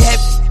fitted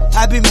heavy,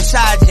 I be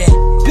massaging.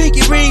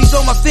 Pinky rings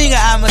on my finger,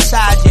 I'm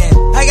massaging.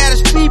 I got a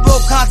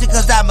speedboat content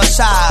cause I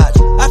massage.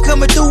 I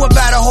coming through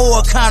about a whole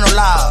Econo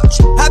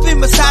Lodge. I be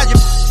massaging.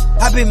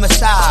 I be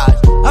massaged.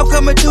 I'm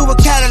coming through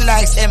with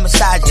Cadillacs and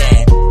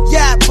massaging.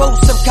 Yeah, both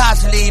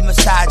subconsciously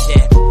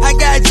massaging. I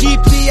got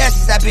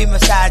GPS's, I be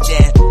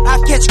massaging. I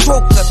catch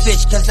croaker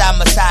fish cause I'm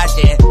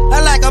massaging.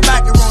 I like a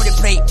macaroni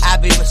plate, I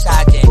be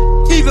massaging.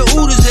 Even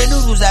oodles and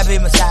noodles, I be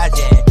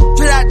massaging.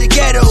 Straight out the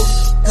ghetto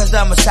cause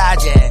I'm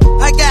massaging.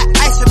 I got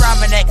ice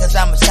around my neck cause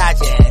I'm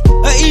massaging.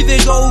 Or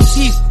even gold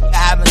teeth,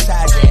 I'm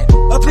massaging.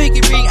 A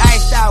pinky ring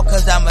iced out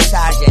cause I'm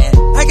massaging.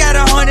 I got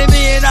 $100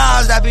 million,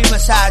 I be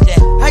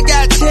massaging. I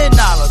got $10,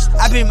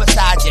 I be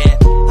massaging.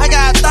 I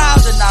got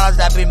 $1,000,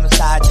 I be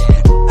massaging.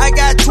 I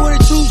got 22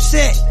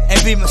 cents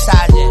and be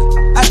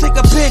massaging. I take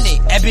a penny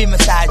and be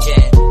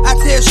massaging. I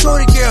tell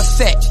shorty girl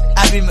fat,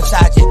 I be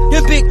massaging.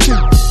 Your big tooth,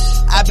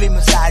 I be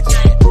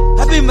massaging.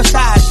 I be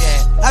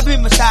massaging. I be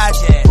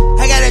massaging.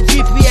 I got a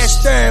GPS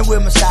steering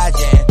wheel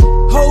massaging.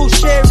 Whole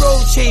share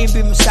road chain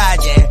be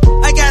massaging.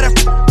 I got a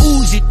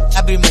Uzi,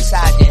 I be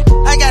massaging.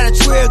 I got a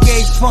 12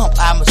 gauge pump,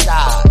 I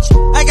massage.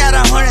 I got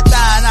 100,000,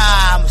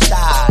 I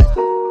massage.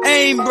 I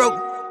ain't broke,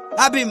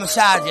 I be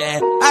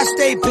massaging. I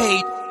stay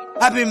paid,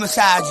 I be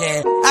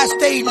massaging. I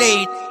stay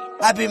late,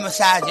 I be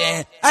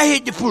massaging. I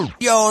hit the pool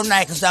all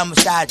night cause I'm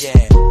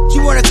massaging. She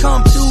wanna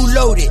come through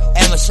loaded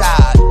and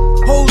massage.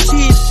 Whole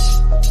team,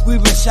 we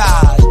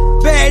massage.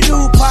 Bad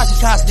new pocket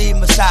constantly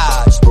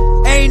massage.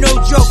 Ain't no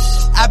joke,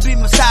 I be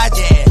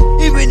massaging.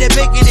 Even the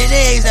bacon and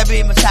eggs, I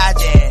be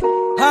massaging.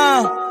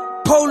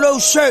 Polo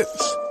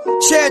shirts,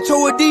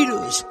 Chateau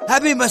Adidas, I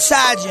be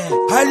massaging.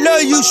 I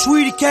love you,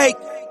 sweetie cake.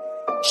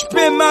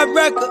 Spin my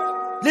record,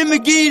 let me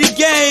give you the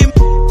game.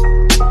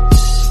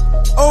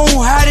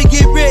 Oh, how to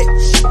get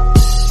rich.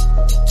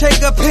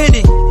 Take a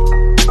penny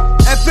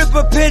and flip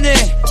a penny.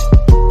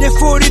 Then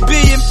 40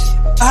 billion.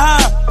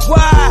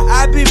 Why?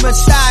 I be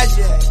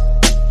massaging.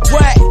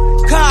 What?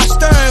 Car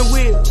steering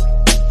wheel.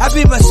 I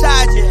be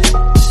massaging.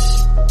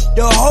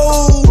 The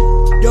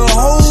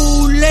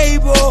whole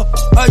label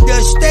of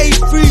the State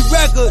Free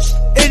Records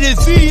in the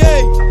VA.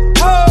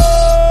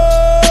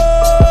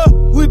 Oh,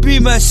 we be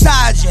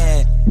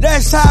massaging.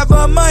 Let's have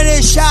a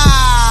money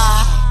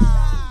shot.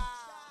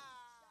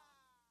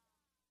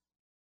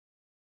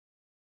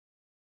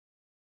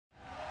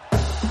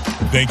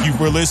 Thank you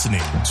for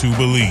listening to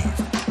Believe.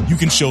 You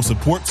can show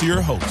support to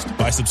your host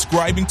by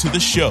subscribing to the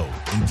show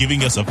and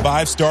giving us a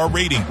 5-star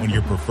rating on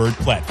your preferred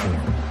platform.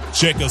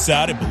 Check us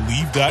out at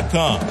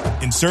Believe.com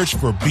and search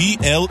for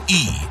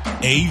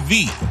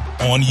BLEAV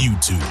on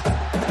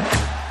YouTube.